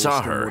if I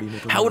saw her.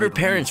 How would her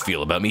parents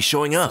feel about me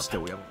showing up?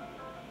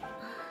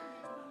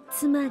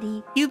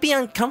 You'd be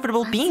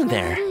uncomfortable being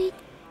there.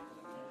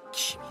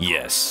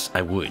 Yes,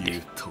 I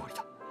would.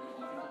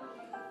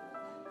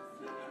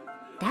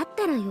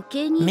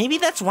 Maybe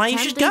that's why you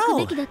should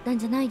go.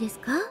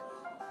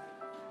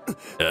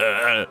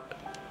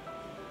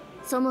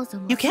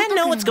 You can't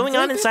know what's going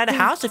on inside a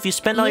house if you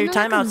spend all your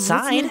time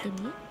outside.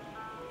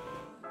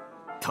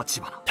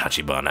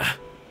 Tachibana.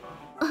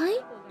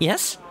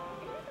 Yes?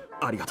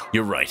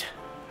 You're right.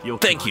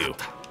 Thank you.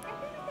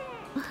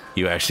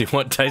 You actually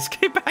want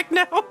Daisuke back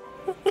now?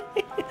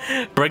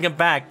 Bring him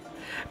back.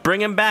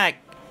 Bring him back.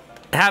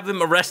 Have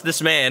him arrest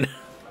this man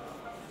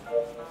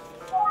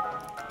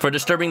for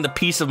disturbing the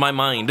peace of my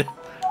mind.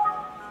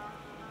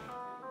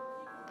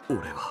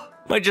 Am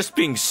I just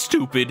being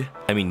stupid?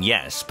 I mean,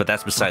 yes, but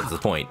that's besides the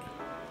point.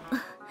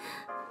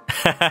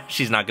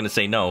 She's not gonna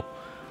say no.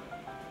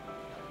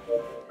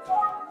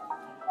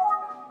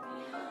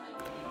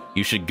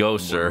 You should go,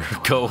 sir.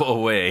 Go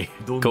away.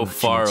 Go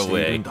far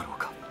away.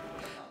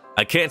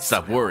 I can't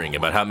stop worrying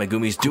about how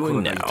Megumi's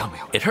doing now.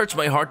 It hurts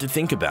my heart to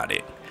think about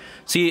it.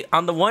 See,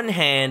 on the one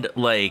hand,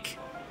 like,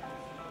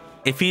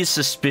 if he's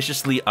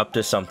suspiciously up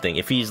to something,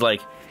 if he's,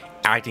 like,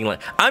 acting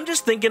like... I'm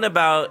just thinking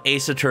about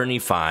Ace Attorney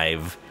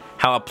 5,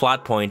 how a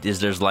plot point is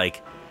there's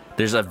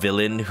a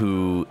villain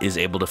who is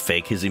able to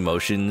fake his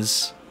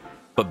emotions,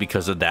 but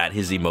because of that,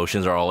 his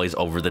emotions are always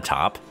over the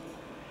top.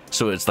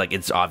 So it's like,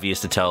 it's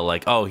obvious to tell,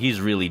 like, oh, he's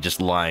really just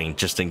lying,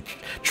 just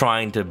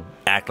trying to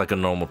act like a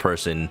normal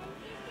person.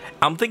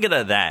 I'm thinking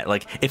of that.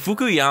 Like, if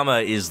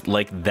Fukuyama is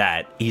like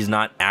that, he's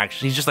not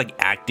actually, he's just like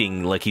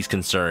acting like he's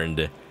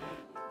concerned,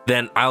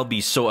 then I'll be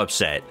so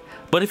upset.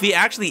 But if he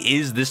actually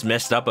is this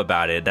messed up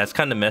about it, that's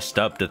kind of messed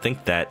up to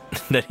think that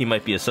he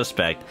might be a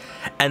suspect.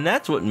 And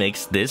that's what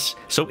makes this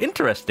so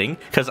interesting,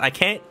 because I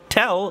can't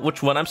tell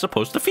which one I'm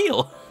supposed to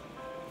feel.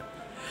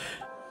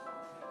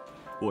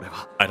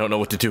 I don't know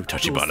what to do,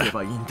 Tachibana.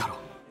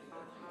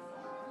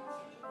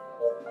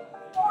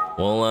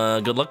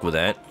 Well, good luck with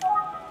that.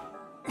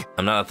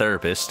 I'm not a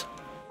therapist.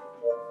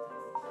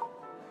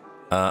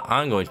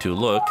 I'm going to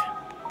look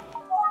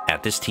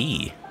at this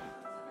tea.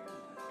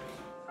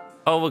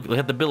 Oh, look, we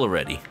have the bill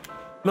already.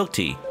 Milk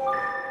tea.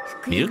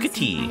 Milk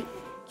tea.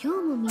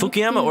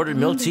 Fukuyama ordered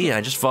milk tea, and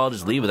I just followed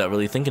his lead without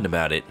really thinking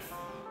about it.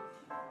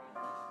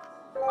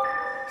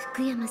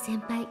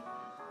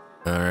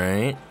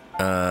 Alright.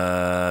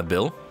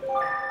 Bill?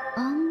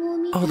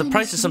 Oh, the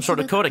price is some sort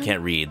of code I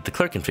can't read. The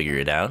clerk can figure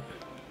it out.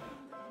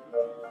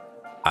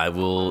 I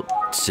will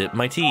sip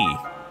my tea.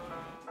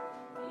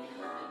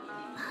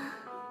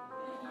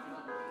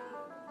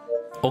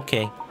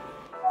 Okay.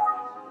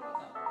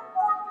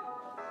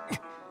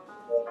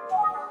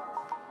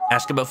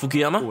 Ask about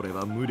Fukuyama?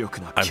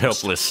 I'm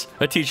helpless.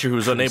 A teacher who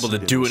is unable to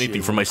do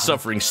anything for my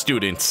suffering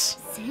students.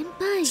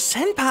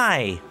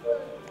 Senpai!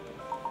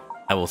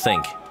 I will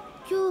think.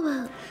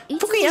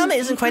 Fukuyama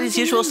isn't quite his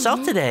usual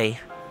self today.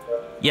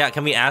 Yeah,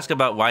 can we ask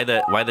about why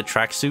the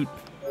tracksuit?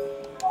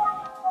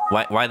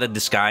 Why the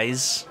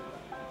disguise?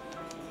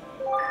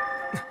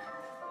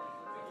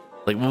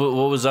 Like, what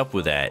was up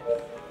with that?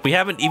 We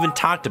haven't even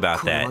talked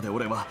about that.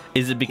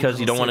 Is it because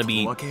you don't want to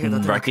be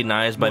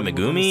recognized by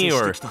Megumi,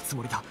 or...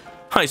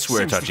 I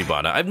swear,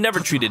 Tachibana, I've never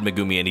treated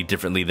Megumi any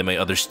differently than my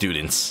other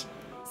students.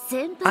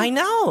 I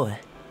know!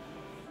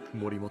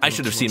 I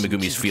should have seen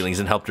Megumi's feelings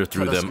and helped her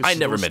through them. I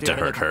never meant to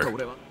hurt her.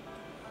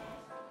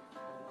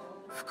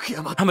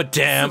 I'm a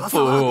damn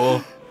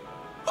fool.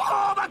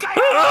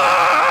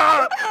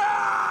 Ah!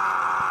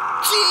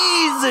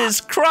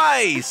 Jesus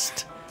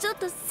Christ!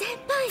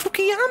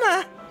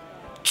 Fukuyama!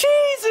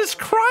 Jesus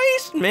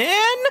Christ,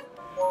 man!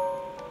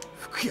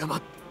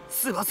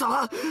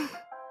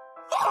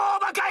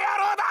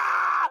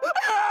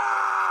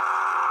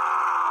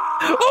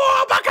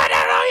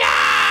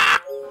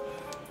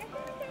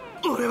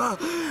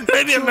 Oh,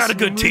 maybe I'm not a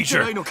good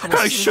teacher.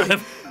 I should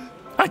have.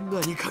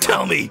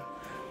 Tell me,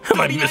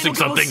 am I missing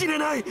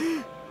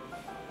something?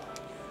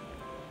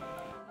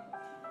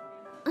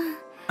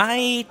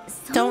 I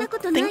don't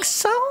think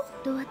so.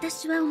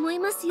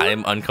 I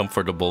am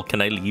uncomfortable.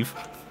 Can I leave?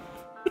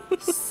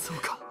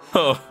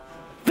 Oh,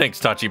 thanks,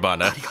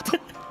 Tachibana.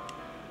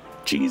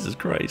 Jesus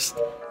Christ.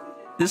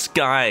 This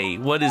guy,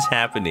 what is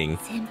happening?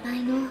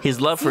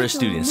 His love for his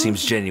students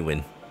seems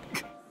genuine.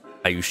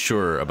 Are you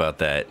sure about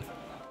that?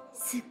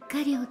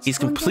 He's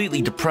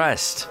completely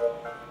depressed.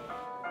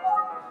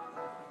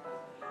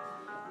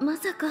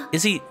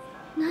 Is he?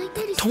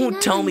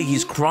 Don't tell me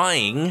he's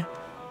crying.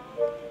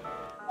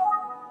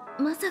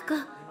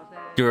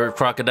 Your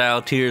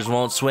crocodile tears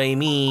won't sway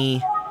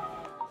me.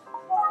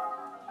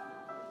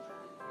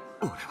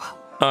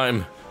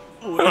 Can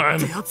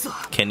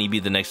he be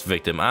the next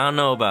victim? I don't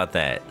know about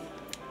that.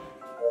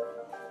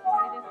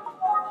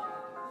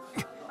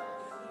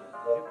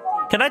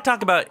 Can I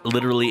talk about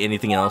literally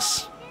anything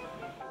else?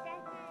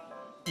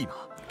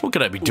 What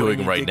could I be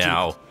doing right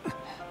now?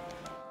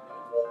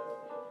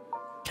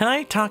 Can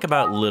I talk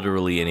about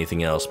literally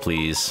anything else,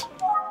 please?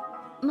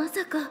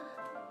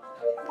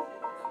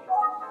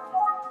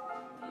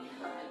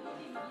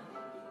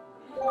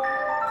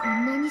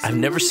 I've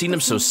never seen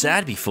him so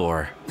sad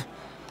before.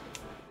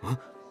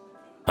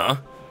 Huh?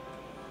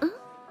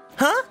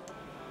 Huh?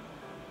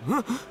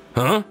 Huh?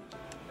 Huh?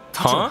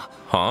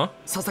 Huh?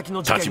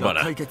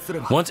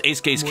 Tachibana, once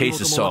Eisuke's case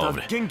is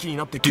solved, do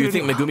you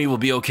think Megumi will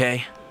be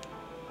okay?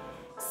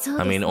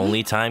 I mean,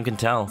 only time can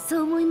tell.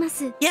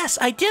 Yes,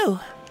 I do.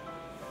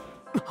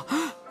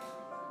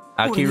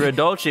 Akira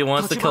Dolce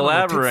wants to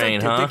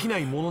collaborate, huh?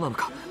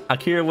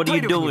 Akira, what are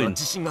you doing?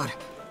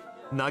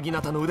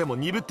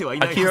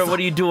 Akira, what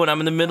are you doing? I'm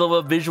in the middle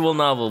of a visual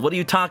novel. What are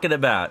you talking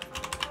about?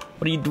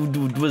 What are you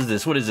do? What is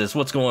this? What is this?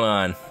 What's going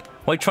on?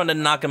 Why are you trying to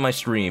knock on my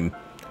stream?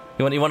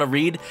 You want to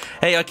read?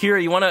 Hey,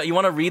 Akira, you want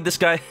to read this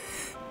guy?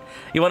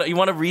 You want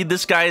to read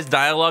this guy's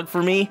dialogue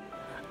for me?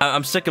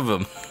 I'm sick of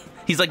him.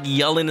 He's like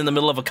yelling in the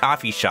middle of a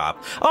coffee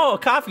shop. Oh, a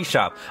coffee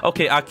shop.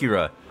 Okay,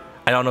 Akira.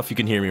 I don't know if you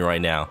can hear me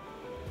right now.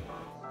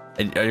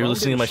 Are you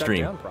listening to my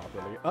stream?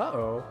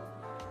 Uh-oh.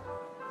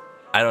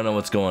 I don't know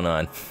what's going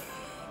on.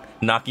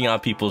 Knocking on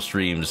people's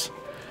streams.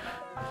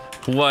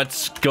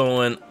 What's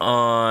going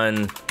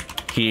on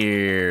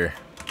here?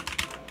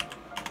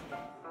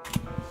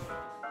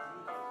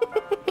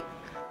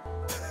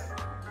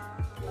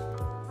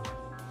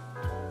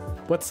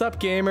 What's up,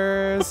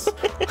 gamers?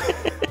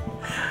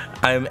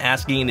 I'm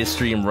asking in his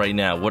stream right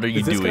now. What are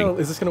you doing?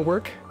 Is this gonna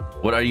work?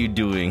 What are you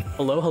doing?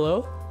 Hello,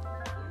 hello?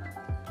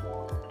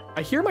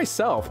 I hear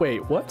myself.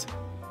 Wait, what?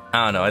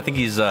 I don't know. I think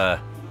he's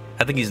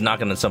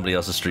knocking on somebody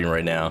else's stream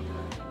right now.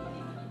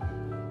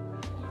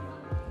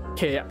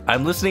 Okay.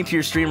 I'm listening to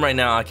your stream right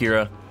now,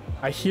 Akira.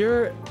 I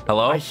hear.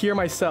 Hello? I hear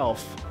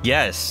myself.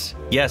 Yes.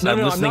 Yes, I'm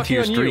listening to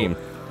your stream.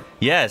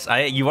 Yes,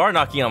 you are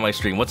knocking on my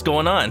stream. What's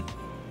going on?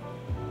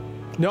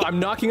 No, I'm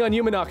knocking on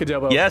you,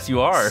 ManokAdobo. Yes,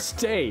 you are.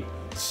 Stay,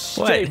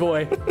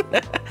 boy.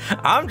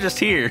 I'm just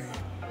here.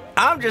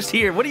 I'm just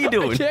here. What are you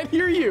doing? I can't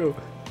hear you.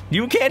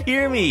 You can't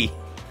hear me.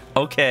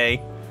 Okay.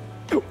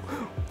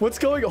 What's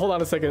going on? Hold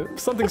on a second.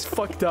 Something's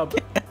fucked up.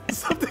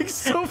 Something's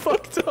so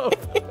fucked up.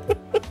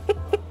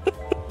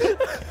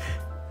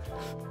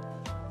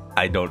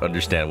 I don't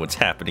understand what's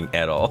happening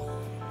at all.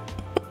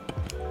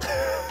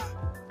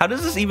 How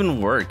does this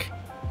even work?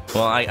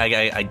 Well,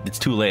 it's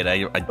too late.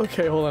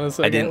 Okay, hold on a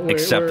second. I didn't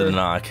accept the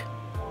knock.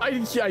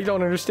 I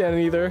don't understand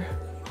it either.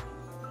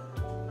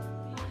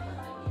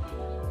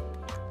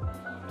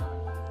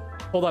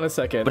 Hold on a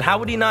second. But how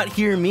would he not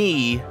hear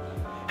me?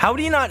 How would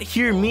he not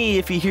hear me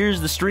if he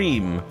hears the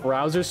stream?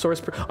 Browser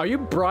source. Are you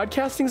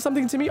broadcasting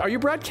something to me? Are you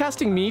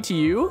broadcasting me to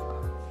you?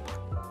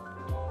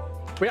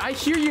 Wait, I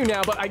hear you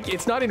now, but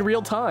it's not in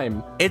real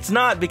time. It's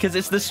not because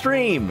it's the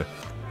stream.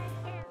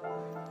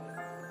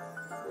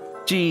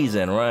 Jeez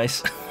and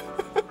rice.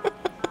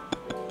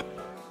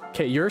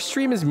 Okay, your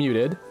stream is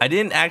muted. I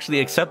didn't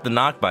actually accept the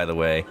knock, by the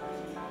way.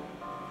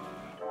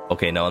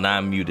 Okay, no, now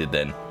I'm muted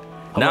then.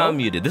 Hello? Now I'm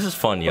muted. This is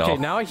fun, y'all.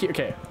 Okay, now I hear.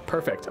 Okay,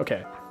 perfect.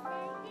 Okay.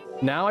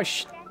 Now I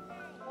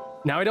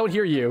don't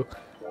hear you.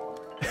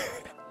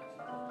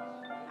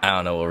 I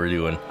don't know what we're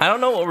doing. I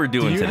don't know what we're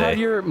doing today. Do you have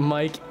your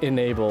mic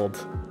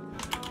enabled?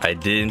 I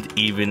didn't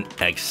even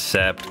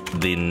accept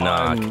the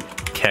knock.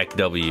 Keck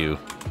W.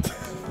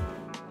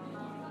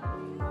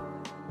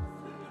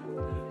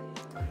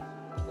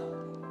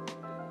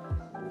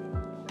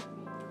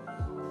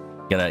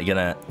 Gonna.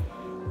 Yeah,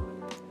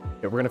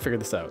 we're gonna figure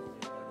this out.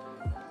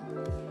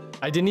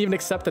 I didn't even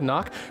accept the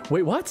knock.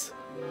 Wait, what?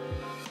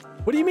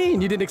 What do you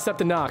mean you didn't accept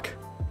the knock?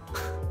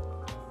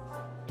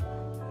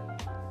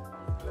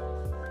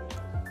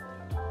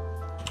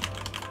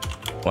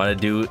 Want to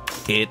do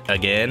it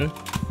again?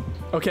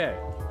 Okay.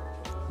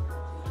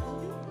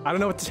 I don't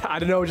know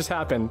what just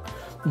happened.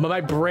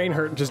 My brain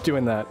hurt just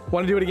doing that.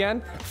 Want to do it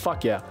again?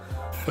 Fuck yeah.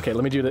 Okay,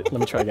 let me do that. Let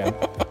me try again.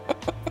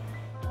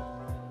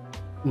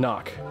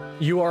 Knock.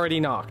 You already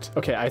knocked.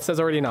 Okay, it says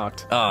already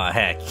knocked. Oh,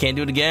 heck. Can't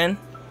do it again?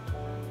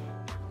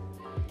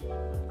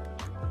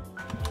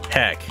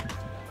 Heck.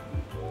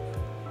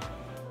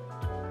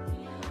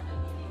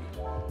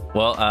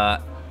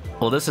 Well,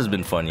 this has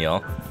been fun,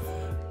 y'all.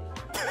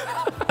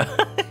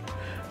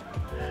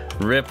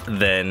 Rip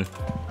then.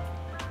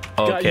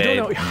 Okay. God, you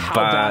don't know how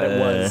bad it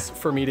was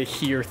for me to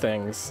hear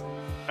things.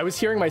 I was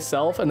hearing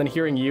myself, and then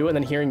hearing you, and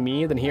then hearing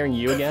me, then hearing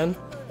you again.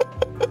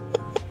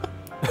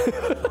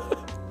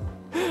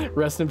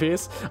 Rest in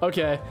peace.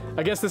 Okay,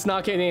 I guess this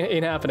knock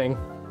ain't happening.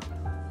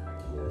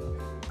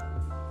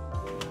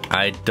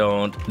 I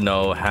don't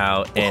know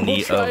how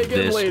any of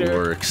this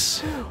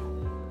works.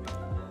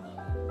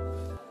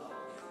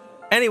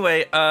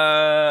 Anyway,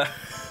 that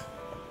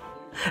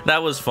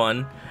was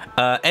fun.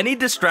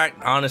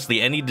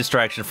 Honestly, any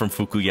distraction from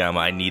Fukuyama,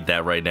 I need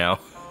that right now.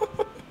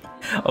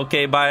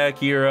 Okay, bye,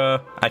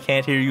 Akira. I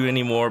can't hear you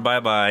anymore.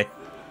 Bye-bye.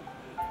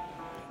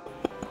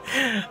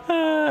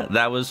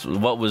 That was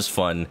what was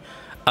fun.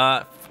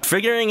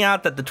 Figuring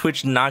out that the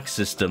Twitch knock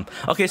system...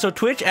 Okay, so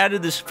Twitch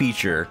added this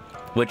feature,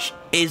 which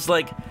is,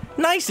 like,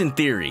 nice in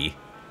theory,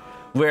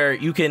 where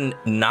you can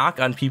knock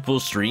on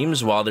people's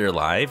streams while they're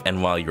live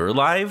and while you're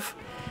live,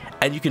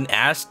 and you can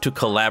ask to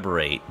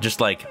collaborate, just,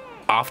 like,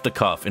 off the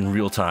cuff in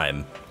real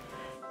time.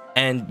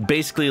 And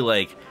basically,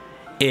 like,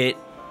 it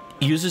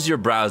uses your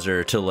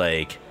browser to,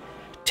 like,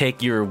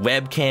 take your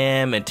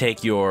webcam and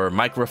take your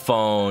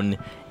microphone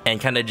and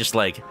kind of just,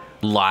 like,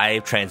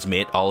 live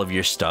transmit all of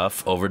your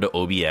stuff over to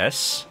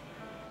OBS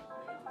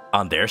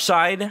on their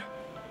side.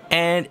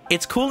 And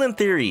it's cool in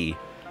theory,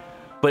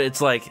 but it's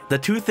like the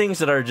two things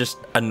that are just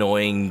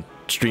annoying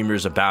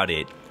streamers about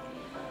it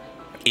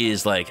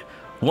is, like,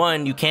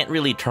 one, you can't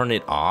really turn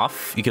it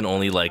off. You can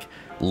only, like,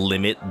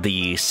 limit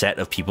the set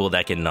of people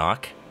that can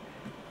knock.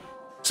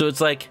 So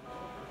it's like,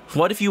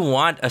 what if you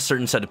want a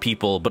certain set of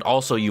people, but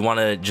also you want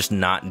to just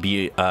not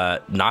be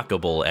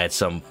knockable at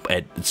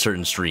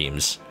certain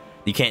streams?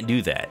 You can't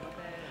do that.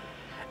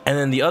 And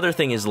then the other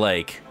thing is,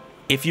 like,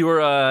 if you're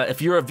a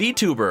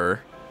VTuber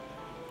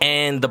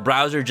and the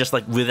browser just,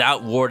 like,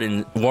 without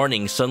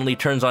warning suddenly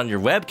turns on your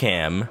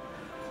webcam,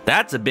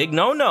 that's a big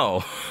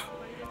no-no.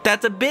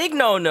 That's a big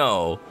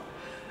no-no.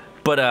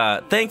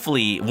 But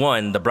thankfully,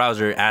 one, the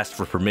browser asked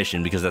for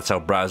permission because that's how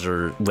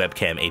browser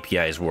webcam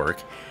APIs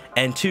work.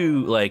 And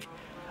two, like,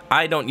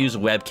 I don't use a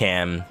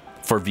webcam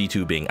for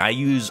VTubing. I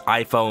use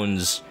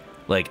iPhone's,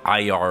 like,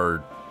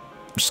 IR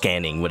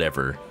scanning,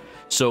 whatever.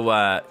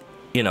 So,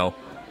 you know,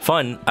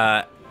 fun.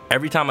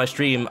 Every time I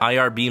stream,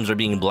 IR beams are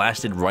being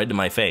blasted right in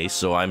my face,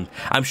 so I'm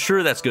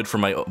sure that's good for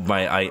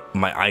my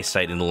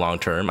eyesight in the long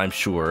term. I'm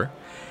sure.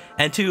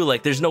 And two,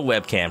 like, there's no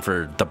webcam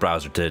for the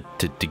browser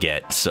to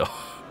get, so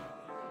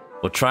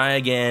we'll try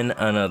again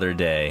another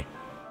day.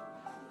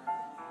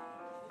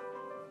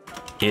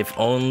 If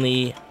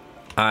only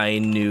I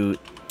knew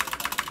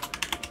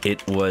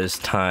it was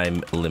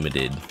time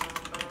limited.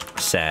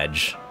 Sag.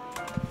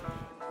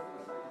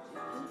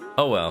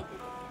 Oh well.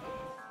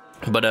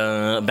 But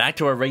back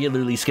to our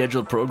regularly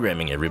scheduled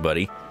programming,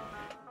 everybody.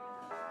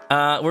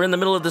 We're in the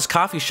middle of this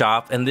coffee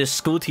shop, and this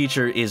school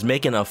teacher is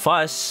making a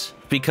fuss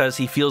because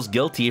he feels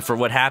guilty for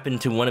what happened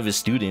to one of his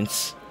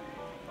students.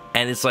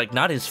 And it's, like,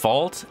 not his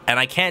fault, and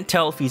I can't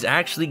tell if he's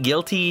actually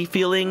guilty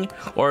feeling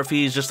or if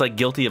he's just, like,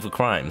 guilty of a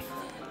crime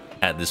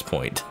at this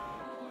point.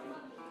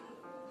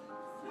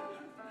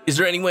 Is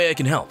there any way I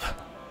can help?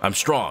 I'm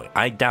strong.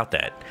 I doubt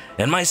that.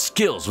 And my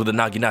skills with the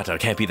Naginata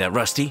can't be that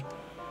rusty.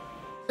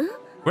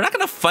 We're not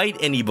gonna fight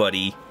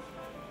anybody.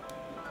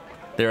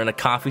 They're in a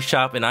coffee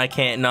shop and I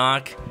can't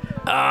knock.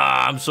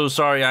 Ah, I'm so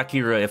sorry,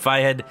 Akira. If I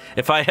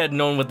had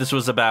known what this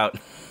was about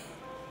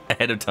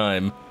ahead of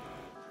time.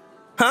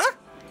 Huh?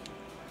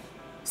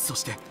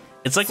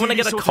 It's like when I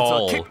get a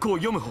call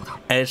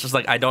and it's just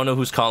like I don't know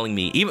who's calling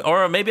me.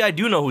 Or maybe I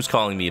do know who's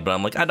calling me, but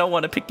I'm like, I don't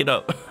want to pick it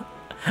up.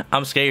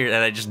 I'm scared,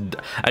 and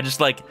I just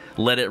like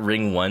let it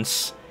ring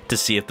once to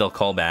see if they'll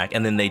call back,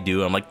 and then they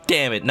do. I'm like,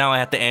 damn it, now I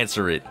have to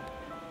answer it.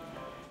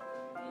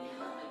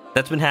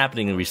 That's been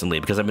happening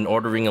recently because I've been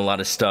ordering a lot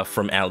of stuff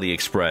from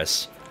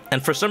AliExpress,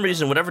 and for some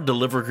reason, whatever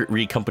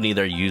delivery company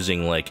they're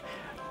using, like,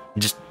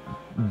 just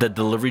the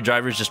delivery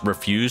drivers just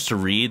refuse to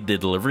read the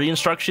delivery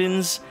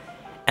instructions,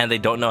 and they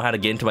don't know how to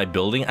get into my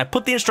building. I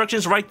put the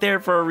instructions right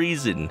there for a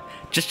reason.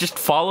 Just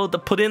follow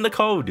put in the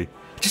code.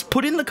 Just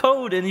put in the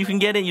code and you can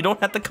get it. You don't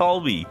have to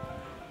call me.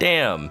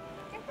 Damn.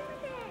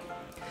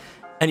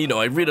 And you know,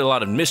 I read a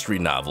lot of mystery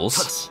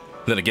novels.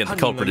 Then again, the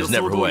culprit is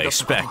never who I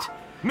expect.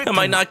 Am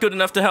I not good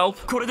enough to help?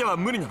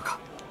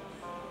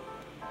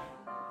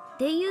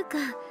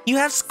 You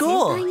have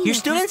school. Your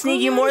students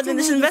need you more than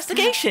this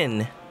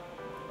investigation.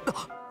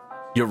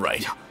 You're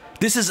right.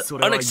 This is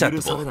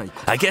unacceptable.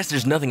 I guess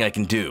there's nothing I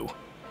can do.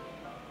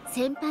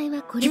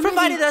 You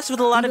provided us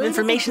with a lot of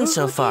information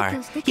so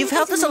far. You've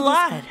helped us a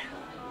lot.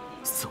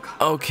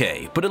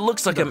 Okay, but it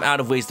looks like I'm out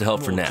of ways to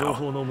help for now.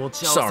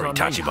 Sorry,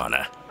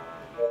 Tachibana.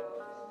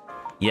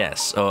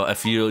 Yes,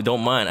 if you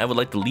don't mind, I would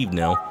like to leave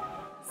now.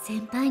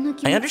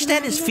 I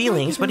understand his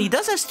feelings, but he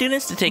does have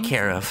students to take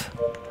care of.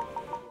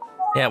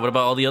 Yeah, what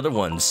about all the other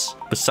ones,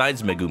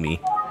 besides Megumi?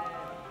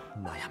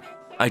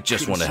 I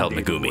just want to help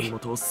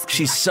Megumi.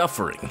 She's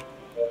suffering.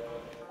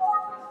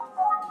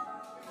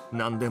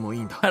 I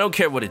don't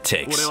care what it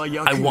takes.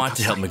 I want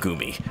to help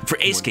Megumi, for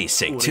Eisuke's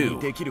sake too.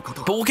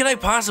 But what can I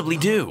possibly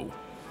do?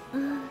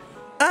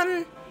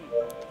 I'm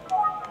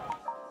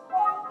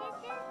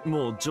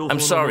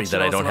sorry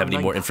that I don't have any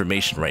more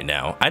information right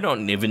now. I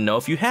don't even know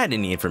if you had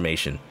any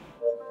information.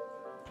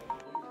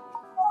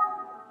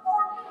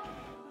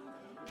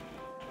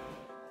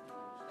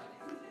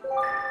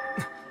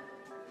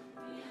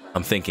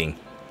 I'm thinking.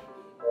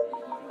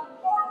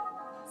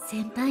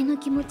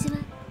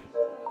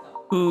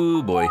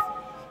 Ooh boy.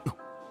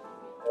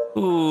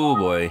 Ooh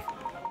boy.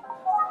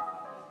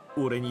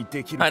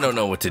 I don't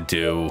know what to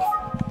do.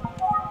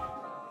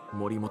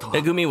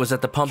 Megumi was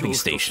at the pumping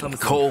station,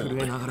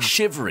 cold,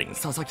 shivering,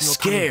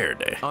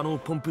 scared.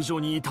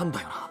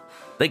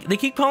 They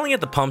keep calling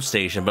it the pump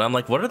station, but I'm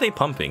like, what are they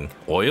pumping?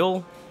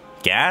 Oil?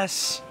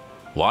 Gas?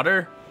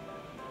 Water?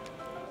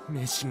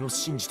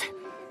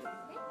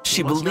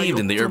 She believed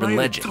in the urban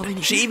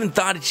legend. She even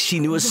thought she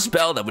knew a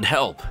spell that would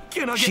help.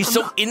 She's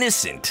so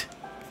innocent.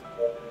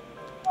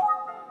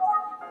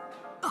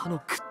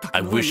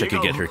 I wish I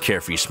could get her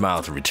carefree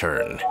smile to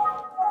return.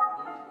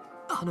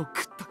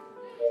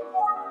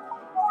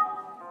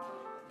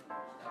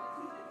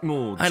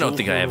 I don't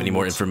think I have any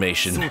more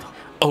information.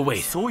 Oh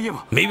wait,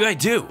 maybe I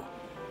do.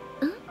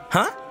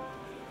 Huh?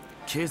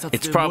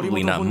 It's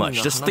probably not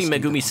much, just the thing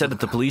Megumi said at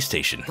the police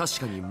station.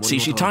 See,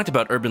 she talked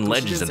about urban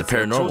legends and the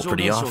paranormal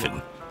pretty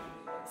often.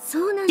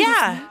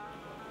 Yeah!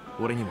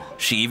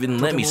 She even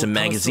lent me some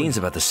magazines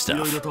about this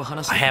stuff.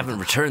 I haven't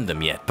returned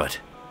them yet, but...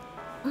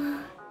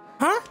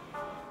 Huh?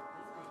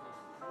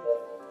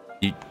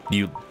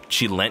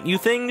 She lent you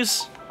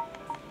things?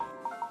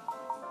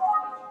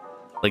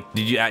 Like,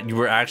 you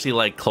were actually,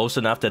 like, close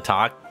enough to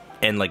talk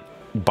and, like,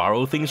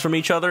 borrow things from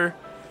each other?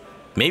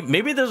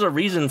 Maybe there's a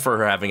reason for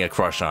her having a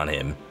crush on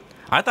him.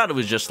 I thought it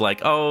was just like,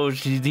 oh,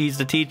 he's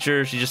the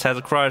teacher, she just has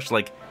a crush.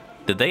 Like,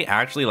 did they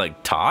actually,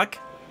 like, talk?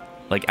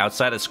 Like,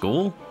 outside of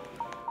school?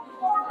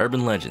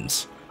 Urban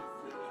legends.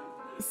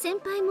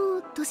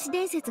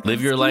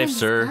 Live your life,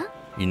 sir.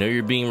 You know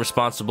you're being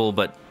responsible,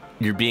 but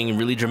you're being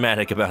really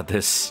dramatic about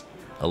this.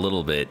 A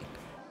little bit.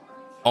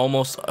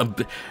 Almost a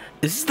bit.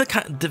 This is the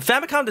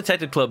Famicom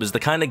Detective Club is the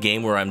kind of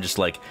game where I'm just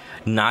like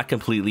not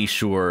completely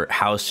sure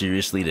how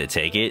seriously to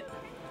take it,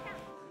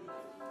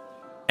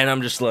 and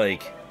I'm just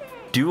like,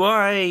 do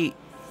I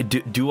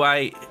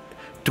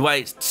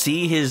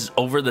see his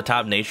over the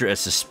top nature as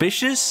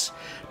suspicious?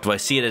 Do I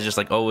see it as just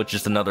like, oh, it's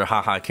just another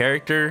haha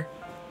character?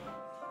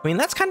 I mean,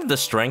 that's kind of the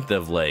strength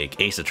of like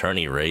Ace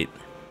Attorney, right?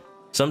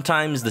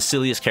 Sometimes the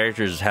silliest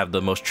characters have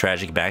the most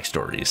tragic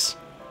backstories,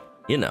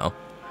 you know,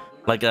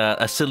 like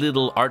a silly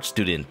little art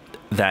student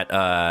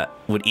that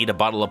would eat a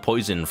bottle of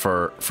poison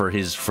for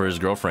his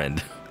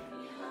girlfriend,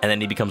 and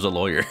then he becomes a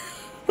lawyer.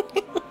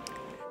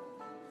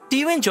 Do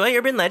you enjoy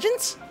urban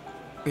legends?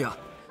 Yeah.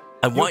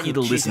 I want you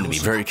to listen to me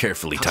very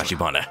carefully,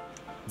 Tachibana.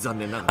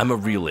 I'm a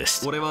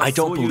realist. I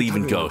don't believe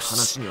in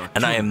ghosts,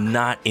 and I am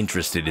not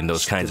interested in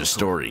those kinds of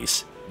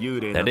stories.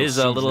 That is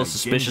a little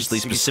suspiciously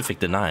specific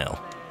denial.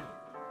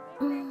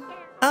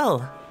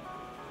 Oh.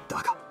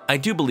 I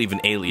do believe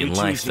in alien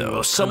life,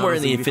 though. Somewhere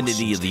in the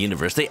infinity of the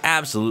universe, they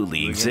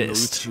absolutely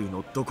exist.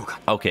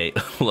 Okay,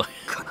 look.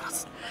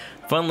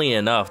 Funnily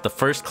enough, the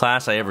first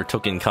class I ever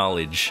took in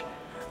college,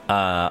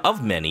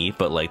 of many,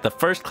 but like the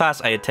first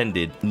class I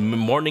attended,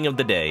 morning of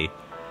the day,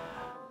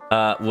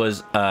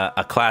 was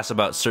a class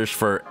about search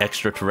for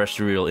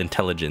extraterrestrial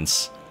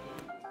intelligence.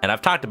 And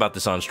I've talked about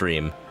this on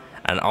stream,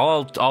 and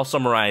all I'll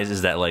summarize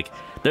is that like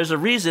there's a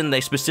reason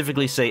they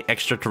specifically say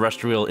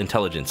extraterrestrial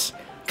intelligence.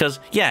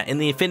 Because, yeah, in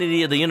the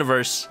infinity of the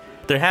universe,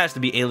 there has to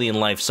be alien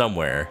life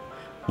somewhere.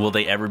 Will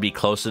they ever be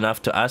close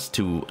enough to us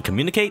to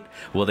communicate?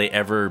 Will they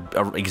ever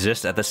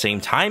exist at the same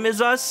time as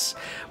us?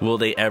 Will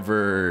they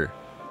ever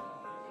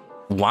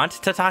want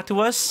to talk to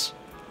us?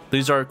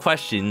 These are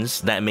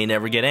questions that may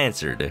never get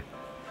answered.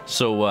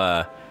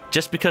 So,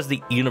 just because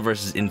the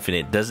universe is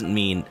infinite doesn't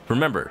mean...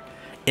 Remember,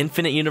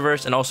 infinite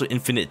universe and also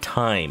infinite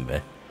time.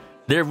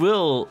 There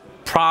will...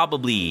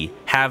 probably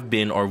have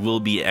been or will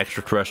be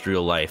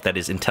extraterrestrial life that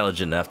is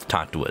intelligent enough to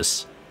talk to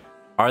us.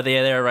 Are they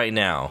there right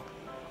now?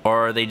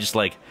 Or are they just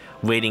like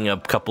waiting a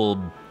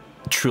couple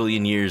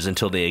trillion years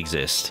until they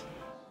exist?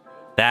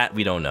 That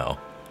we don't know,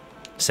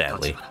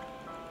 sadly.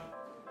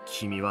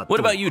 What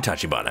about you,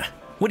 Tachibana?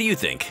 What do you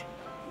think?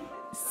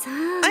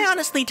 I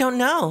honestly don't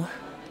know.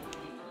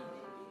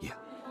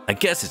 I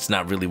guess it's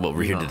not really what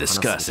we're here to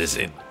discuss, is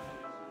it?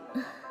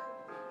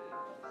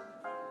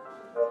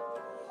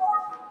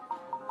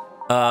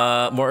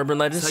 More urban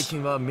legends?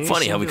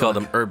 Funny how we call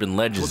them urban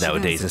legends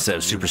nowadays instead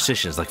of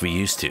superstitions like we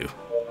used to.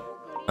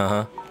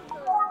 Uh-huh.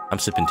 I'm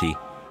sipping tea.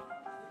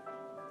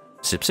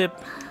 Sip, sip.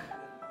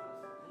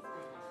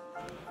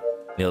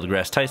 Neil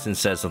deGrasse Tyson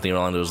said something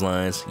along those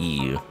lines.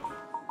 Yeah.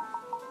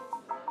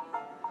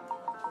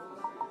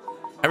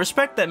 I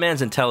respect that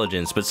man's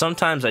intelligence, but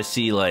sometimes I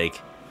see,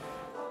 like,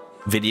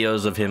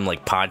 videos of him,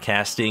 like,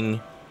 podcasting,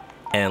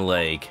 and,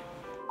 like,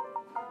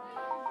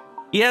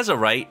 he has a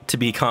right to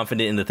be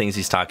confident in the things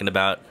he's talking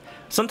about.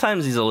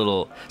 Sometimes he's a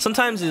little,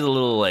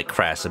 like,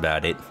 crass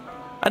about it.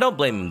 I don't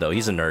blame him, though.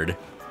 He's a nerd.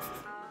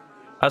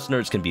 Us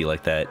nerds can be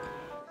like that.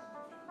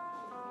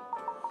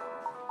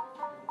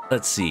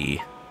 Let's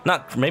see.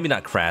 Maybe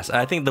not crass.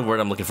 I think the word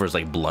I'm looking for is,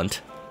 like,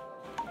 blunt.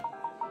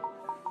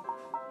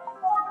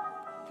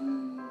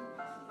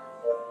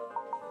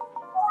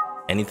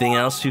 Anything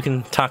else you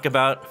can talk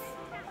about?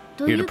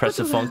 Your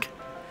depressive funk?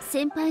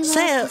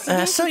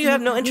 So you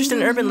have no interest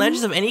in urban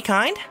legends of any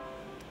kind?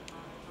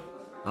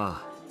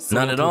 Not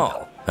at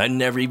all. I'd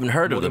never even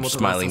heard of the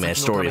Smiling Man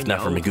story if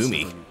not for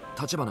Megumi.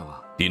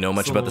 Do you know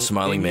much about the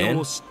Smiling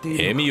Man?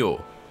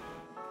 Emio.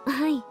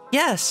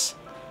 Yes.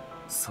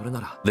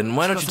 Then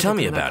why don't you tell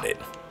me about it?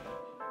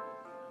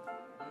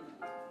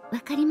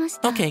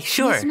 Okay,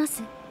 sure.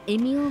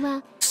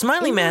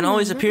 Smiling Man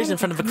always appears in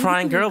front of a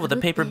crying girl with a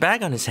paper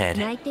bag on his head.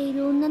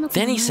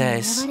 Then he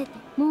says,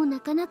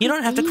 "You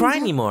don't have to cry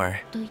anymore."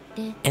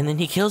 And then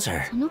he kills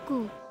her,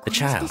 the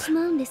child.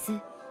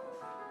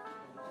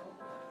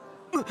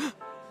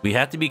 We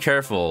have to be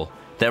careful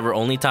that we're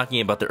only talking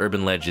about the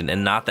urban legend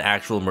and not the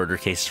actual murder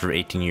cases from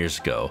 18 years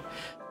ago.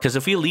 Because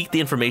if we leak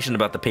the information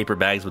about the paper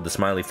bags with the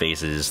smiley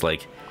faces,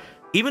 like,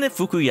 even if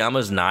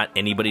Fukuyama's not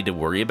anybody to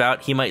worry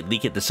about, he might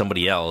leak it to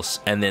somebody else,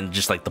 and then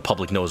just, like, the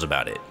public knows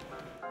about it.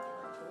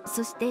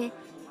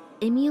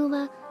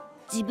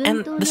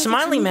 And the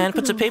Smiling Man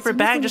puts a paper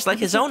bag just like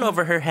his own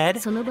over her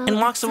head and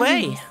walks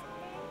away.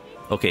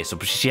 Okay, so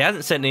she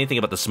hasn't said anything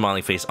about the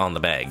smiling face on the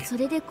bag.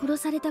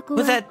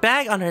 With that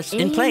bag on her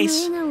in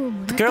place,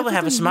 the girl will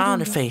have a smile on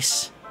her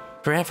face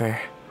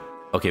forever.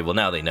 Okay, well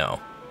now they know.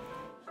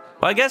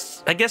 Well, I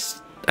guess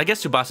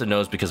Tsubasa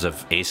knows because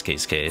of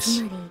Eisuke's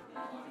case.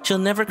 She'll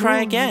never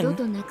cry again.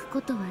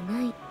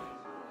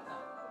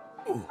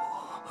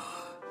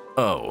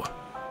 Oh.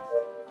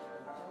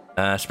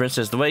 Sprint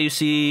says, the way you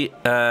see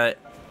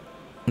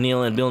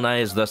Neil and Bill Nye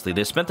is thusly.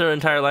 They spent their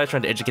entire lives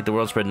trying to educate the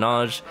world, spread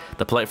knowledge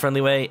the polite,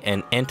 friendly way,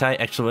 and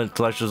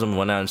anti-intellectualism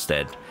won out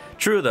instead.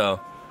 True, though.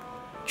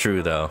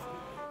 True, though.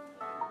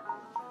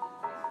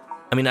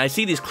 I mean, I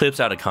see these clips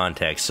out of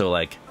context, so,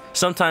 like,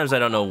 sometimes I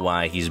don't know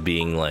why he's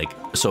being, like,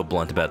 so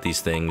blunt about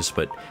these things,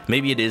 but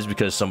maybe it is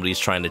because somebody's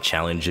trying to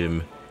challenge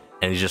him,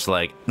 and he's just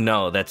like,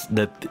 no, that's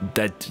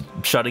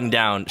shutting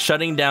down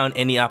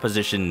any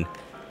opposition,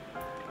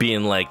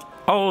 being like,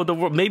 oh, the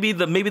world, maybe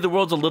the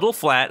world's a little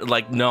flat.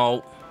 Like,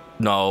 no.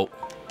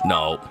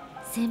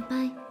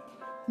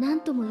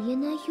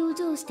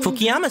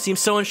 Fukuyama seems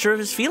so unsure of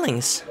his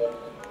feelings.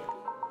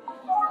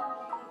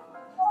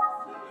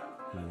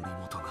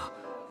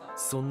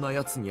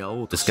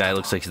 This guy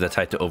looks like he's the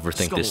type to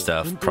overthink this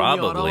stuff.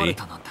 Probably.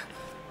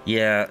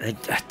 Yeah,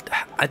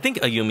 I think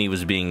Ayumi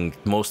was being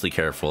mostly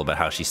careful about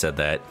how she said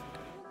that.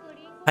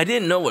 I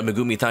didn't know what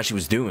Megumi thought she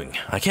was doing.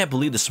 I can't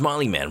believe the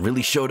Smiling Man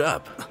really showed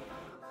up.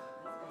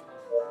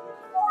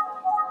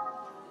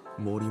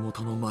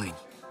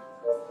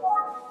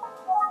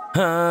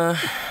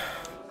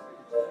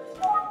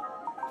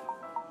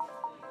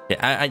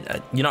 Yeah,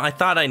 you know, I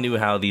thought I knew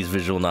how these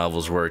visual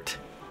novels worked.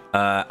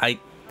 I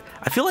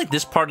feel like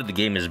this part of the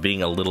game is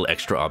being a little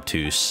extra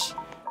obtuse.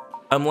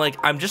 I'm like,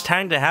 I'm just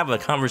trying to have a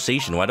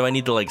conversation. Why do I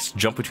need to, like,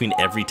 jump between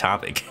every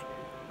topic?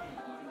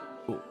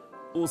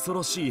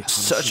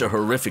 Such a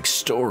horrific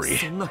story.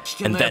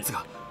 And that's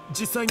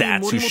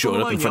who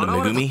showed up in front of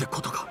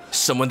Megumi?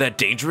 Someone that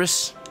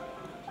dangerous?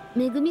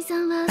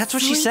 That's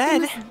what she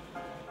said.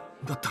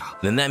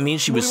 Then that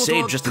means she was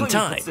saved just in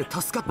time,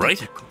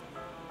 right?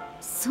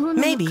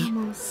 Maybe.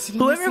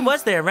 Whoever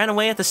was there ran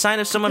away at the sign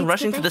of someone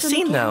rushing to the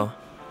scene, though.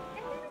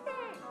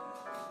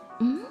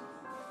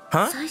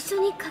 Huh?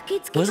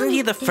 Wasn't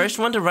he the first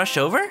one to rush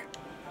over?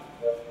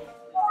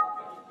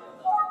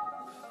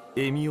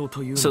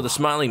 So the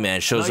Smiling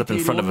Man shows up in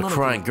front of a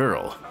crying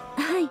girl.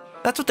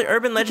 That's what the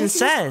urban legend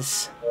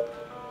says.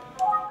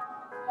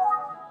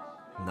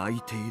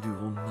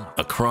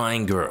 A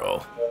crying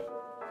girl.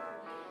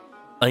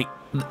 Like,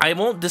 I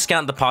won't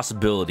discount the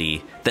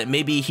possibility that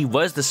maybe he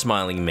was the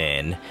Smiling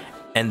Man,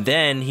 and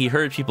then he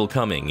heard people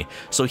coming,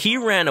 so he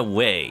ran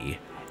away,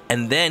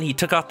 and then he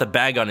took off the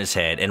bag on his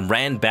head and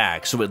ran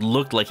back so it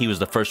looked like he was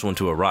the first one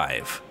to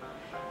arrive.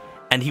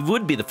 And he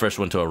would be the first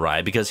one to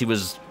arrive because he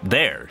was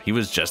there. He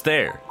was just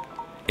there,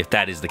 if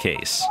that is the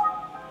case.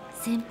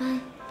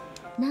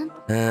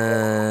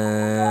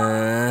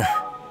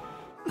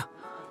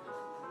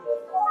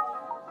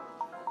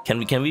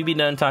 Can we be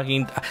done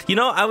talking? You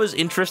know, I was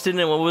interested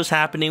in what was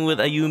happening with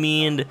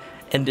Ayumi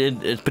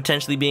and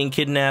potentially being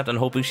kidnapped and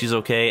hoping she's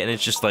okay, and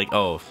it's just like,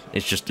 oh,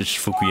 it's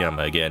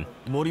Fukuyama again.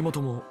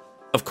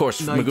 Of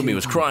course, Megumi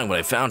was crying when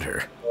I found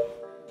her.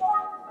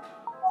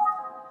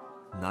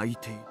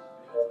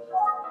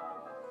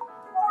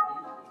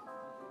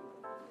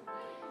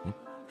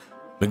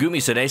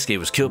 Megumi said Eisuke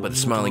was killed by the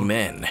Smiling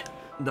Man.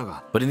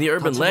 But in the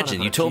urban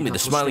legend, you told me the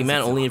smiling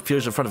man only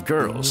appears in front of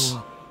girls.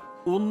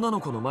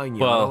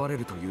 Well,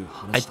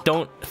 I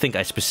don't think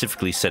I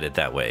specifically said it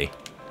that way.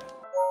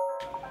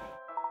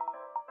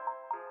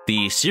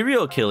 The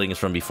serial killings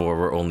from before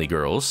were only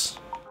girls.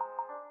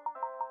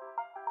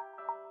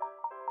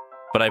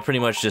 But I pretty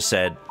much just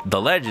said,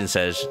 the legend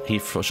says he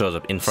shows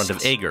up in front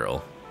of a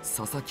girl.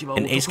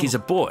 And Eisuke's a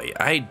boy.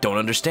 I don't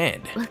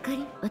understand. Stop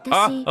the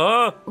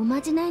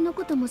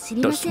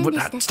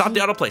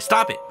autoplay.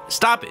 Stop it.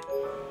 Stop it.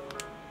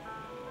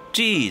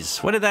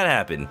 Jeez, when did that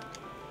happen?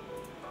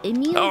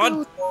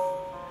 Oh,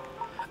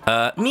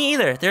 me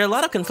either. There are a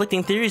lot of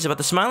conflicting theories about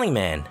the Smiling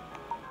Man.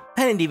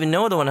 I didn't even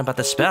know the one about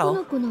the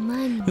spell.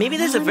 Maybe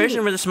there's a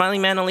version where the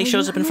Smiling Man only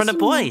shows up in front of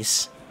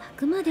boys.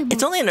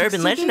 It's only an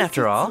urban legend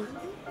after all.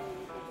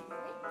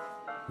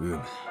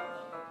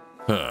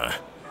 Huh.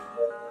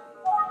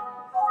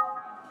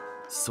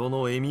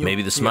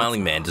 Maybe the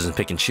Smiling Man doesn't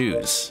pick and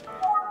choose.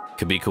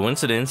 Could be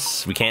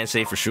coincidence. We can't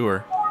say for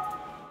sure.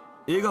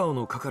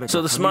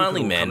 So the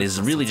Smiling Man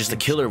is really just a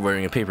killer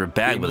wearing a paper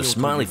bag with a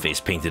smiley face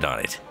painted on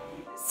it.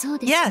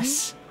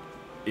 Yes!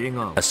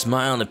 A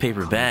smile in a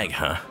paper bag,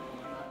 huh?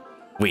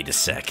 Wait a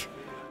sec.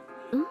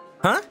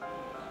 Huh?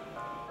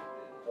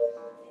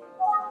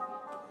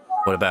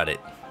 What about it?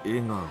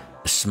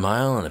 A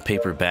smile in a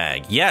paper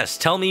bag. Yes,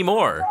 tell me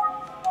more.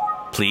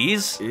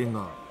 Please?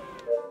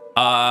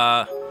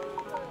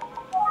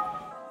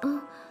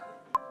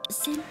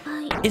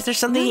 Is there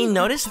something he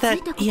noticed that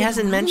he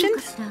hasn't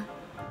mentioned?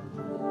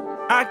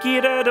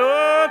 Akira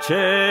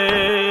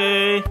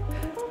Doche!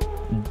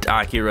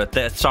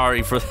 Akira,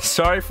 sorry for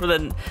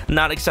the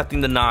not accepting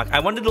the knock. I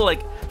wanted to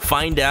like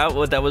find out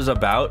what that was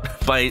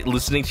about by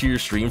listening to your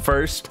stream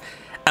first,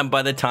 and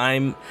by the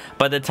time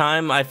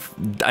I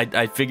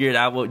figured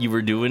out what you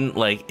were doing,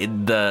 like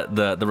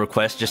the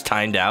request just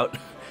timed out,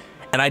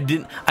 and I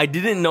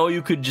didn't know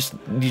you could just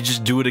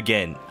do it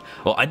again.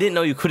 Well, I didn't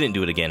know you couldn't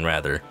do it again,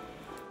 rather.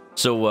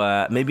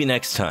 So maybe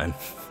next time,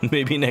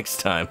 maybe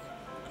next time.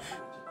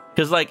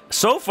 Because, like,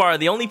 so far,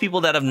 the only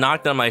people that have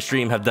knocked on my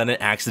stream have done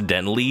it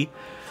accidentally,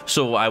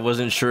 so I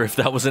wasn't sure if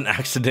that was an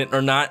accident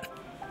or not.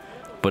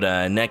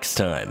 But, next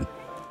time.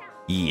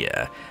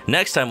 Yeah.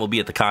 Next time we'll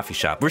be at the coffee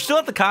shop. We're still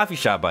at the coffee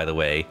shop, by the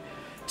way,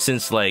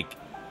 since, like,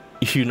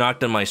 you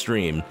knocked on my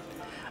stream.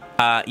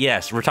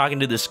 Yes, we're talking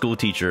to this school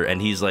teacher,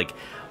 and he's, like,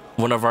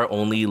 one of our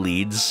only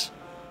leads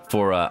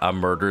for a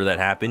murder that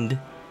happened.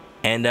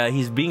 And,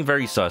 he's being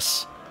very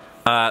sus.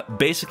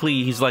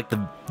 Basically, he's like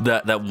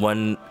that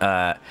one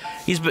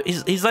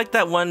he's like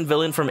that one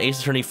villain from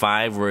Ace Attorney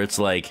 5 where it's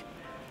like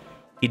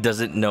he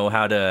doesn't know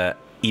how to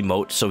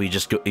emote, so he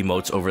just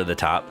emotes over the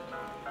top.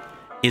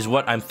 Is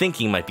what I'm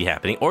thinking might be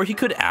happening, or he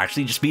could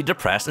actually just be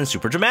depressed and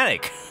super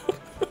dramatic.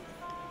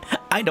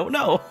 I don't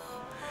know.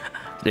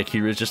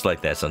 Akira's just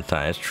like that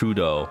sometimes. True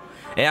though.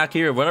 Hey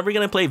Akira, when are we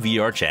gonna play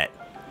VR chat?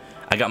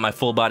 I got my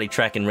full body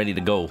tracking ready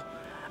to go.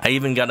 I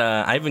even got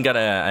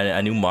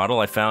a new model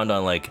I found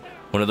on like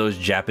one of those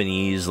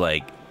Japanese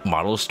like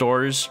model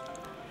stores.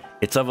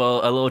 It's of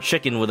a little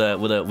chicken with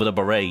a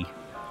beret.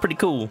 Pretty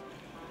cool.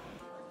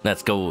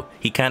 Let's go.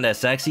 He kinda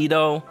sexy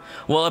though.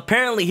 Well,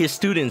 apparently his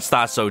students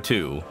thought so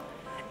too,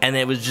 and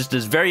it was just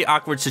this very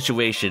awkward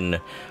situation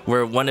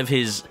where one of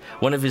his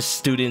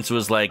students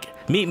was like,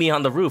 "Meet me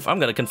on the roof. I'm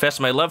gonna confess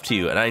my love to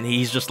you," and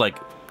he's just like,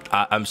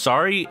 "I'm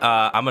sorry.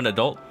 I'm an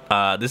adult.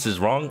 This is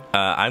wrong.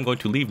 I'm going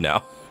to leave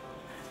now."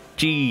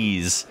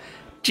 Jeez,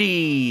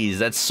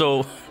 that's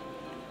so.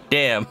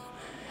 Damn.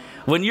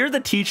 When you're the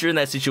teacher in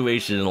that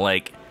situation,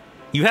 like,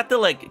 you have to,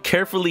 like,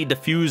 carefully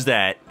diffuse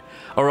that,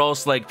 or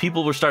else, like,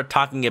 people will start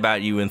talking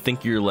about you and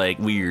think you're, like,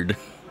 weird.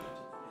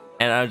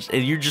 And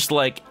you're just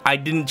like, I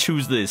didn't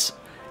choose this.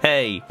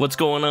 Hey, what's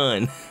going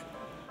on?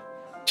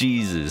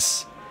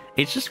 Jesus.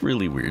 It's just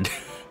really weird.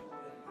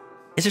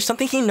 Is there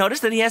something he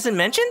noticed that he hasn't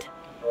mentioned?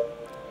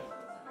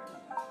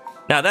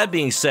 Now, that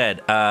being said,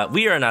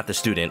 we are not the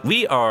student.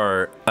 We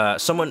are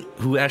someone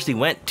who actually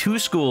went to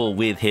school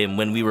with him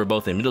when we were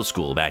both in middle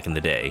school back in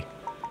the day.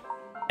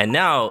 And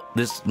now,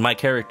 my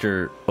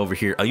character over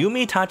here,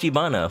 Ayumi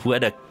Tachibana, who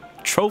had a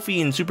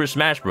trophy in Super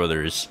Smash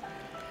Bros.,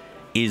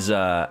 is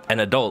an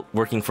adult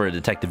working for a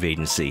detective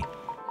agency.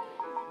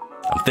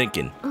 I'm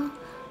thinking.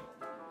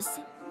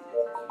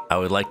 I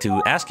would like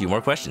to ask you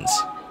more questions.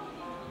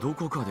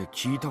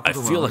 I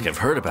feel like I've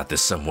heard about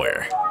this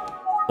somewhere.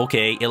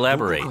 Okay,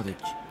 elaborate.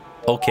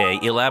 Okay,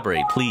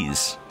 elaborate,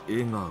 please.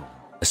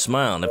 A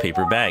smile in a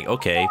paper bag.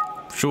 Okay,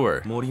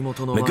 sure.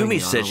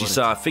 Megumi said she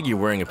saw a figure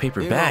wearing a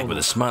paper bag with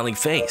a smiling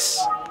face.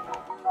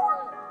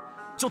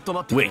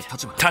 Wait,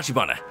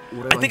 Tachibana,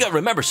 I think I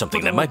remember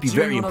something that might be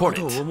very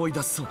important.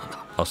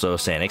 Also,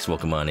 Sanix,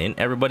 welcome on in.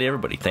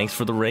 Everybody, thanks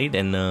for the raid,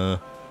 and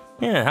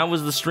yeah, how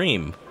was the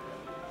stream?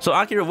 So,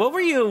 Akira, what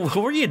were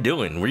you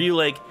doing? Were you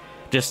like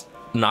just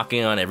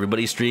knocking on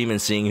everybody's stream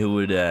and seeing who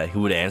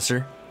would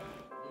answer?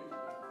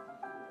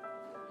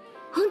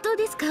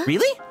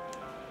 Really?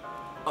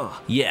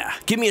 Yeah,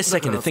 give me a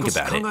second to think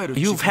about it.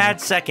 You've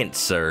had seconds,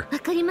 sir.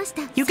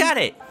 You got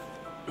it.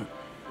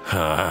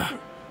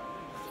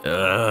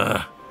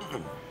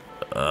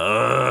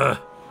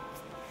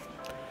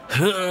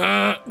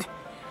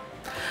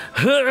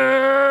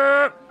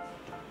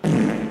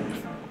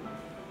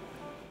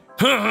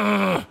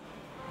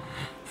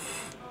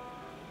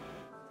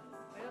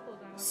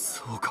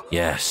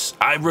 Yes,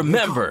 I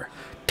remember.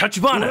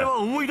 Tachibana.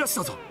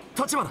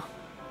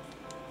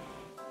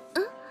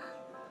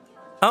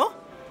 Oh?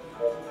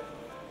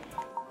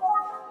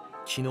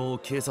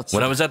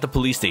 When I was at the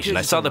police station,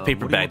 I saw the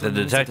paper bag that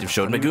the detective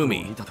showed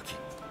Megumi.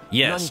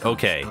 Yes,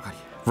 okay.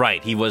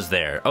 Right, he was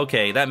there.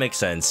 Okay, that makes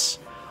sense.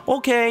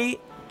 Okay,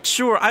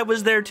 sure, I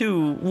was there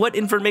too. What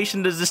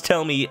information does this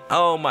tell me?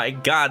 Oh my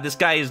god, this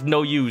guy is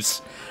no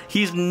use.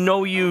 He's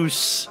no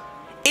use.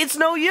 It's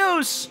no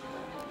use!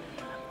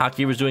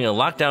 Aki was doing a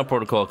lockdown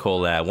protocol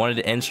collab, wanted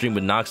to end stream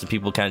with Nox, and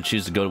people kind of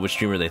choose to go to which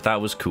streamer they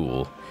thought was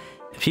cool.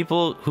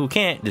 People who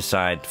can't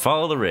decide,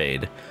 follow the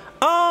raid.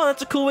 Oh,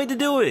 that's a cool way to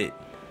do it.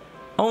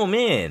 Oh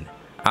man.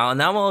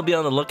 Now I'll be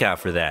on the lookout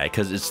for that,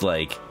 because it's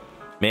like,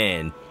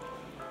 man,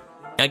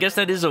 I guess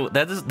that is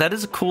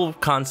a cool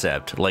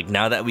concept. Like,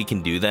 now that we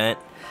can do that,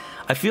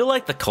 I feel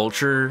like the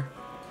culture,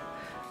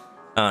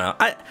 I don't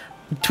know,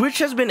 Twitch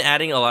has been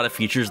adding a lot of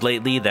features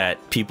lately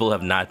that people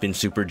have not been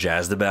super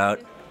jazzed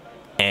about.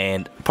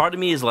 And part of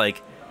me is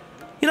like,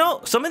 you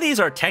know, some of these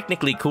are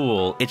technically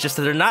cool, it's just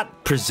that they're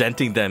not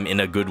presenting them in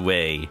a good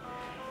way.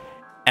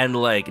 And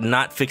like,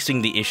 not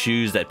fixing the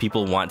issues that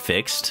people want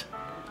fixed.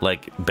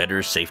 Like,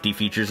 better safety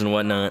features and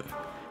whatnot.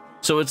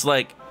 So it's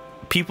like,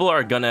 people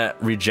are gonna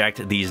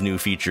reject these new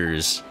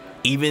features,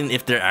 even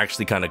if they're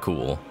actually kind of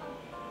cool.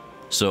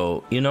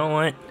 So, you know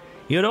what?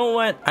 You know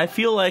what? I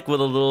feel like with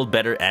a little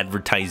better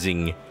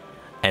advertising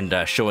and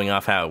showing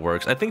off how it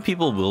works, I think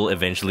people will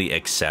eventually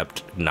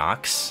accept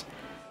Nox.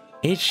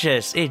 It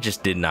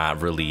just did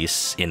not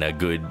release in a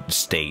good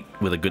state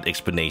with a good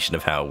explanation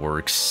of how it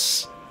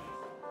works.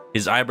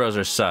 His eyebrows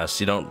are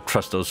sus. You don't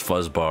trust those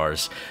fuzz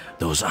bars.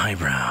 Those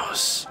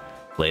eyebrows.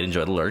 Blade,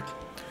 enjoy the lurk.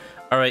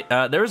 Alright,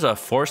 there's a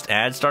forced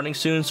ad starting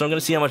soon, so I'm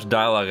gonna see how much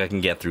dialogue I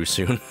can get through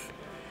soon.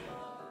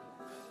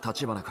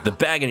 The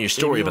bag in your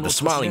story about the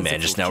smiling man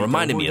just now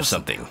reminded me of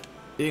something.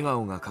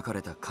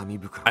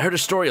 I heard a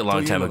story a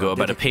long time ago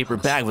about a paper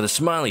bag with a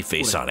smiley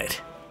face on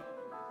it.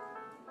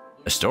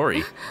 A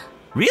story?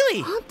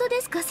 Really?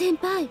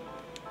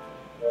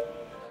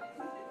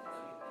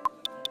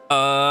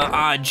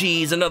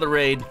 Geez, another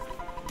raid.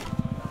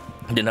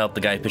 Didn't help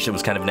the guy who pitched it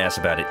was kind of an ass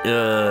about it.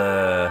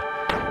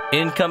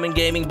 Incoming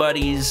gaming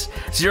buddies.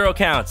 0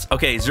 counts.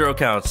 Okay, 0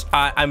 counts.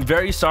 I'm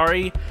very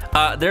sorry.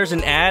 There's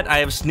an ad. I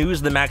have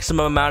snoozed the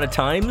maximum amount of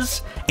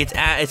times.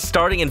 It's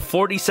starting in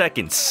 40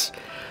 seconds.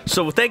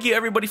 So thank you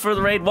everybody for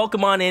the raid.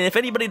 Welcome on in. If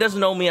anybody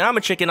doesn't know me, I'm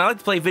a chicken. I like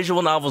to play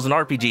visual novels and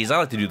RPGs. I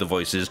like to do the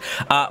voices.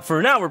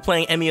 For now, we're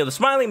playing Emio the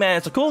Smiling Man.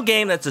 It's a cool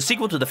game that's a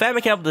sequel to the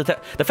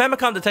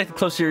Famicom Detective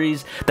Close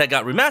series that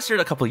got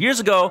remastered a couple years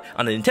ago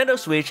on the Nintendo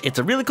Switch. It's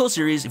a really cool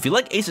series. If you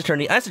like Ace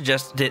Attorney, I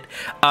suggest it.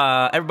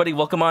 Everybody,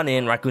 welcome on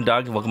in. Raccoon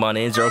Dog, welcome on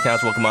in. 0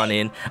 counts, welcome on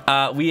in.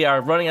 We are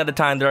running out of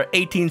time. There are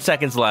 18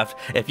 seconds left.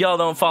 If y'all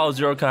don't follow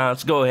 0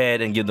 counts, go ahead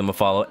and give them a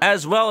follow,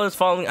 as well as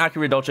following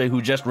Akira Dolce, who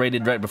just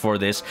raided right before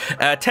this.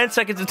 10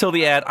 seconds until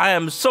the ad. I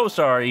am so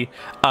sorry.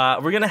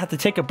 We're gonna have to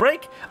take a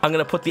break. I'm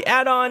gonna put the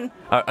ad on.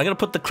 I'm gonna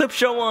put the clip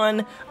show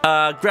on.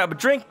 Grab a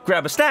drink,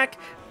 grab a snack.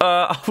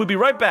 We'll be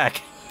right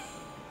back.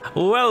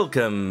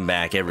 Welcome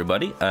back,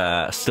 everybody.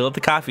 Still at the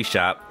coffee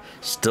shop.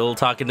 Still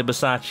talking to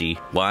Basachi.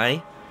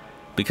 Why?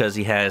 Because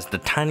he has the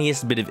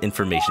tiniest bit of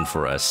information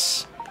for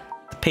us.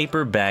 The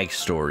paper bag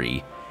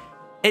story.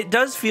 It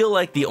does feel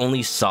like the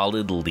only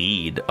solid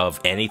lead of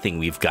anything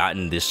we've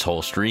gotten this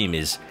whole stream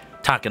is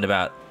talking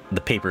about the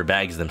paper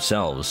bags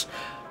themselves.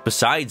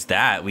 Besides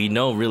that, we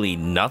know really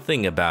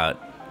nothing about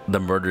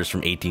the murders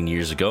from 18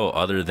 years ago,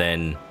 other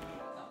than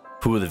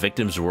who the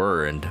victims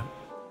were, and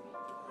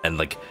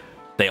like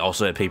they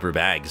also had paper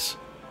bags.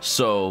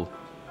 So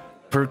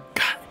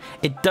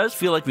it does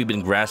feel like we've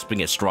been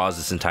grasping at straws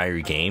this entire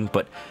game,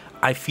 but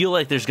I feel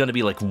like there's gonna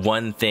be like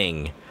one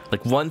thing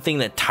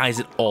that ties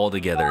it all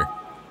together.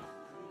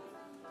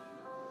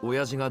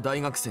 Was it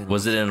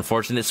an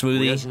unfortunate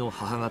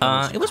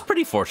smoothie? It was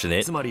pretty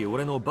fortunate.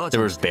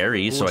 There was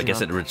berries, so I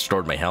guess it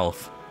restored my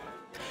health.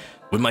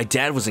 When my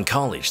dad was in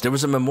college, there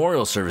was a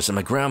memorial service at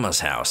my grandma's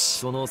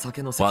house.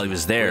 While he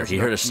was there, he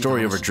heard a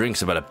story over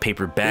drinks about a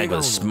paper bag with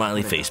a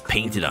smiley face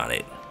painted on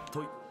it.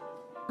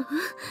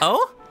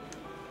 Oh?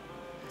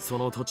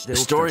 The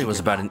story was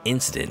about an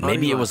incident.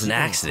 Maybe it was an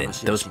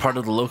accident that was part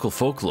of the local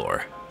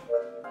folklore.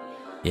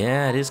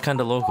 Yeah, it is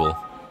kind of local.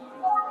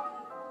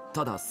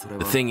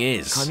 The thing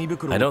is,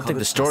 I don't think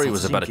the story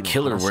was about a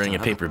killer wearing a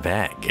paper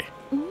bag.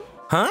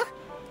 Huh?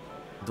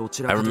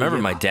 I remember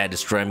my dad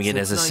describing it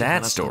as a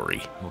sad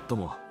story.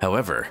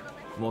 However,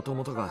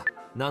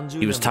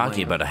 he was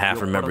talking about a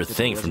half-remembered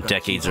thing from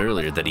decades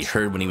earlier that he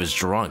heard when he was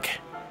drunk.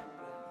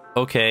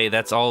 Okay,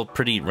 that's all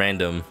pretty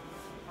random,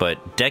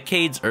 but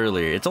decades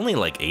earlier, it's only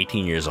like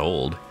 18 years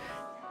old.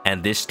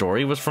 And this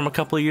story was from a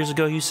couple of years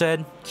ago, you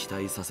said?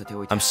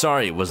 I'm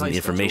sorry it wasn't the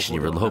information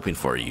you were hoping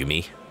for,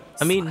 Yumi.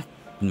 I mean,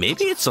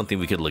 maybe it's something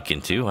we could look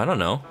into. I don't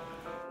know.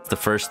 It's the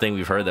first thing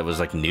we've heard that was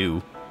like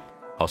new.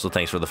 Also,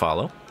 thanks for the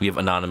follow. We have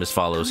anonymous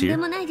follows とんで here.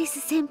 もないです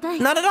先輩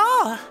Not at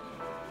all.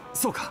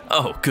 そうか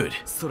Oh, good.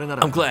 それな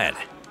ら I'm glad.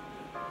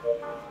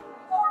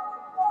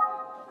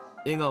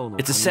 笑顔の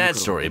It's a sad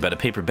story about a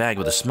paper bag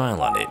with a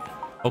smile on it.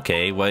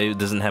 Okay, why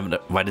does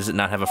it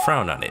not have a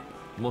frown on it?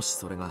 もし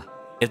それが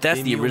If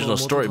that's the original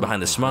story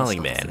behind the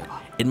smiling man,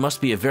 it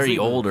must be a very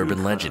old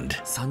urban legend.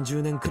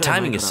 30年く The らい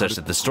timing 前 is からあ such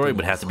る that the story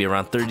would have to be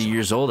around 30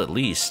 years old at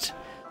least.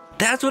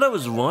 That's what I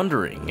was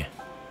wondering.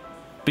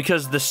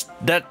 Because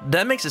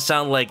that makes it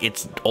sound like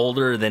it's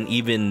older than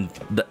even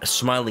the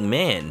smiling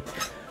man.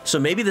 So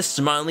maybe the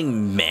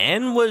smiling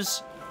man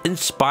was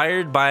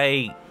inspired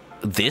by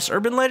this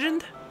urban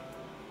legend?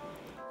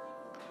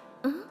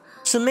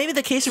 So maybe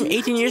the case from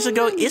 18 years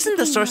ago isn't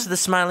the source of the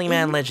smiling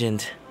man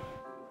legend.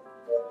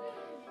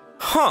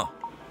 Huh.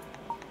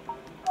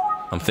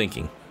 I'm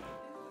thinking.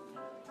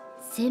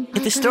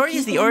 If the story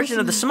is the origin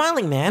of the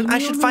smiling man, I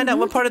should find out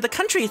what part of the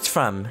country it's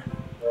from.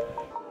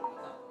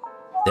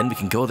 Then we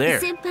can go there.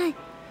 先輩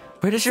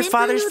Where does your 先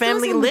輩の father's お父さん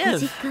family のご live?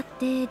 実家っ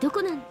てど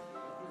こなの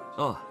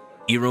あ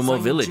Irumo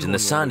village in the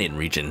Sanin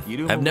region.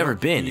 I've never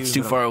been, it's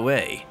too far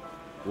away.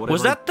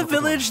 Was that the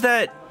village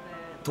that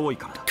遠い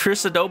から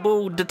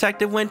ManokAdobo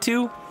detective went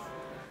to?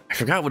 I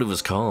forgot what it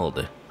was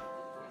called.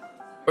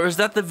 Or is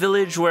that the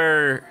village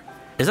where...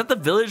 Is that the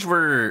village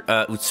where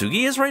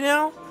Utsugi is right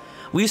now?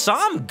 We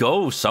saw him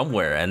go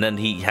somewhere, and then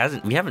we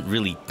haven't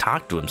really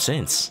talked to him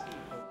since.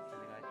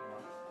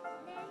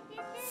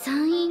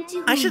 山陰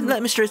地方 I should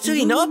let Mr.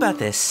 Utsugi know about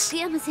this. 福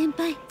山先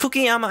輩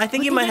Fukuyama, I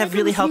think you might have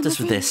really helped us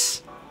with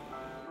this.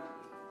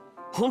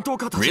 本当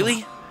か立花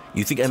Really?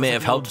 You think I may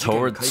have helped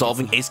toward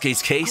solving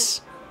Eisuke's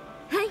case?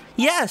 はい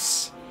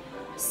Yes!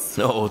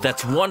 Oh,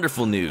 that's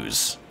wonderful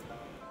news.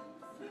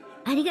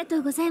 ありがと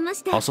うございま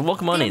した Also,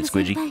 welcome on in, 福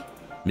山先 Squidgy. 輩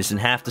Missing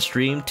half the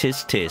stream,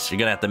 tis tis. You're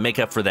gonna have to make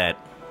up for that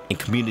in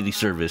community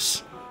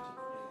service.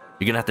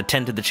 You're gonna have to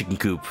tend to the chicken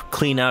coop,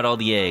 clean out all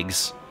the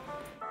eggs.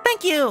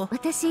 Thank you!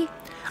 私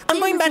I'm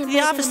going back to the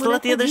office to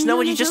let the others know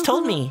what you just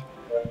told me.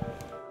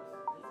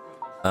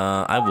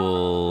 I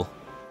will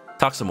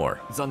talk some more.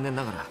 残念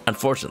ながら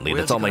Unfortunately,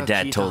 that's all my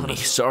dad told me.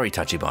 Sorry,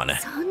 Tachibana.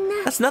 そんな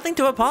That's nothing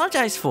to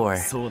apologize for.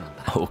 そうなん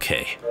だ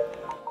Okay.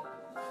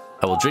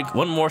 I will drink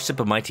one more sip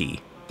of my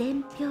tea.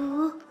 伝票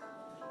を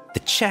The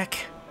check.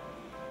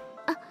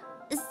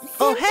 先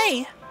Oh,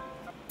 hey!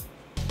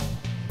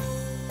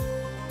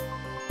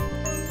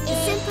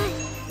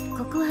 輩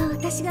ここは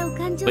私がお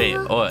勘定 Wait,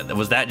 を oh,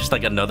 was that just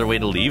like another way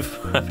to leave,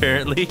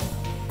 apparently?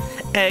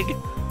 Egg.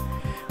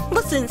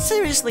 Listen,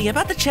 seriously,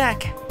 about the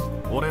check.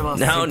 俺は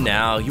Now,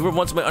 now, you were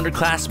once my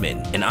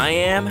underclassman, and I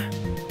am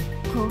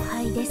後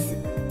輩です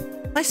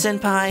my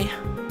senpai.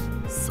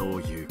 そ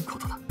ういうこ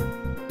とだ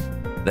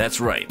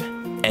That's right.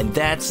 And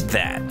that's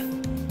that.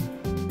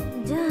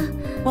 じゃ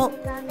あ Well,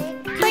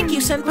 thank you,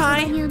 お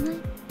互 senpai. いに甘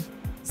い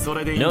そ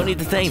れでいい No need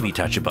to thank me,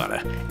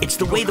 Tachibana. It's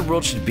the way the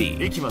world should be.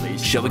 駅まで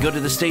一緒 Shall we go to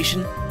the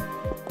station?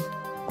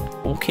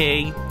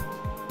 Okay.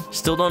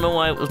 Still don't know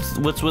why.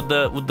 What's with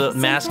the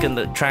mask and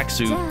the じゃ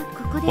tracksuit? あ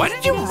ここで Why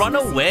did you 失礼し run ま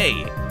す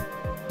away?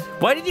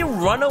 Why did you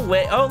run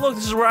away? Oh look,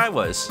 this is where I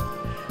was.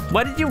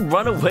 Why did you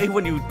run away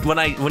when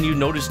you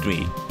noticed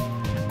me?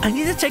 I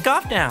need to take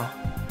off now.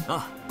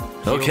 あ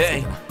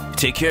Okay.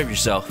 Take care of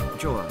yourself. 今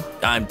日は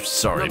I'm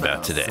sorry なんだ about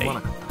かす today. ま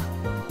なかっ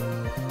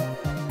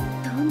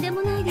たとんで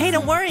もないです Hey,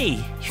 don't worry.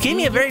 You gave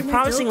me a very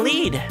promising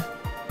lead.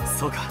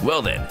 そうか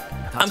Well then,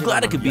 I'm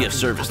glad I could be of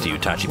service to you,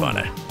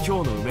 Tachibana.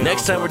 今日の梅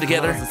Next time we're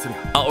together, 必ずする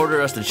I'll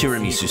order us the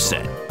tiramisu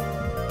set.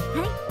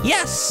 はい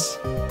Yes!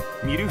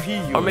 ミルフ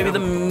ィーユ Or maybe the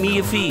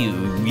miafiu.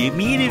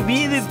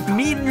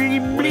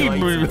 俺はい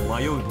つも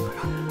迷うのだ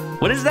が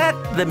What is that?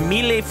 The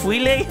mille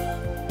fuile?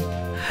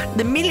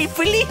 The mille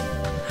fuile?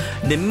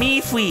 The mi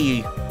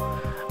fui.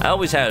 I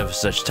always have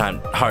such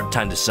hard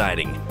time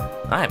deciding.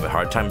 I have a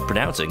hard time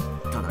pronouncing.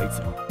 ただい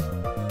つも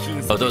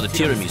Although the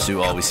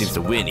tiramisu always seems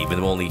to win,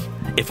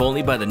 if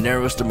only by the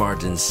narrowest of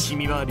margins.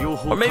 君は両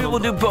方 Or maybe we'll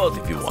do both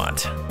if you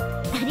want.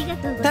 ありが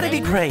とうござ That'd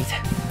い be ます great.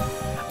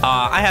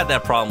 I have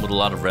that problem with a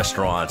lot of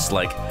restaurants.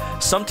 Like,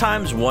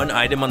 sometimes one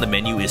item on the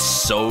menu is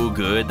so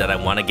good that I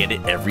want to get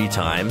it every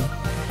time.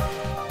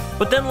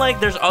 But then, like,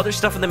 there's other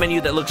stuff in the menu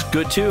that looks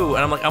good too,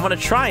 and I'm like, I want to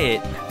try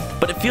it.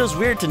 But it feels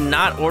weird to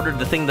not order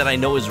the thing that I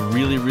know is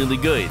really, really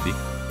good.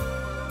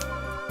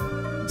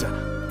 じゃあ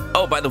な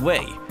Oh, by the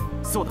way,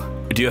 そうだ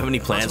do you have any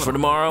plans for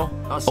tomorrow?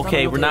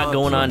 Okay, we're not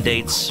going on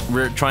dates.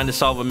 We're trying to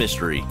solve a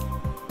mystery.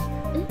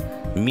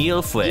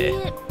 Mille fue,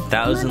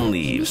 1,000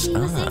 leaves. ま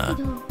だ決めていません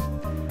けど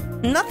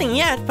Nothing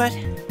yet, but...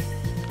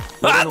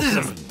 俺 Ah, の this ク is...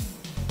 ラスに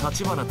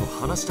立花と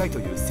話したいと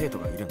いう生徒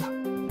がいるんだ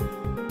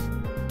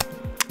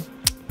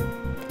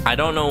I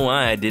don't know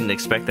why I didn't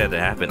expect that to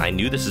happen. I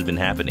knew this has been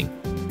happening.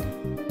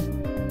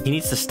 He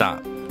needs to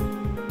stop.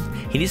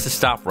 He needs to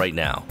stop right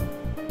now.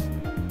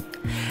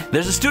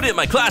 There's a student in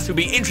my class who'd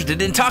be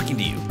interested in talking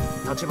to you.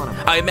 立花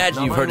I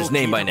imagine you've heard his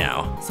name by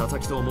now. 佐々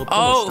木と最も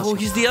Oh, 親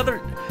し he's the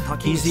other...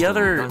 He's the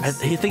other... I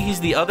think he's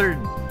the other...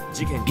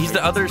 事件 He's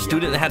the other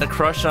student that had a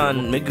crush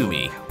on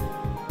Megumi.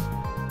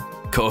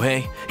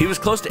 Kohei. He was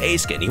close to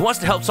Eisuke and he wants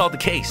to help solve the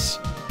case.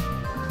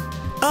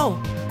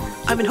 Oh,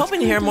 I've been hoping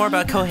to hear more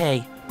about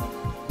Kohei.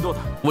 どうだ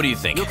What do you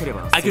think? よけれ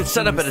ば I could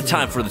set up at a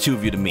time for the two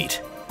of you to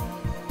meet.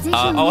 ぜひ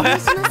お願い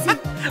します。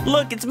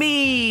 Look, it's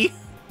me!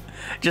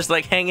 Just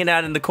like hanging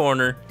out in the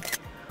corner.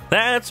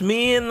 That's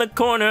me in the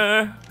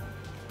corner.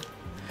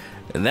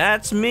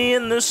 That's me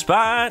in the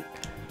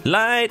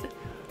spotlight.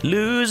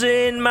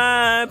 Losing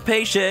my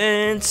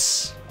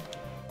patience.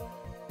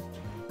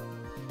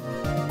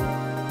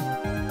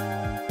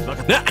 分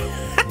かった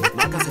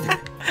任せてくれ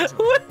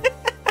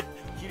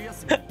昼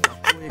休みに学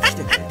校へ来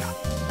てくれた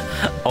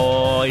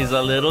Oh, he's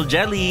a little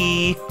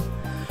jelly.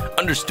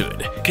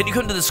 Understood. Can you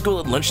come to the school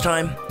at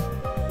lunchtime?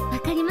 わ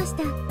かりまし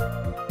た。あ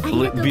り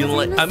がとうござい Being ま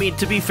like, す。 I mean,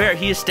 to be fair,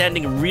 he is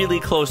standing really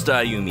close to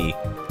Ayumi.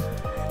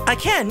 I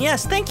can,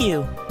 yes, thank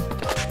you.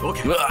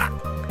 OK Ugh.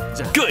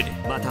 じゃあ Good.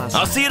 また明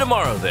I'll 日 see you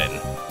tomorrow then.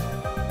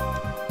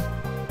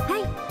 は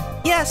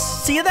い。 Yes,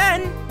 see you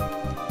then.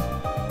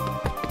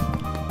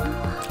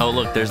 Oh,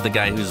 look, there's the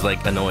guy who's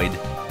like annoyed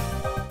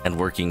and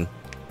working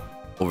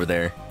over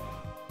there.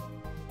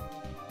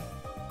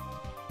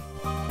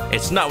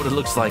 It's not what it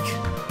looks like.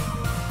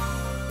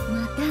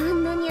 またあ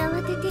んなに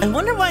慌てて。 I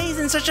wonder why he's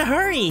in such a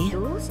hurry.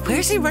 どうして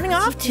Where's he running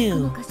off 走っていく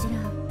の to? かし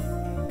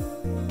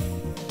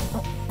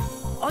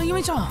ら。あゆ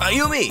みちゃん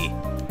Ayumi!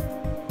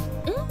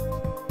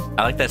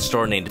 I like that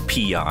store named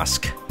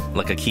Kiosk.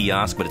 Like a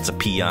kiosk, but it's a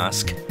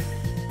kiosk.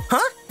 Huh?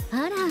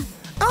 あら、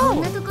 Oh, こ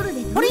んなところ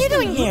でど What う are し you た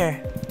の doing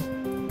here?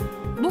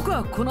 僕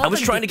はこの I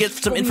was trying to get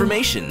some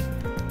information.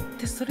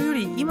 でそれよ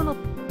り今の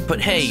But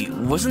hey,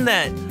 wasn't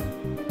that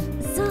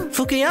そう。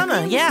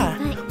 Fukuyama? Yeah.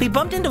 We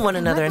bumped into one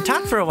another and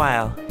talked for a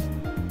while.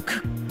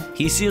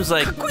 He seems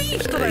like,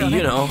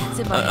 you know,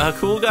 a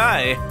cool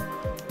guy.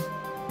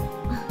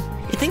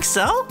 You think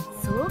so?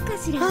 そうか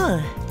しら。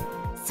 Huh.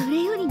 そ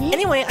れよりね。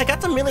 Anyway, I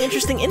got some really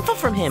interesting info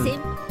from せ him.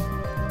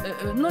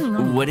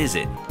 何 What is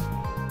it?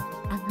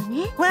 あの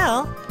ね、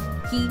 Well,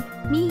 秘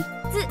密。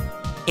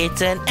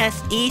 it's an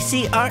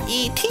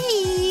S-E-C-R-E-T.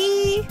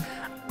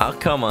 Oh,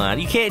 come on.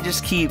 You can't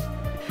just keep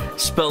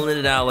spelling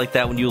it out like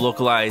that when you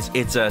localize.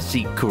 It's a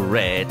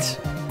secret.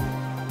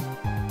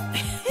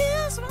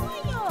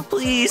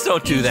 Please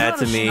don't do that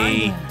to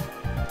me.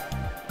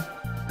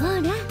 ほ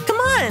ら、 Come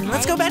on,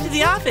 let's go back to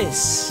the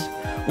office.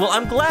 Well,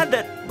 I'm glad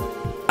that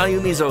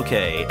Ayumi's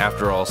okay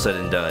after all said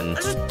and done.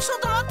 ちょっ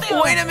と待って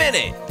よ Wait a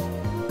minute!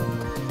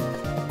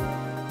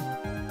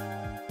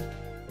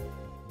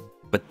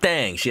 But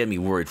dang, she had me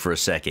worried for a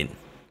second.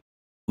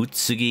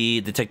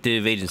 Utsugi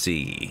Detective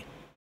Agency.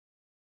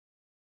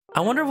 I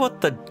wonder what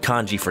the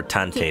kanji for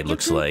Tante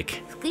looks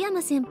like. 福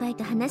山先輩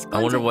と話し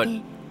I 込んじ wonder ゃ what っ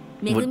て。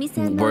めぐみ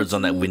さんの words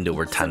on that window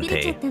were そび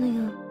れちゃったの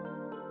よ。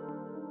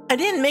 I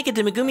didn't make it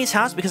to Megumi's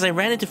house because I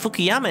ran into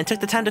Fukuyama and took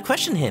the time to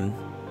question him.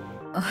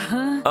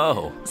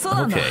 Oh, そう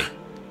なんだ okay.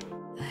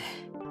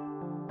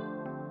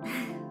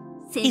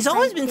 He's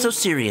always been so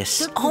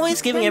serious,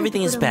 always giving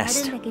everything his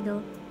best.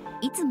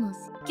 いつも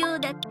今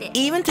日だって。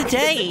 Even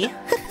today.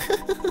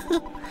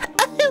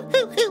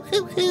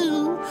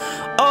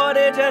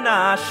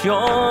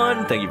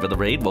 Origination. Thank you for the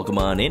raid. Welcome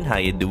on in. How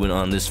you doing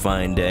on this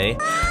fine day?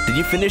 Did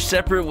you finish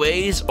Separate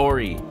Ways,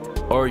 Ori?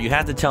 Or you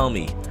have to tell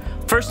me.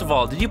 First of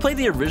all, did you play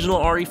the original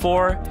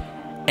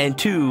RE4? And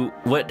two,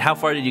 how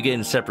far did you get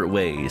in Separate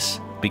Ways?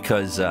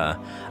 Because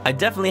I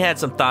definitely had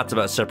some thoughts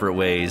about Separate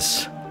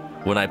Ways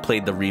when I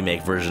played the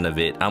remake version of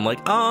it. I'm like,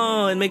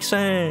 oh, it makes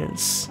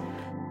sense.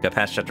 Got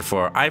past chapter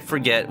 4. I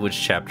forget which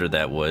chapter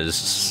that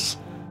was.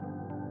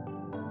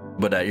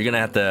 But you're gonna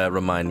have to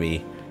remind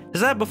me.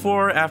 Is that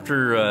before or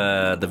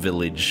after the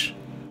village?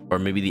 Or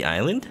maybe the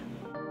island?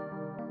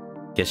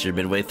 Guess you're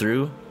midway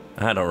through?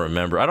 I don't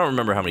remember. I don't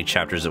remember how many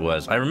chapters it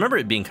was. I remember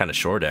it being kind of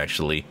short,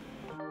 actually.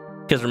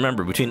 Because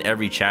remember, between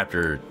every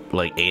chapter,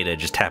 like, Ada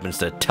just happens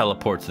to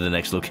teleport to the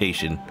next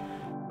location.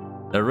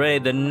 A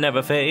raid that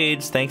never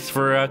fades. Thanks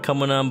for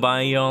coming on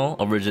by, y'all.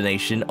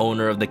 Origination,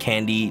 owner of the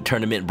candy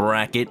tournament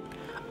bracket.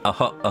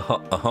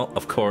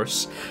 Of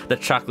course. The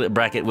chocolate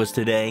bracket was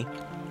today.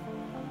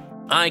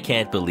 I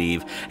can't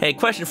believe. Hey,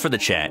 question for the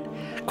chat.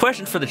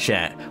 Question for the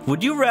chat.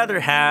 Would you rather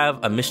have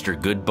a Mr.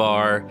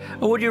 Goodbar,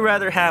 or would you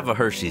rather have a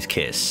Hershey's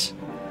Kiss?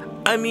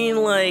 I mean,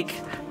 like,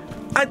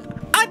 I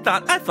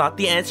thought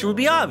the answer would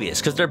be obvious,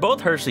 because they're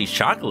both Hershey's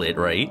chocolate,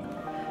 right?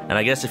 And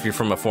I guess if you're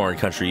from a foreign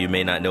country, you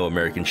may not know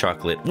American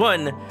chocolate.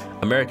 One,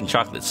 American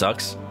chocolate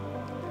sucks.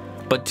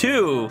 But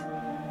two,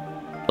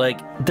 like,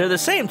 they're the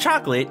same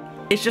chocolate,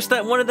 it's just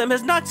that one of them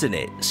has nuts in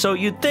it. So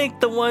you'd think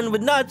the one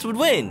with nuts would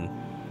win,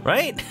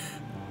 right?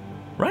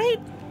 Right?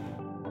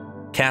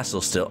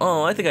 Castle still.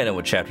 Oh, I think I know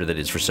what chapter that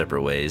is for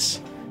Separate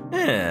Ways.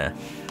 Yeah.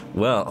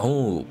 Well,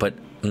 oh, but,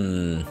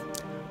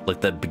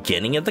 like the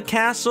beginning of the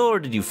castle, or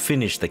did you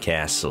finish the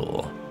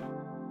castle?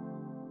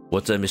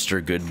 What's a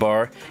Mr.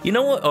 Goodbar? You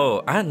know what?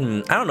 Oh, I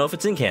don't know if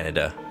it's in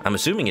Canada. I'm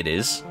assuming it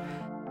is.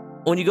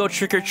 When you go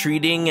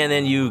trick-or-treating and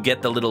then you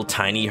get the little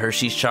tiny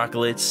Hershey's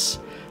chocolates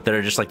that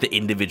are just like the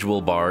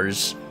individual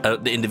bars,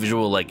 the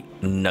individual like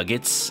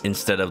nuggets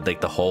instead of like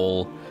the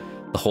whole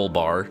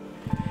bar.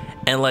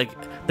 And like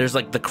There's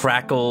like the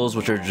Crackles,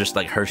 which are just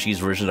like Hershey's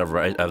version of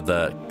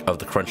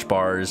the Crunch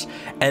bars,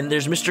 and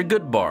there's Mr.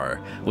 Good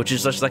Bar, which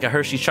is just like a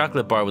Hershey's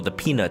chocolate bar with the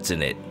peanuts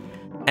in it.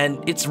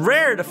 And it's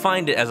rare to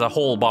find it as a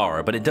whole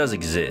bar, but it does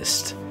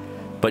exist.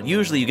 But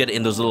usually you get it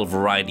in those little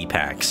variety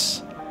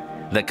packs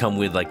that come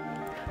with like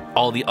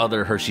all the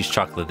other Hershey's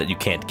chocolate that you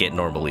can't get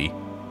normally.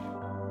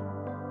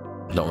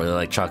 Don't really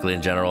like chocolate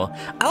in general.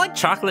 I like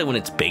chocolate when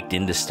it's baked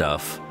into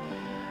stuff.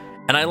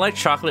 And I like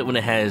chocolate when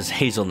it has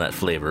hazelnut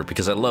flavor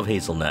because I love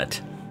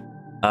hazelnut.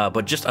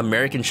 But just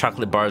American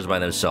chocolate bars by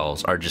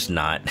themselves are just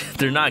not,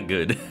 they're not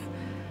good.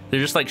 They're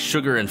just like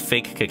sugar and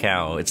fake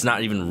cacao. It's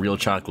not even real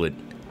chocolate.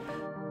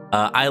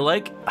 I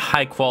like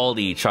high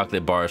quality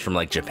chocolate bars from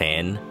like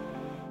Japan.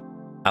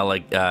 I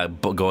like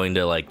going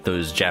to like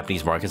those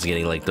Japanese markets and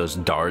getting like those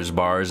Dars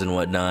bars and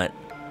whatnot.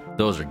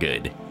 Those are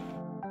good.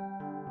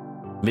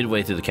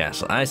 Midway through the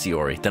castle, I see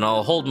Ori. Then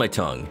I'll hold my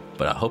tongue,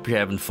 but I hope you're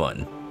having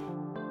fun.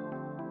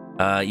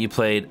 You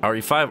played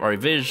RE5,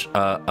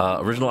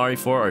 ReViz, original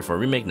RE4, RE4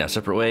 Remake, now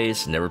Separate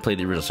Ways. Never played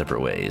the original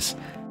Separate Ways.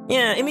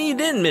 Yeah, I mean, you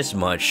didn't miss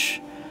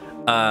much.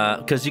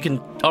 Because you can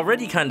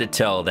already kind of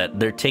tell that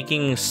they're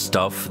taking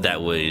stuff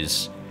that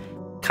was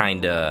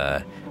kind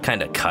of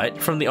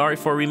cut from the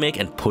RE4 Remake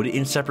and put it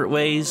in Separate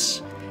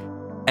Ways.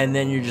 And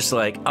then you're just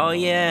like, oh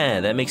yeah,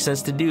 that makes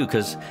sense to do,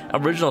 because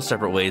original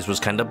Separate Ways was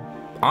kind of,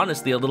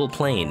 honestly, a little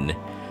plain.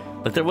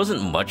 Like, there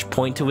wasn't much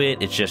point to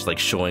it. It's just like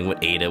showing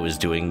what Ada was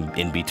doing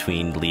in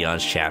between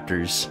Leon's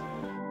chapters.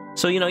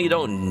 So, you know, you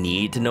don't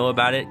need to know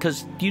about it,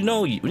 because you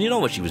know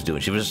what she was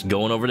doing. She was just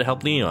going over to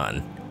help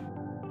Leon.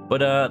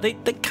 But they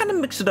kind of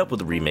mix it up with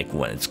the remake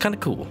one. It's kind of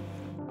cool.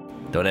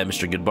 Don't have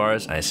Mr. Good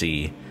Bars? I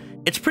see.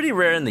 It's pretty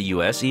rare in the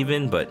US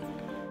even, but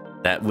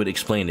that would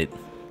explain it.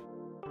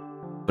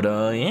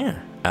 But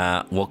yeah.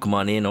 Welcome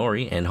on in,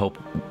 Ori, and hope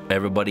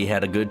everybody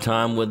had a good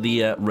time with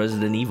the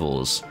Resident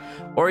Evils.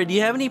 Ori, do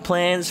you have any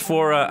plans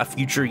for a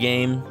future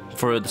game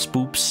for the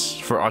Spoops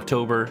for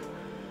October?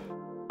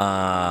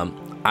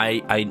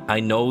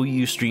 I know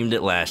you streamed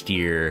it last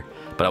year,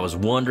 but I was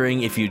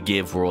wondering if you'd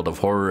give World of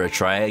Horror a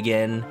try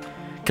again.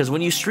 Because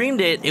when you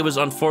streamed it, it was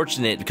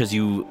unfortunate because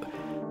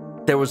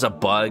there was a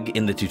bug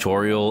in the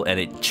tutorial and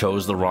it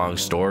chose the wrong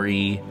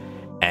story.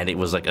 And it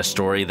was like a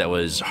story that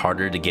was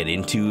harder to get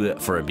into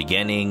for a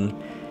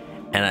beginning.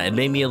 And it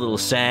made me a little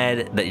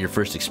sad that your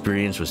first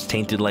experience was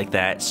tainted like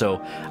that.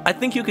 So I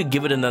think you could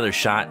give it another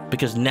shot,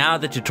 because now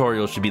the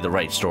tutorial should be the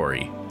right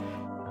story.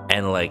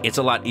 And like, it's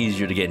a lot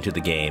easier to get into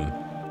the game.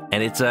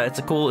 And it's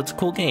a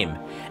cool game.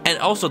 And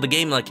also the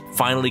game like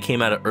finally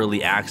came out of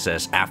early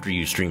access after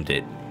you streamed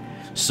it.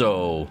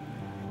 So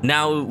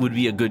now it would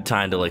be a good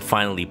time to like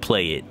finally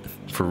play it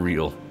for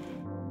real.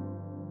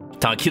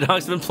 Tonky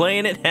Dog's been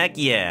playing it? Heck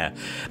yeah.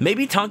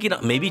 Maybe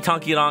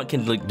Tonky Dog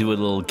can like do a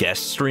little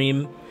guest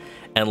stream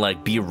and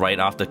like be right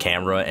off the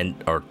camera,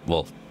 or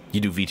well, you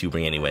do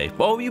VTubing anyway.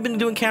 Oh, you've been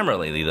doing camera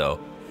lately though.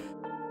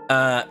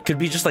 Could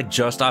be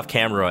just off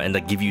camera and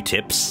like give you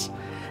tips.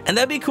 And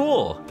that'd be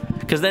cool.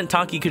 Cause then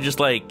Tonky could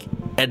just like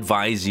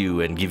advise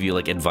you and give you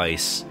like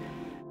advice.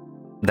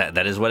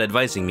 That is what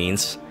advising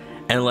means.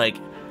 And like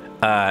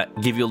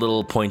give you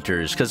little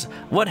pointers, because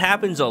what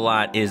happens a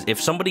lot is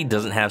if somebody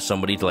doesn't have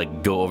somebody to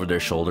like go over their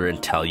shoulder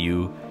and tell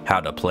you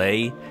how to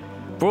play,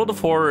 World of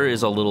Horror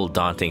is a little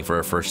daunting for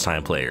a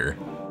first-time player,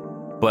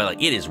 but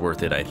like it is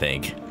worth it, I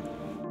think.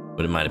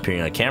 Wouldn't mind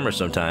appearing on camera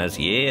sometimes.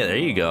 Yeah, there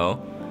you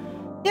go.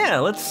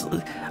 Yeah,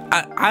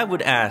 I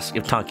would ask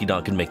if Tonky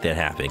Dog can make that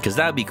happen, because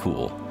that'd be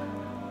cool.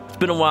 It's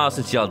been a while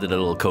since y'all did a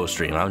little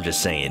co-stream, I'm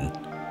just saying.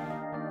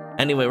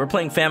 Anyway, we're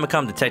playing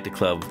Famicom Detective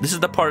Club. This is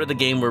the part of the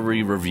game where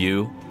we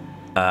review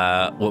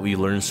what we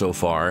learned so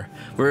far.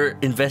 We're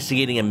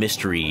investigating a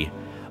mystery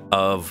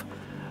of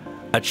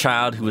a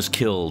child who was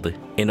killed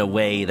in a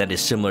way that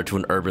is similar to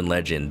an urban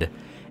legend.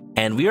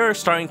 And we are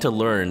starting to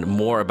learn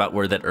more about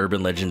where that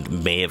urban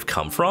legend may have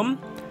come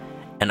from.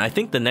 And I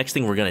think the next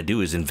thing we're going to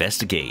do is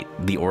investigate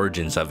the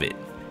origins of it.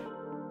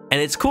 And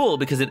it's cool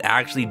because it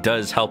actually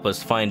does help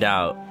us find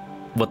out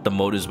what the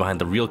motives behind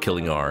the real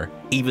killing are,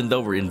 even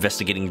though we're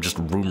investigating just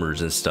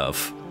rumors and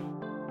stuff.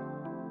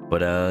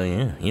 But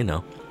yeah, you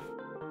know.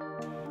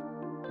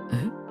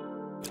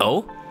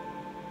 Oh?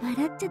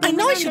 I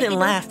know I shouldn't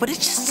laugh, but it's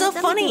just so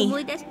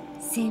funny.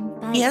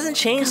 He hasn't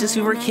changed since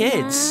we were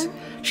kids.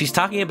 She's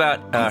talking about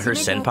her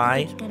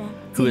senpai,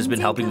 who has been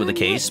helping with the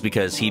case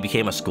because he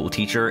became a school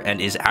teacher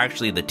and is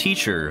actually the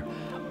teacher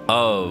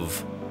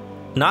of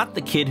not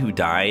the kid who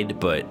died,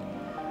 but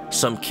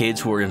some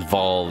kids who were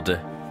involved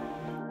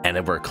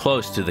and were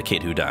close to the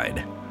kid who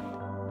died.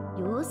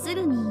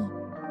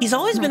 He's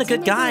always been a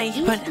good guy,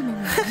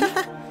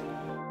 but...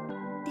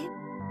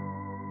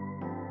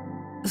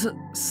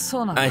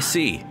 I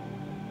see.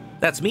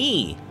 That's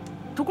me.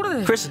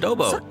 Chris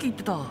Adobo.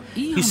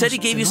 You said he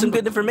gave you some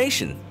good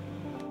information.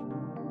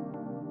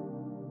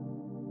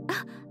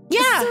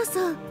 Yeah!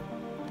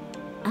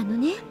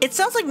 It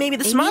sounds like maybe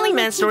the Smiling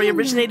Man story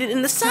originated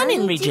in the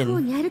Sanin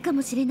region.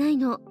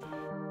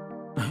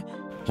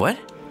 What?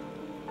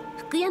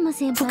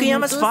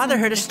 Fukuyama's father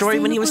heard a story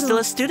when he was still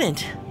a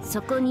student.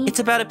 It's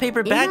about a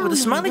paper bag with a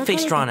smiley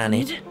face drawn on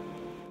it.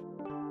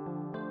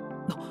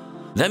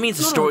 That means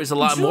the story's a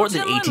lot more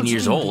than 18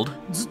 years old.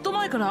 ずっと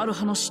前からある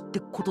話っ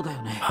てことだ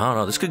よね。 I don't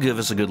know, this could give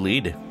us a good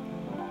lead.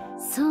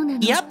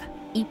 Yep.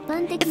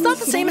 It's not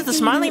the same as the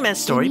Smiley Man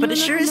story, but it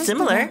sure is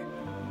similar.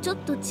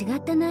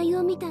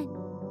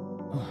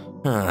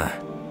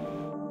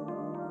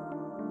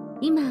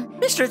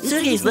 Mr.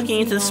 Tsugi is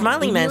looking into the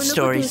Smiley Man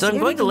story, so I'm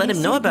going to let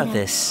him know about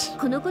this.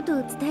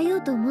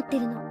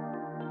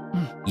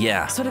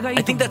 Yeah,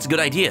 I think that's a good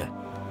idea.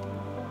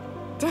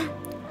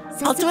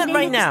 I'll do it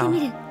right now.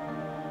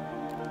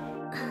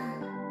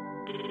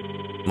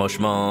 Mosh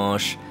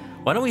mosh.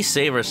 Why don't we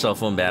save our cell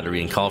phone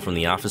battery and call from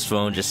the office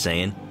phone, just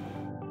saying.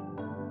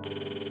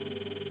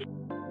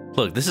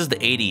 Look, this is the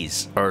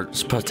 80s, or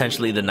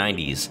potentially the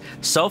 90s.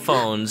 Cell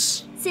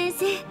phones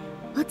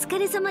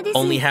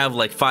only have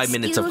like 5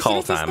 minutes of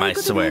call time, I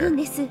swear.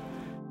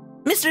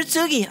 Mr.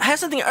 Tsugi, I have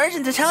something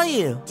urgent to tell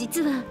you.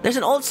 There's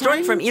an old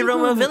story from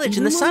Iromo village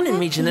in the Sanin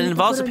region that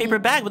involves a paper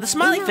bag with a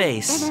smiley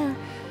face.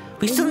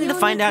 We still need to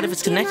find out if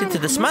it's connected to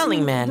the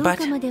Smiling Man, but...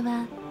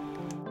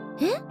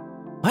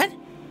 What?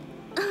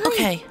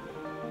 Okay.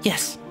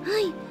 Yes.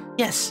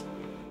 Yes.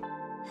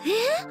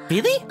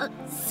 Really?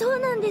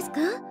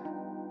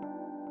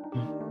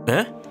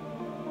 Huh?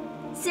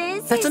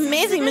 That's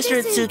amazing,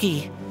 Mr.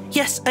 Tsugi.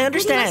 Yes, I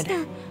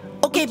understand.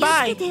 Okay,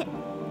 bye.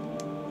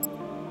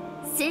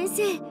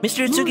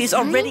 Mr. Tsugi is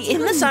already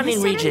in the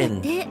Sanin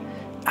region.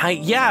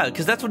 Yeah,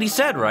 because that's what he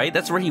said, right?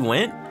 That's where he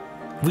went.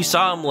 We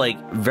saw him, like,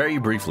 very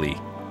briefly.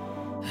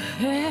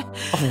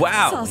 Oh,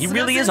 wow, he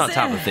really is on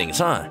top of things,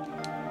 huh?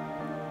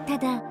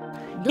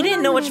 He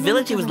didn't know which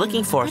village he was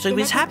looking for, so he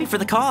was happy for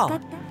the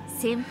call.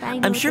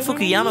 I'm sure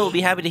Fukuyama will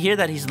be happy to hear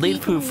that his lead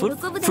proved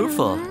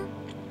fruitful.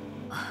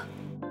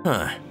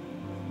 Huh.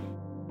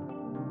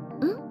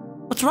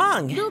 What's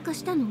wrong?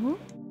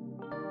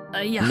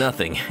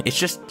 Nothing. It's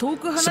just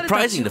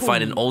surprising to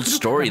find an old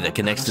story that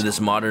connects to this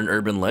modern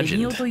urban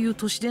legend.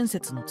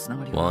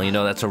 Well, you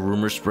know, that's a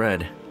rumor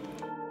spread.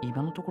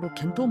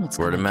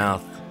 Word of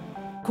mouth.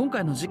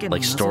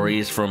 Like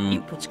stories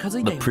from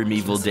the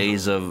primeval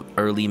days of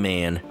early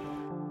man.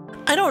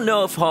 I don't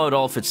know how it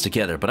all fits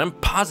together, but I'm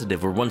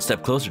positive we're one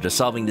step closer to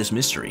solving this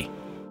mystery.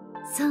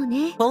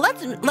 Well, let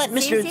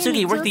Mr.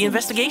 Tsugi work the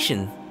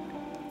investigation.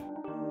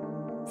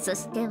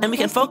 And we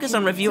can focus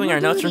on reviewing our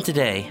notes from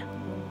today.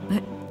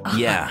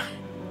 Yeah,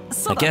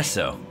 I guess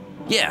so.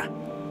 Yeah.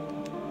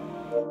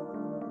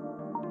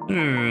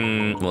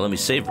 Well, let me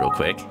save real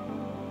quick.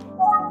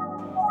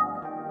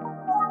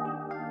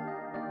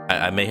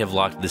 I may have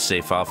locked this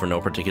save file for no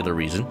particular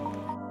reason.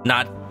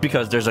 Not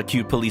because there's a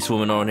cute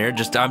policewoman on here.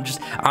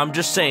 I'm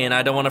just saying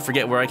I don't want to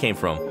forget where I came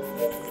from.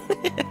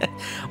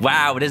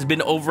 Wow, it has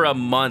been over a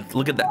month.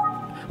 Look at that.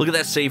 Look at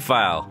that save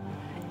file.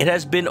 It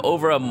has been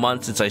over a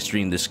month since I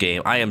streamed this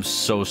game. I am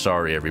so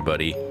sorry,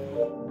 everybody.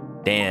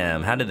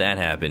 Damn, how did that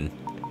happen?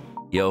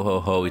 Yo ho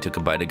ho, we took a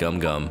bite of gum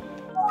gum.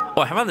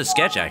 Oh, how about the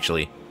sketch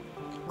actually?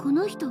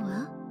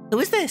 Who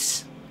is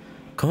this?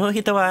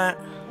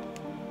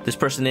 This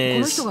person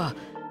is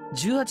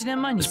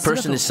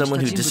someone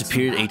who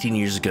disappeared 18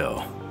 years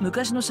ago. I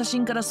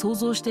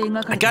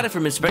got it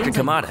from Inspector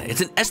Kamada.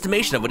 It's an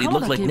estimation of what he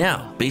looked like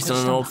now, based on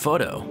an old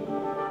photo.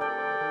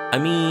 I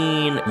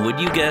mean,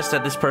 would you guess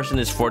that this person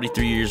is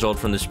 43 years old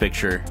from this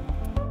picture?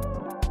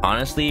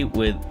 Honestly,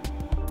 with...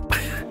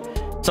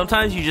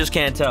 sometimes you just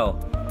can't tell.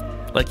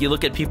 Like, you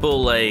look at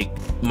people like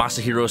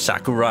Masahiro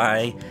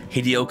Sakurai,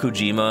 Hideo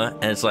Kojima,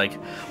 and it's like,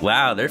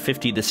 wow, they're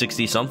 50 to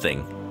 60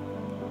 something.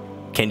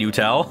 Can you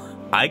tell?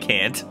 I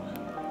can't.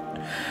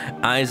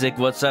 Isaac,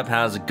 what's up?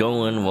 How's it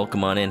going?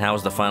 Welcome on in.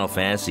 How's the Final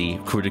Fantasy?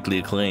 Critically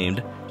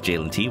acclaimed.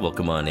 Jalen T,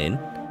 welcome on in.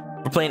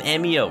 We're playing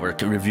Emio. We're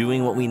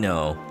reviewing what we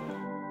know.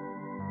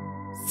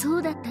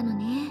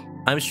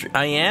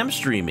 I am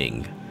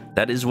streaming.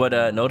 That is what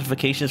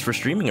notifications for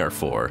streaming are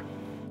for.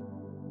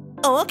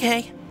 Oh,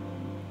 okay.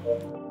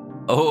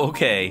 Oh,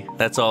 okay.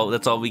 That's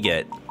all we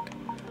get.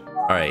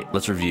 Alright,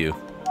 let's review.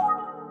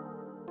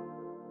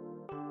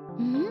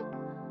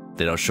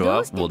 They don't show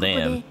up? Well,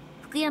 damn.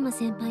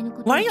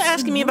 Why are you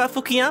asking me about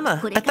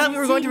Fukuyama? I thought we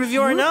were going to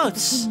review our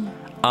notes.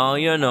 Oh,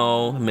 you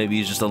know, maybe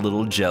he's just a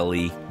little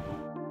jelly.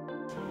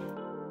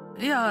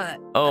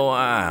 Oh,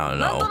 I don't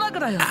know.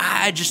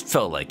 I just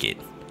felt like it.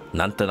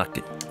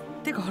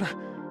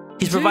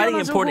 He's providing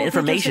important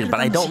information, but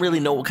I don't really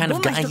know what kind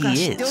of guy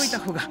he is.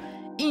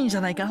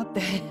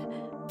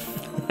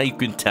 You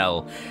can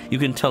tell. You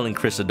can tell in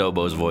Chris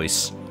Adobo's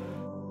voice.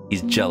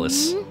 He's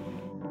jealous.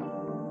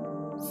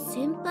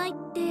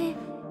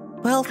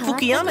 Well,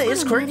 Fukuyama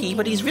is quirky,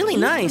 but he's really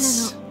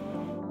nice.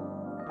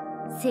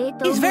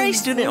 He's very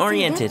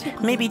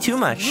student-oriented, maybe too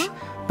much,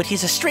 but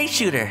he's a straight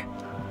shooter.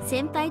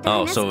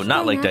 Oh, so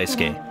not like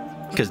Daisuke.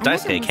 Because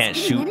Daisuke can't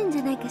shoot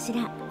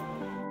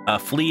a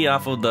flea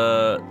off of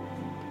the...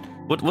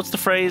 What's the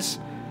phrase?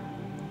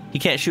 He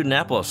can't shoot an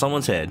apple off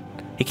someone's head.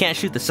 He can't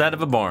shoot the side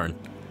of a barn.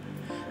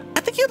 I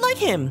think you'd like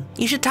him.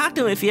 You should talk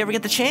to him if you ever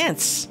get the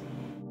chance.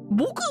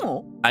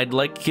 I'd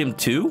like him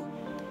too?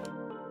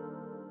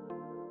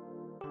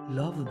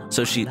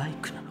 So she...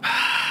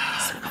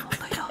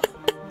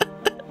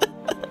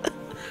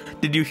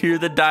 Did you hear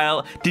the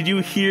dial? Did you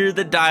hear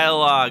the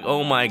dialogue?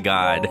 Oh my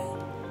god.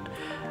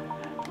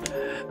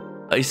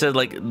 He said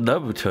like,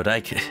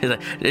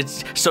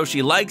 it's so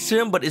she likes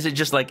him, but is it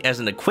just like as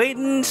an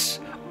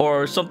acquaintance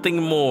or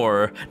something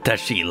more?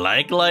 Does she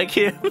like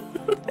him?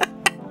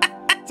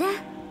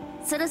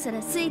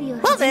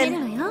 Well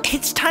then,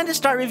 it's time to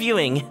start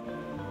reviewing.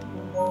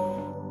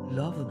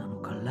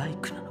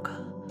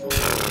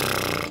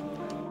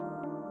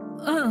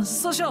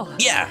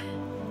 Yeah,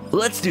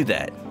 let's do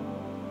that.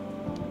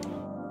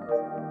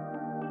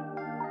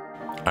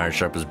 Iron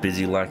Sharp was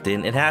busy locked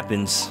in. It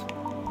happens.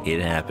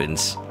 It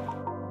happens.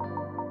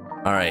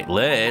 Alright,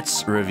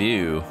 let's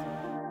review.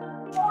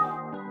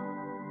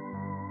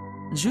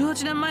 So,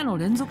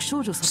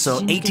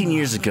 18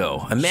 years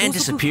ago, a man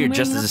disappeared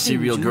just as the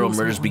serial girl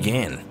murders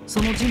began.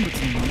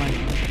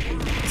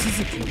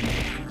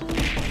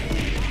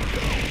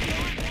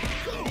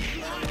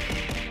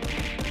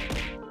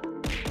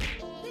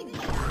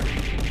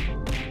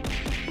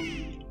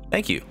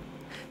 Thank you.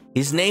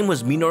 His name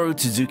was Minoru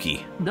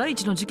Tsuzuki.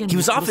 He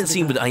was often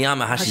seen with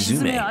Ayama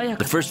Hashizume,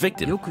 the first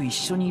victim. Minoru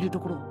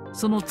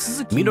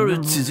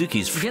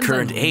Tsuzuki's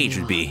current age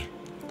would be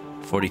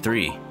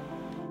 43.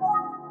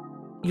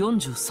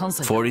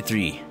 43.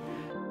 43.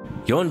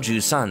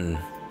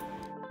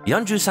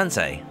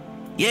 43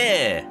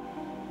 Yeah!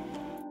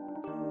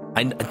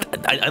 I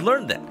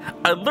learned that.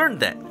 I learned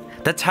that.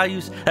 That's how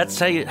you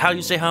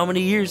say how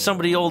many years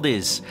somebody old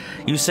is.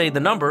 You say the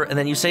number and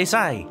then you say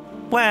sai.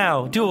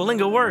 Wow,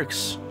 Duolingo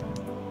works.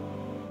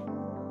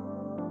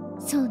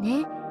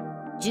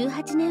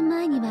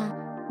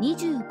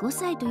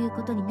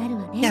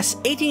 Yes,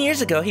 18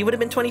 years ago, he would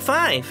have been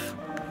 25.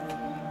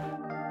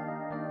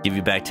 Give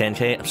you back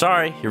 10K? I'm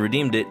sorry, you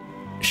redeemed it.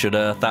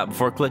 Shoulda thought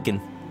before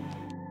clicking.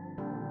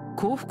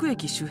 I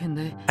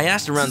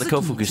asked around the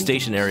Kofuku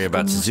station area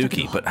about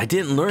Suzuki, but I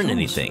didn't learn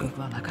anything.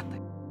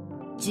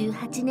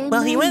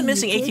 Well, he went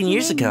missing 18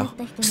 years ago,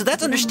 so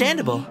that's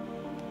understandable.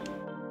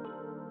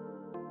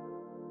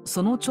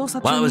 While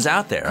I was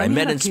out there, I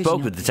met and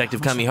spoke with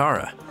Detective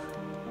Kamihara.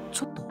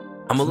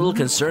 I'm a little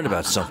concerned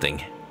about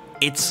something.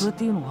 It's... What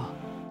do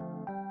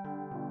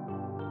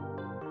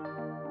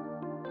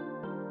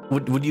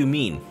you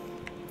mean?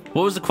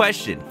 What was the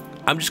question?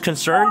 I'm just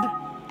concerned?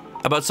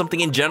 About something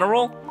in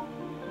general?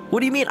 What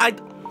do you mean? I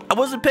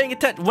wasn't paying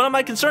attention. What am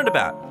I concerned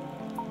about?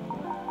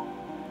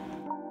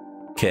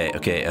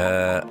 Okay.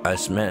 I'm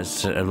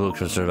a little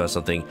concerned about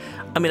something.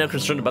 I mean, I'm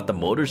concerned about the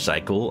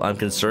motorcycle. I'm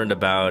concerned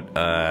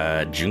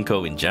about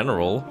Junko in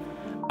general.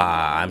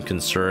 I'm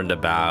concerned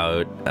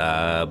about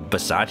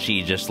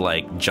Basachi just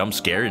like jump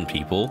scaring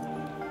people.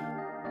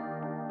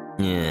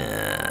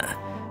 Yeah.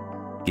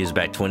 Gives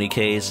back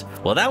 20Ks.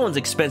 Well, that one's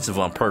expensive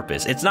on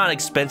purpose. It's not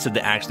expensive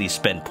to actually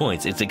spend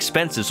points. It's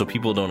expensive so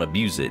people don't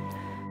abuse it.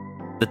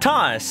 The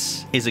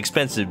toss is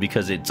expensive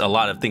because it's a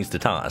lot of things to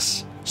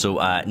toss. So,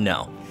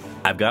 no.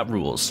 I've got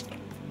rules.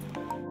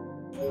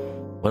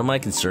 What am I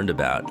concerned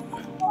about?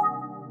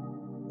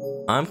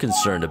 I'm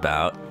concerned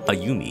about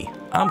Ayumi.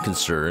 I'm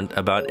concerned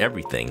about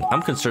everything.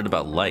 I'm concerned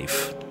about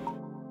life.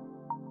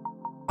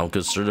 I'm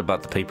concerned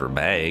about the paper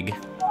bag.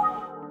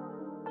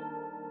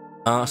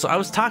 So I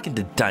was talking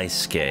to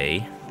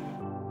Daisuke.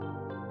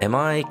 Am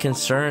I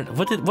concerned?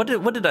 What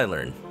did I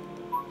learn?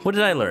 What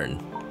did I learn?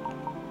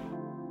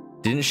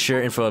 Didn't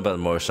share info about the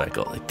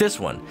motorcycle. Like this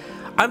one.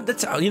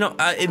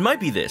 It might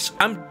be this.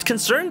 I'm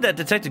concerned that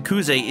Detective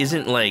Kuze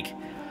isn't like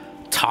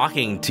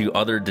talking to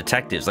other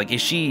detectives. Like,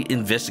 is she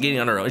investigating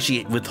on her own? Is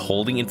she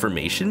withholding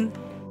information?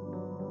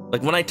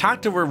 Like, when I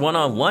talked to her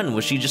one-on-one,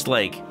 was she just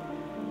like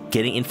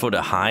getting info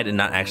to hide and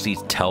not actually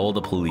tell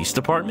the police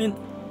department?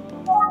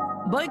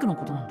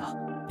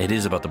 It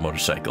is about the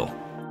motorcycle.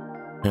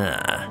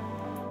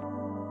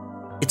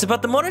 It's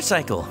about the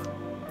motorcycle.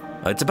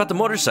 It's about the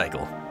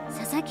motorcycle.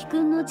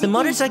 The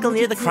motorcycle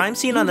near the crime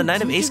scene on the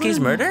night of Eisuke's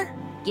murder?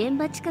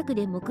 I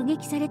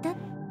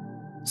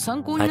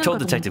told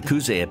Detective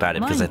Kuze about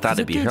it because I thought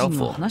it'd be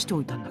helpful.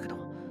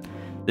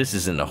 This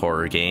isn't a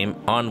horror game.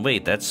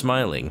 Wait, that's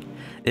smiling.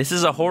 This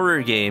is a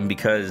horror game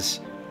because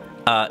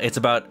it's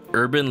about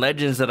urban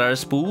legends that are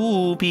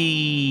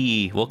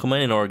spoopy. Welcome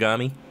in,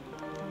 Origami.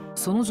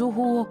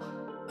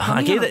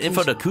 I gave that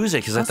info to Kuze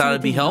because I thought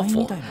it'd be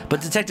helpful,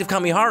 but Detective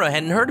Kamihara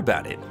hadn't heard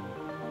about it.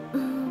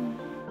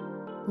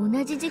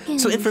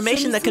 So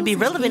information that could be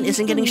relevant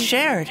isn't getting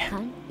shared.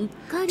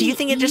 Do you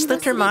think it just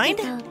slipped her mind?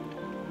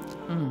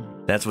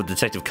 That's what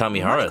Detective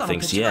Kamihara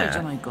thinks,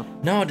 yeah.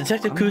 No,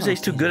 Detective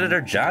Kuze's too good at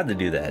her job to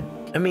do that.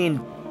 I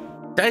mean,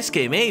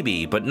 Daisuke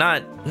maybe, but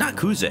not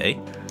Kuze.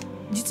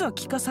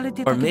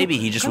 Or maybe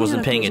he just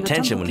wasn't paying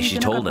attention when she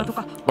told him.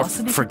 Or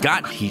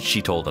forgot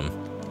she told him.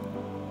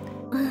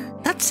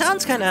 That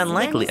sounds kind of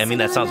unlikely. I mean,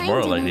 that sounds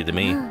more likely to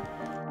me.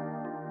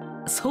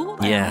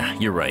 Yeah,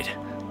 you're right.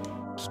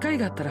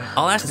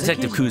 I'll ask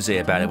Detective Kuze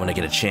about it when I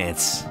get a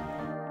chance.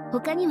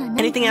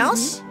 Anything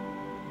else?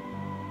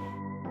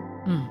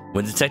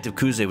 When Detective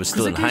Kuze was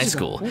still in high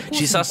school,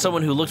 she saw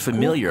someone who looked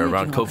familiar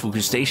around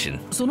Kofuku Station.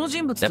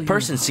 That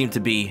person seemed to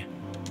be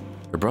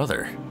her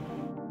brother,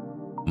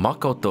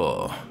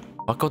 Makoto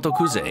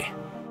Kuze.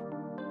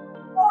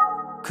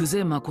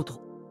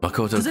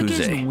 Makoto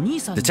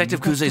Kuze,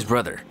 Detective Kuze's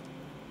brother.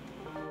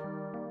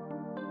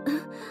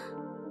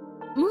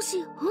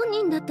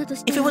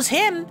 If it was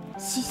him,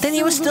 then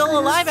he was still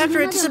alive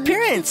after his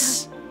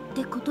disappearance.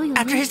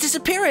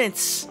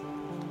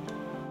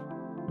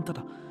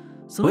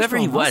 Whoever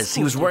he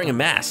was wearing a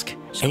mask,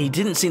 and he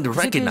didn't seem to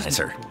recognize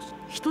her.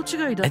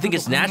 I think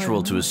it's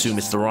natural to assume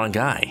it's the wrong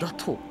guy.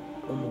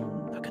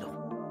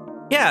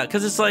 Yeah,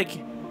 because it's like,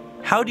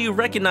 how do you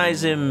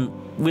recognize him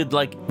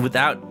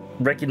without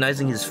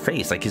recognizing his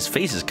face? Like, his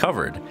face is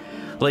covered.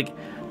 Like,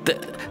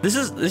 this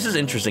is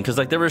interesting, because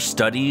like there were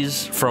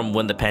studies from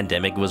when the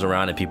pandemic was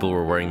around and people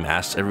were wearing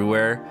masks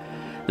everywhere.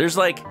 There's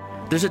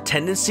a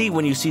tendency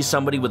when you see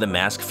somebody with a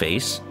mask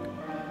face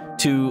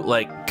to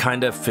like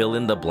kind of fill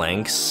in the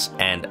blanks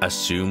and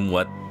assume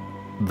what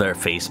their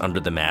face under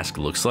the mask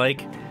looks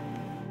like.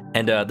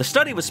 And the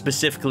study was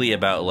specifically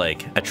about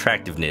like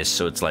attractiveness,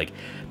 so it's like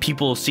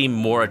people seem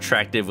more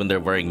attractive when they're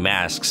wearing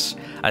masks.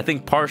 I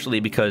think partially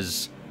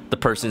because the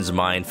person's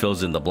mind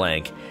fills in the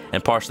blank,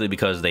 and partially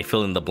because they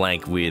fill in the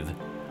blank with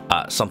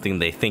something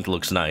they think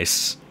looks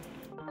nice.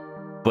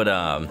 But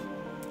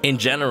in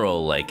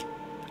general, like,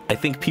 I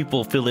think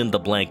people fill in the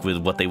blank with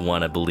what they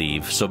want to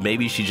believe. So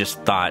maybe she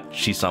just thought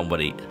she saw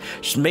somebody.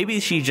 Maybe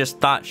she just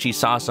thought she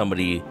saw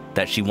somebody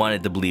that she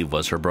wanted to believe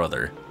was her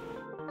brother.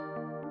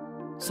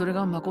 But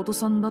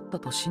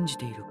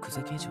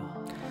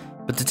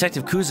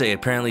Detective Kuze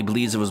apparently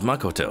believes it was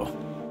Makoto.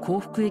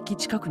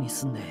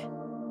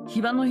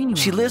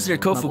 She lives near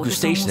Kofuku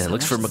Station and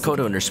looks for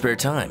Makoto in her spare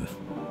time.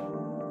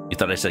 You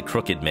thought I said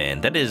crooked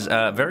man. That is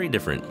very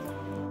different.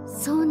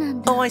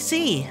 Oh, I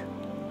see.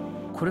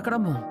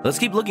 Let's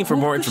keep looking for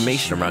more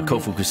information around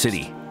Kofuku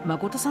City.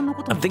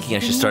 I'm thinking I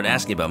should start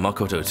asking about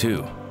Makoto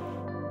too.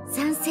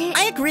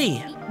 I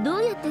agree.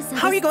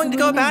 How are you going to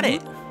go about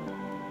it?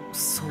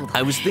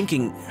 I was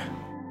thinking,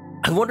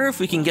 I wonder if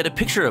we can get a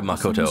picture of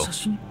Makoto.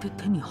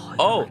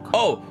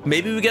 Oh,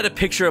 maybe we get a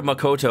picture of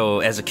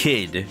Makoto as a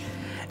kid,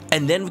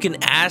 and then we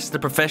can ask the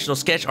professional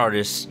sketch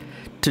artist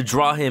to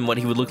draw him what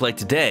he would look like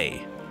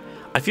today.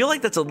 I feel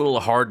like that's a little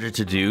harder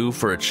to do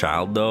for a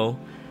child though.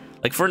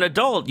 Like for an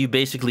adult, you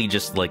basically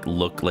just like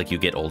look like you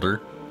get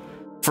older.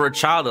 For a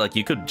child, like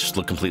you could just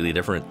look completely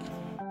different.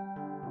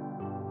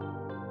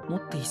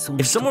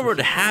 If someone were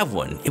to have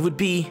one, it would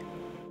be...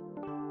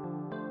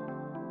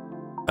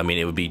 I mean,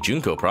 it would be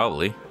Junko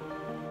probably.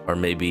 Or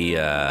maybe,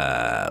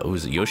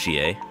 who's it,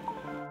 Yoshie?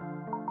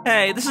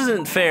 Hey, this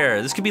isn't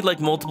fair. This could be like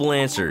multiple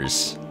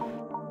answers.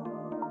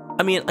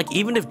 I mean, like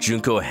even if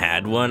Junko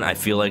had one, I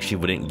feel like she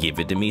wouldn't give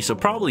it to me, so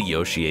probably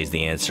Yoshie is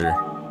the answer.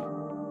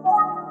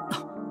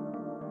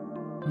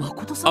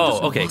 Oh,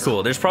 okay,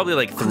 cool. There's probably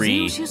like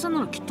 3.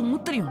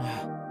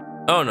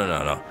 Oh,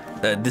 no.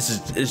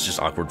 It's just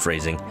awkward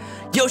phrasing.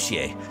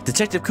 Yoshie,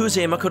 Detective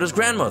Kuze and Makoto's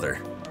grandmother.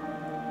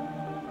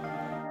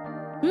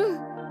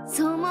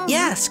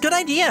 Yes, good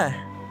idea.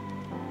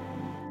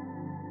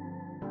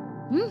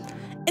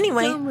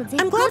 Anyway,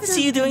 I'm glad to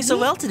see you doing so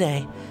well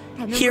today.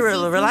 You're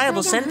a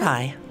reliable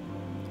senpai.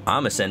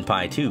 I'm a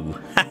senpai too.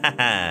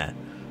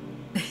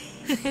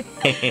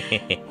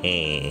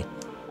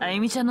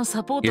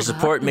 Your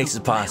support makes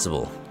it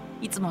possible.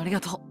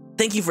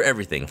 Thank you for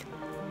everything.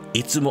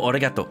 Itsumo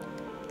arigato.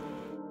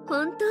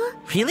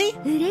 Really?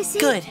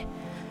 Good.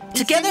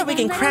 Together we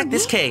can crack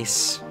this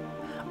case.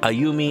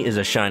 Ayumi is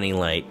a shining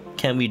light.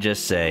 Can we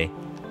just say?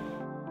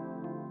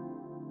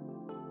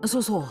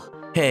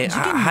 Hey,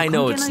 I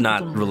know it's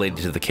not related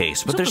to the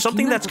case, but there's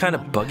something that's kind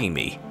of bugging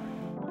me.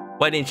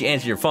 Why didn't you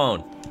answer your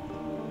phone?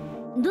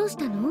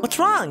 What's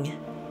wrong?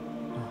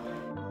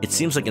 It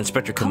seems like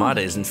Inspector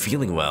Kamada isn't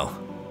feeling well.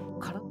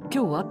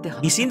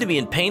 He seemed to be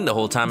in pain the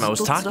whole time I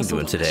was talking to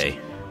him today.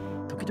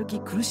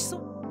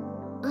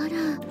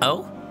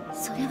 Oh?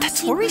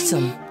 That's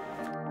worrisome.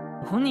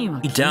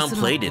 He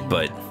downplayed it,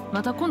 but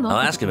I'll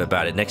ask him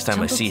about it next time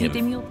I see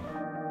him.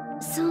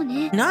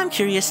 Now I'm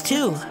curious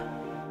too.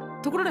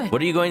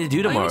 What are you going to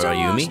do tomorrow,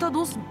 Ayumi?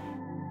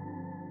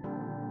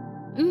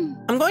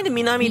 I'm going to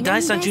Minami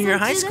Daisan Junior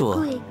High School.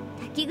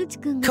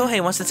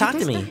 Kohei wants to talk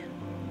to me.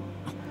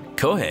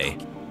 Kohei?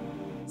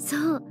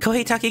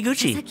 Kohei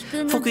Takiguchi.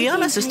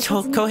 Fukuyama says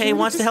Kohei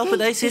wants to help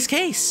with Ice's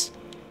case.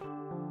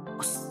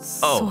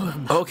 Oh,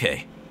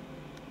 okay.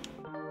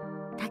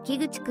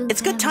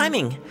 It's good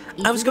timing.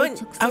 I was going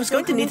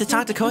to need to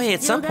talk to Kohei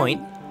at some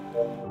point.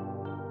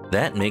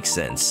 That makes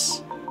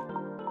sense.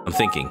 I'm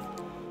thinking.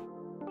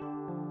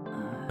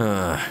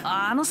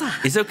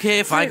 Is it okay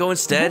if I go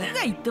instead?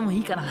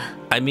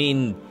 I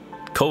mean,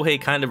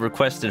 Kohei kind of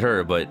requested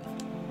her, but...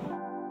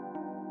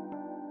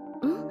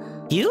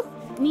 You?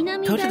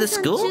 Go to the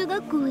school?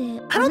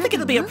 I don't think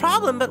it'll be a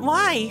problem, but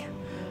why?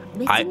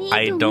 I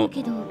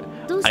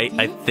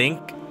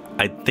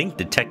think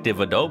Detective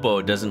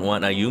Adobo doesn't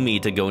want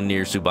Ayumi to go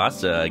near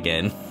Tsubasa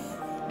again.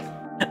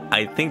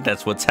 I think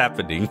that's what's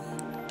happening.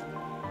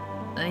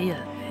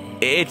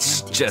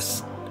 It's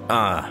just,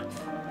 I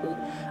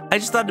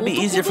just thought it'd be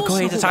easier for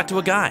Kohei to talk to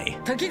a guy.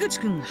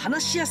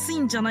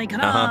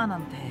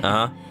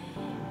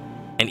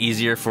 And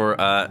easier for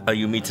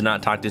Ayumi to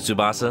not talk to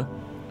Tsubasa.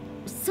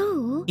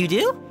 You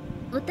do?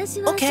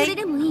 Okay,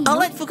 I'll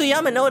let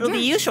Fukuyama know it'll be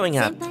you showing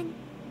up.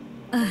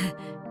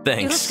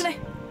 Thanks.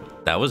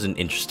 That was an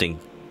interesting...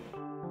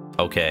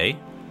 Okay.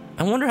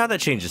 I wonder how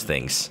that changes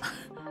things.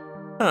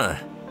 Huh.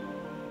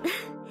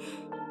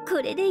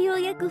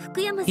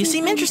 You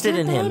seem interested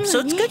in him, so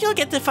it's good you'll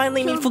get to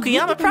finally meet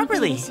Fukuyama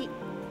properly.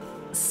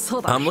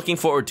 I'm looking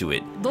forward to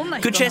it.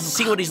 Good chance to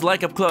see what he's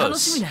like up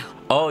close.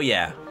 Oh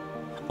yeah.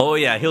 Oh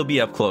yeah, he'll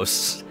be up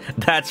close.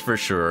 That's for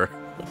sure.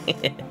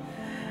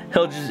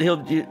 He'll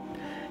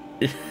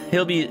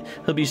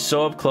be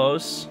so up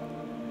close.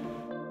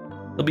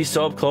 He'll be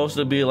so up close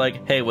to be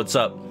like, hey, what's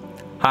up?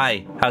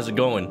 Hi, how's it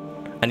going?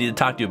 I need to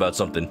talk to you about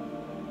something.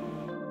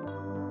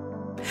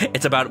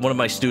 It's about one of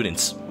my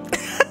students.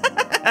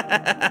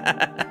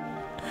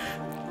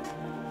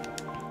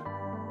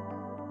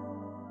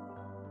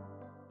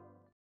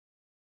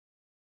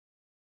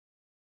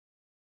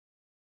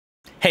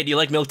 Hey, do you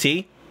like milk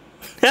tea?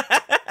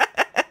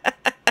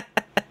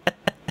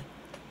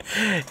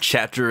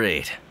 Chapter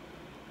 8.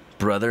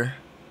 Brother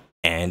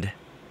and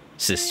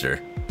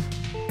sister.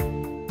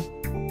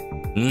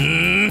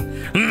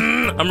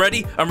 I'm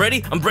ready. I'm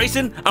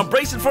bracing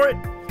for it.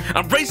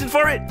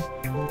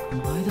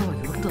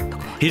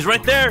 He's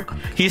right there.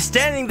 He's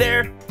standing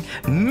there,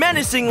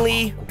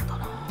 menacingly.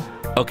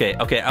 Okay,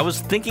 I was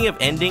thinking of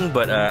ending,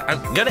 but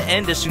I'm gonna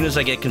end as soon as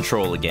I get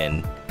control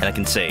again, and I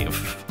can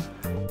save.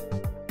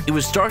 It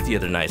was dark the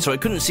other night, so I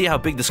couldn't see how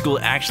big the school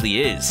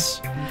actually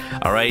is.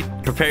 Alright,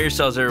 prepare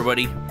yourselves,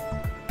 everybody.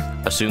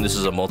 Assume this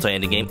is a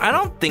multi-ending game? I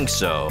don't think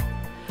so.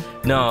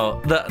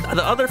 No, the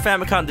other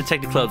Famicom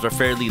Detective Clubs are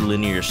fairly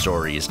linear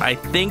stories. I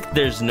think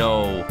I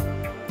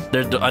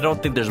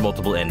don't think there's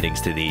multiple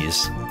endings to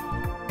these.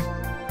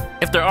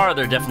 If there are,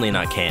 they're definitely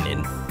not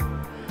canon.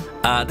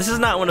 This is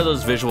not one of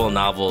those visual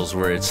novels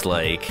where it's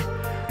like,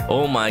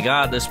 oh my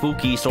god, the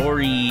spooky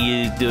story,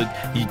 you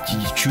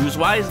choose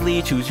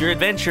wisely, choose your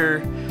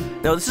adventure.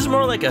 No, this is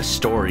more like a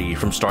story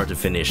from start to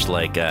finish,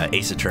 like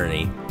Ace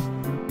Attorney.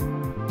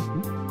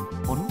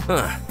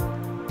 Huh.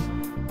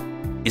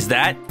 Is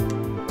that?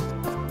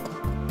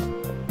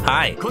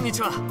 Hi.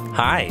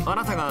 Hi.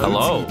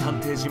 Hello.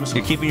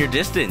 You're keeping your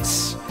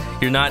distance.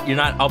 You're not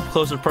up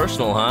close and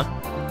personal, huh?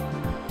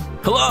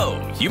 Hello.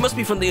 You must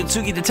be from the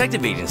Utsugi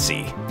Detective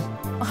Agency.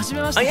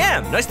 I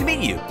am. Nice to meet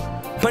you.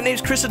 My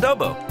name's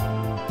Adobo.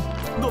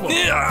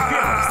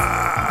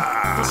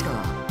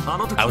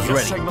 I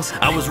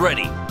was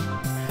ready.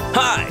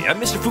 Hi, I'm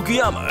Mr.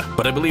 Fukuyama,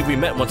 but I believe we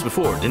met once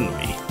before, didn't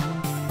we?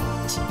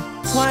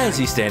 Why is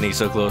he standing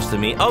so close to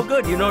me? Oh,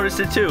 good, you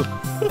noticed it too.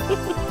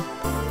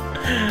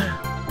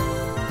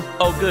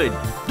 Oh, good,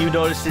 you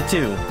noticed it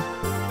too.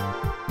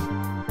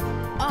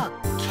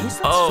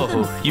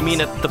 Oh, you mean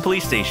at the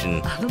police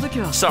station?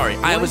 Sorry,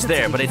 I was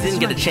there, but I didn't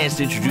get a chance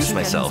to introduce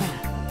myself.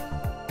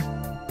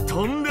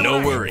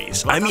 No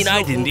worries. I mean,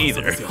 I didn't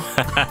either.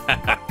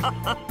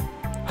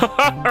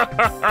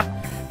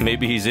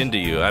 Maybe he's into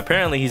you.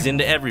 Apparently, he's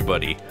into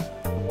everybody.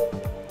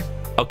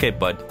 Okay,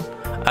 bud.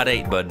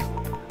 Alright, bud.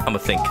 I'ma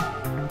think.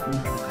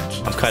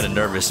 I'm kind of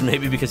nervous.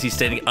 Maybe because he's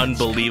standing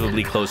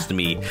unbelievably close to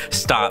me.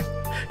 Stop.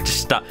 Just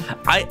stop.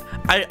 I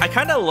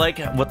kind of like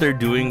what they're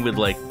doing with,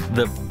 like,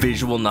 the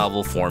visual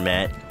novel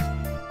format.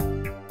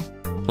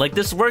 Like,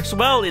 this works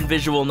well in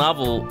visual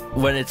novel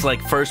when it's,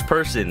 like, first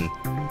person.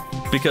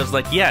 Because,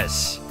 like,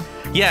 yes,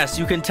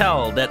 you can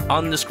tell that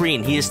on the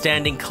screen he is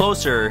standing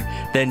closer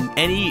than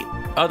any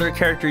other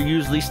character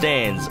usually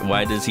stands.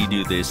 Why does he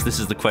do this? This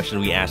is the question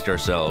we asked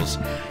ourselves.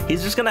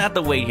 He's just gonna have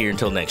to wait here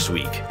until next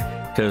week.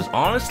 Because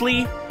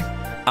honestly,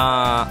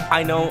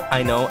 I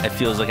know, it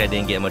feels like I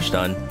didn't get much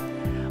done.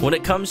 When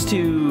it comes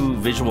to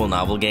visual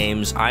novel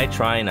games, I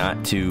try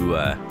not to,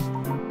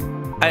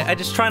 I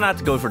just try not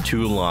to go for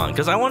too long.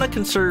 Because I want to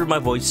conserve my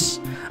voice,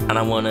 and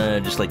I want to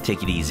just, like,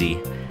 take it easy.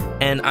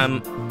 And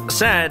I'm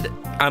sad,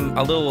 I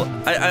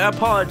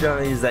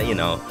apologize that, you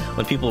know,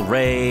 when people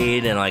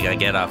raid and, like, I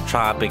get off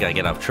topic, I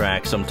get off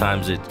track,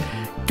 sometimes it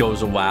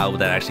goes a while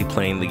without actually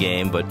playing the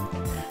game, but,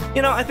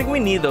 you know, I think we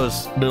need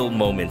those little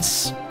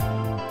moments.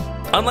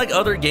 Unlike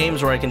other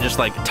games where I can just,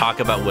 like, talk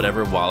about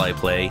whatever while I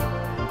play,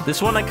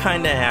 this one I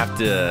kind of have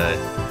to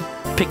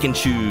pick and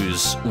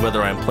choose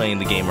whether I'm playing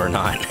the game or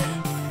not.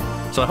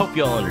 So I hope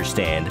y'all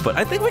understand, but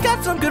I think we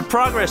got some good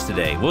progress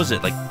today. What was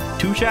it, like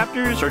 2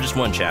 chapters or just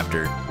 1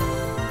 chapter?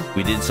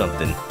 We did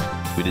something.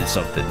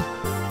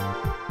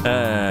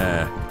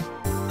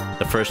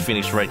 The first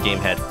Phoenix Wright game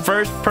had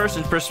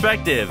first-person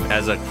perspective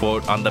as a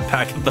quote on the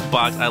back of the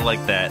box. I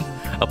like that.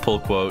 A pull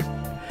quote.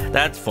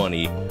 That's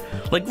funny.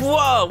 Like,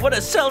 whoa, what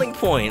a selling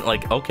point.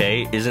 Like,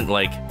 okay, isn't,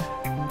 like,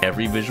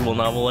 every visual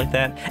novel like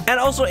that? And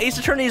also, Ace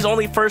Attorney is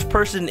only first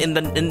person in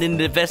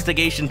the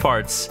investigation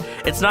parts.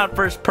 It's not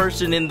first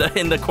person in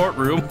the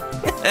courtroom.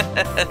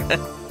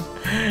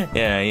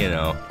 Yeah, you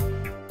know.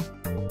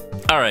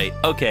 Alright,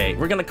 okay,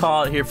 we're gonna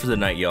call it here for the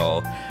night,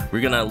 y'all.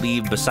 we're gonna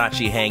leave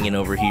Basachi hanging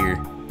over here.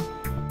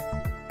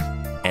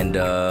 And,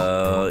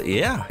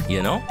 yeah,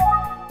 you know.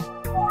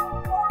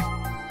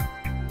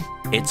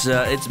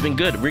 It's been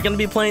good. We're gonna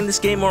be playing this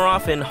game more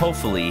often,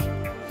 hopefully.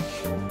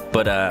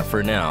 But,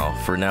 for now.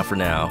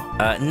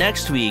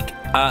 Next week,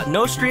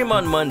 no stream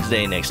on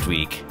Monday next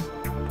week.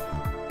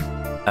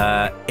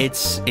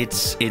 It's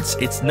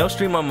no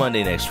stream on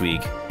Monday next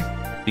week.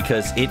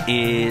 Because it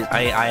is,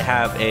 I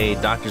have a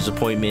doctor's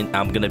appointment.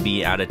 I'm gonna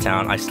be out of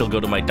town. I still go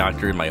to my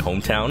doctor in my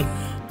hometown.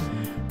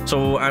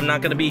 So I'm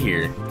not gonna be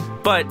here.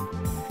 But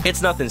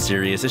it's nothing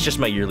serious. It's just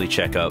my yearly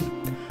checkup.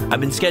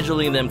 I've been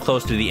scheduling them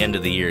close to the end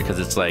of the year because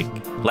it's like,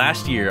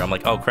 last year I'm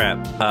like, oh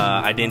crap,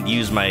 I didn't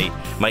use my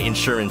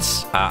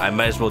insurance. I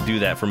might as well do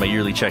that for my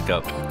yearly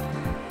checkup.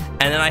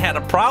 And then I had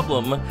a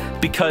problem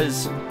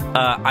because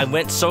I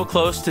went so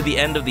close to the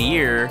end of the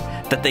year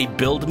that they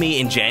billed me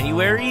in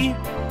January.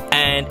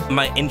 And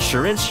my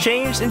insurance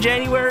changed in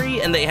January,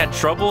 and they had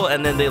trouble,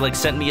 and then they like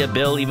sent me a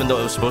bill even though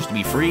it was supposed to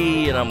be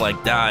free, and I'm like,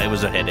 it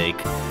was a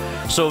headache.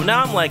 So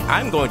now I'm like,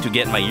 I'm going to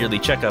get my yearly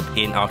checkup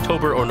in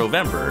October or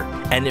November,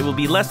 and it will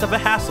be less of a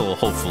hassle,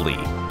 hopefully.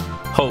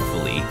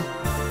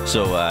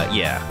 So,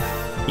 yeah.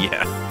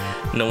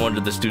 No wonder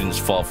the students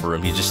fall for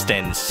him. He's just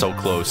standing so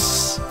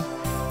close.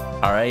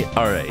 Alright.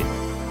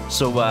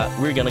 So,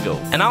 we're gonna go.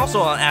 And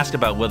also, I'll ask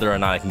about whether or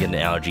not I can get an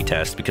allergy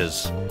test,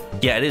 because,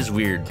 yeah, it is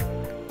weird.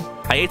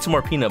 I ate some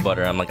more peanut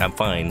butter. I'm like, I'm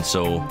fine,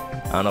 so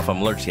I don't know if I'm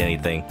allergic to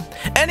anything.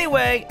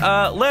 Anyway,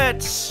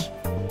 let's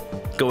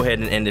go ahead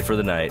and end it for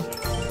the night.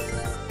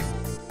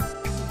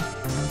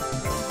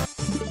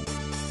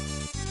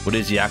 What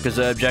is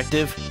Yakuza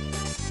objective?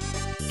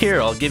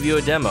 Here, I'll give you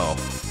a demo.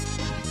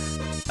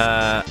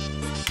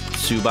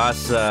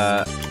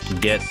 Tsubasa,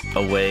 get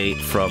away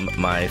from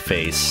my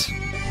face.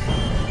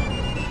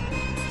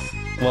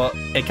 Well,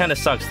 it kind of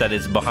sucks that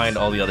it's behind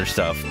all the other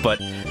stuff, but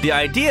the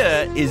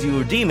idea is you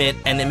redeem it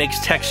and it makes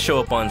text show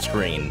up on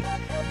screen.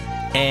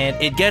 And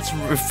it gets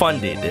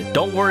refunded.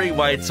 Don't worry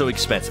why it's so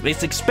expensive.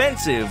 It's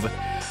expensive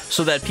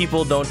so that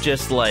people don't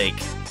just, like,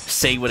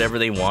 say whatever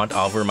they want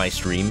over my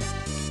stream.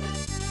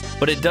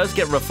 But it does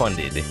get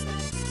refunded.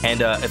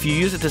 And if you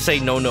use it to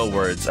say no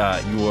words,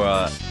 you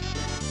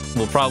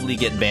will probably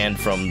get banned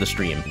from the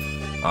stream,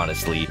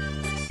 honestly.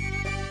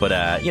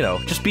 But, you know,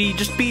 just be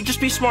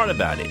smart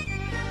about it.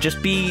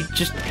 Just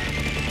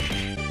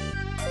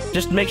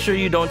make sure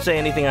you don't say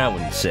anything I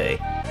wouldn't say.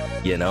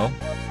 You know?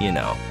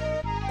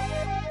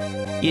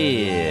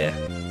 Yeah.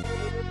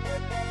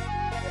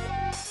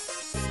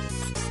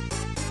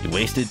 You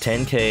wasted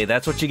 10K.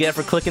 That's what you get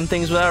for clicking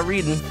things without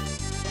reading.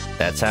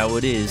 That's how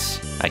it is.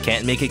 I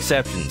can't make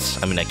exceptions.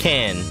 I mean, I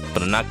can,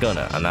 but I'm not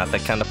gonna. I'm not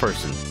that kind of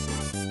person.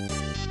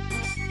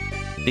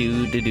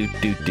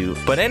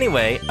 But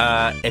anyway,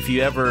 if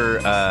you ever,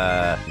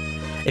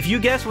 if you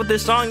guess what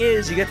this song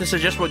is, you get to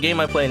suggest what game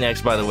I play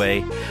next, by the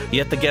way. You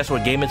have to guess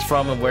what game it's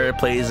from and where it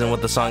plays and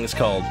what the song is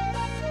called.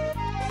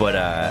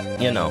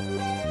 But, you know.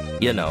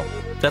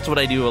 That's what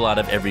I do a lot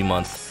of every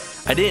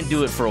month. I didn't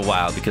do it for a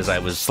while because I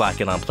was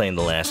slacking on playing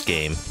the last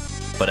game.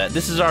 But,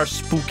 this is our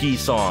spooky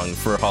song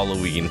for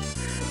Halloween.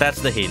 That's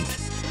the hint.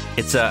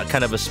 It's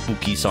kind of a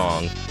spooky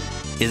song.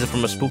 Is it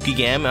from a spooky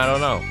game? I don't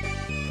know.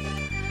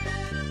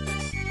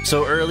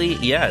 So early?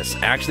 Yes.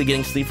 Actually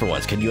getting sleep for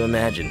once. Can you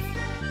imagine?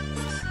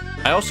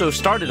 I also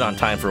started on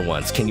time for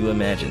once. Can you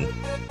imagine?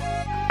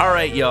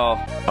 Alright, y'all.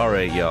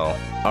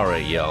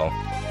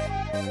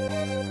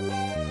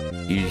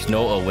 You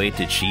know a way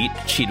to cheat?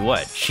 Cheat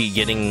what? Cheat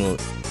getting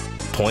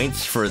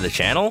points for the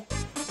channel?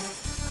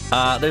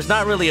 There's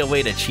not really a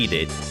way to cheat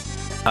it.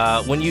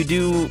 When you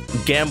do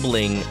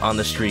gambling on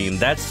the stream,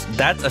 that's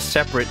a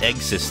separate egg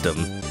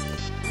system.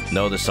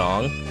 Know the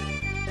song?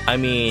 I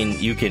mean,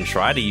 you can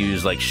try to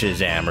use, like,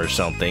 Shazam or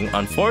something.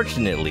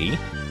 Unfortunately,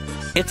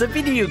 it's a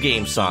video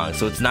game song,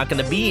 so it's not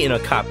going to be in a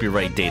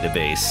copyright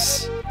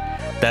database.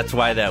 That's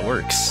why that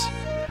works.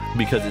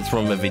 Because it's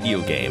from a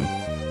video game.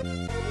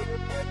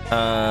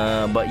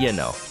 But you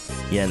know.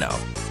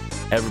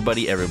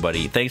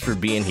 Everybody, thanks for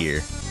being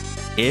here.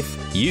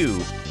 If you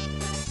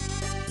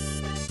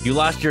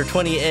lost your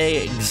 20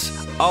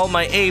 eggs, all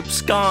my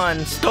apes gone,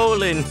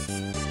 stolen.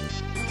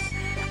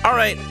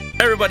 Alright,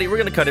 everybody, we're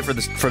gonna cut it for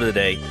the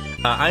day.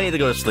 I need to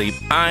go to sleep.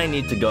 I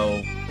need to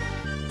go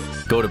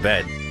to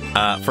bed.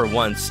 For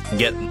once,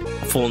 get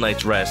a full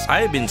night's rest.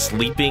 I haven't been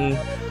sleeping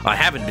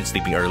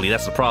early,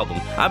 that's the problem.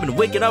 I've been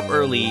waking up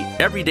early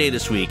every day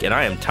this week, and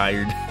I am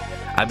tired.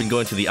 I've been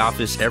going to the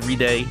office every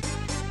day,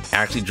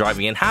 actually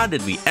driving in. How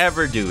did we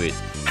ever do it?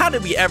 How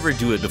did we ever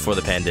do it before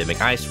the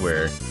pandemic? I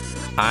swear.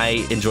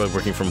 I enjoy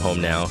working from home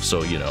now,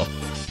 so, you know,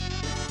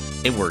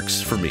 it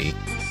works for me.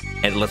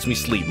 And it lets me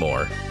sleep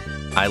more.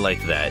 I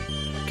like that.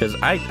 Because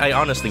I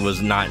honestly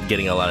was not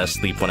getting a lot of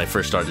sleep when I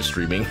first started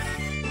streaming.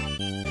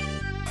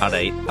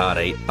 Alright.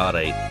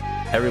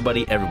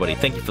 Everybody,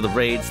 thank you for the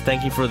raids.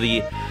 Thank you for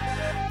the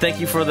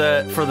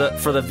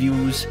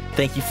views.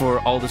 Thank you for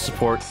all the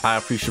support. I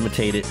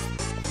appreciate it.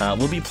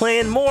 We'll be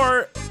playing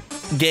more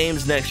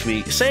games next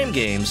week. Same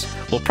games.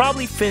 We'll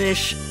probably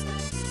finish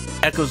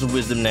Echoes of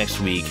Wisdom next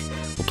week.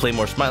 We'll play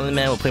more Smiling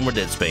Man, we'll play more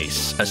Dead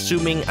Space.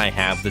 Assuming I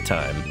have the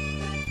time.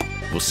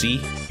 We'll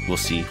see, we'll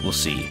see, we'll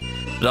see.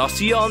 But I'll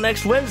see y'all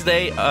next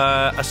Wednesday,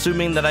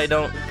 assuming that I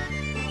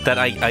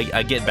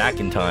get back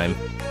in time.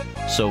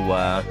 So,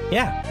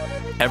 yeah.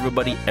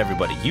 Everybody,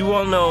 you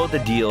all know the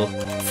deal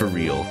for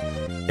real.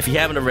 If you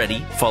haven't already,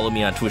 follow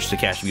me on Twitch to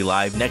catch me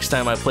live next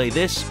time I play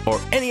this or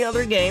any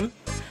other game.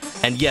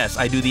 And yes,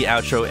 I do the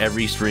outro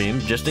every stream,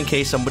 just in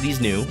case somebody's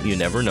new. You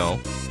never know.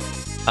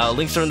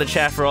 Links are in the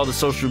chat for all the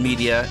social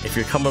media. If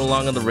you're coming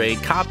along on the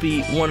raid,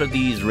 copy one of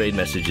these raid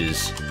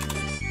messages.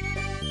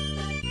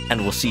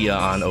 And we'll see you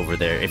on over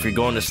there. If you're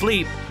going to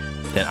sleep,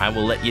 then I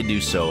will let you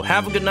do so.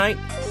 Have a good night,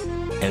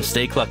 and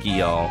stay clucky,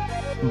 y'all.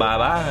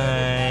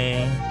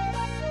 Bye-bye.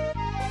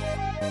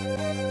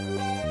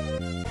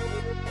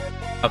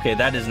 Okay,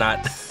 that is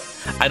not...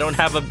 I don't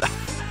have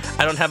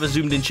a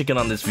zoomed in chicken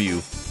on this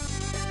view.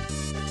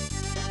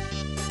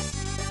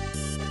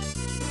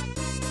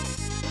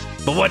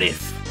 But what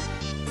if?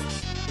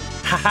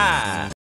 Haha!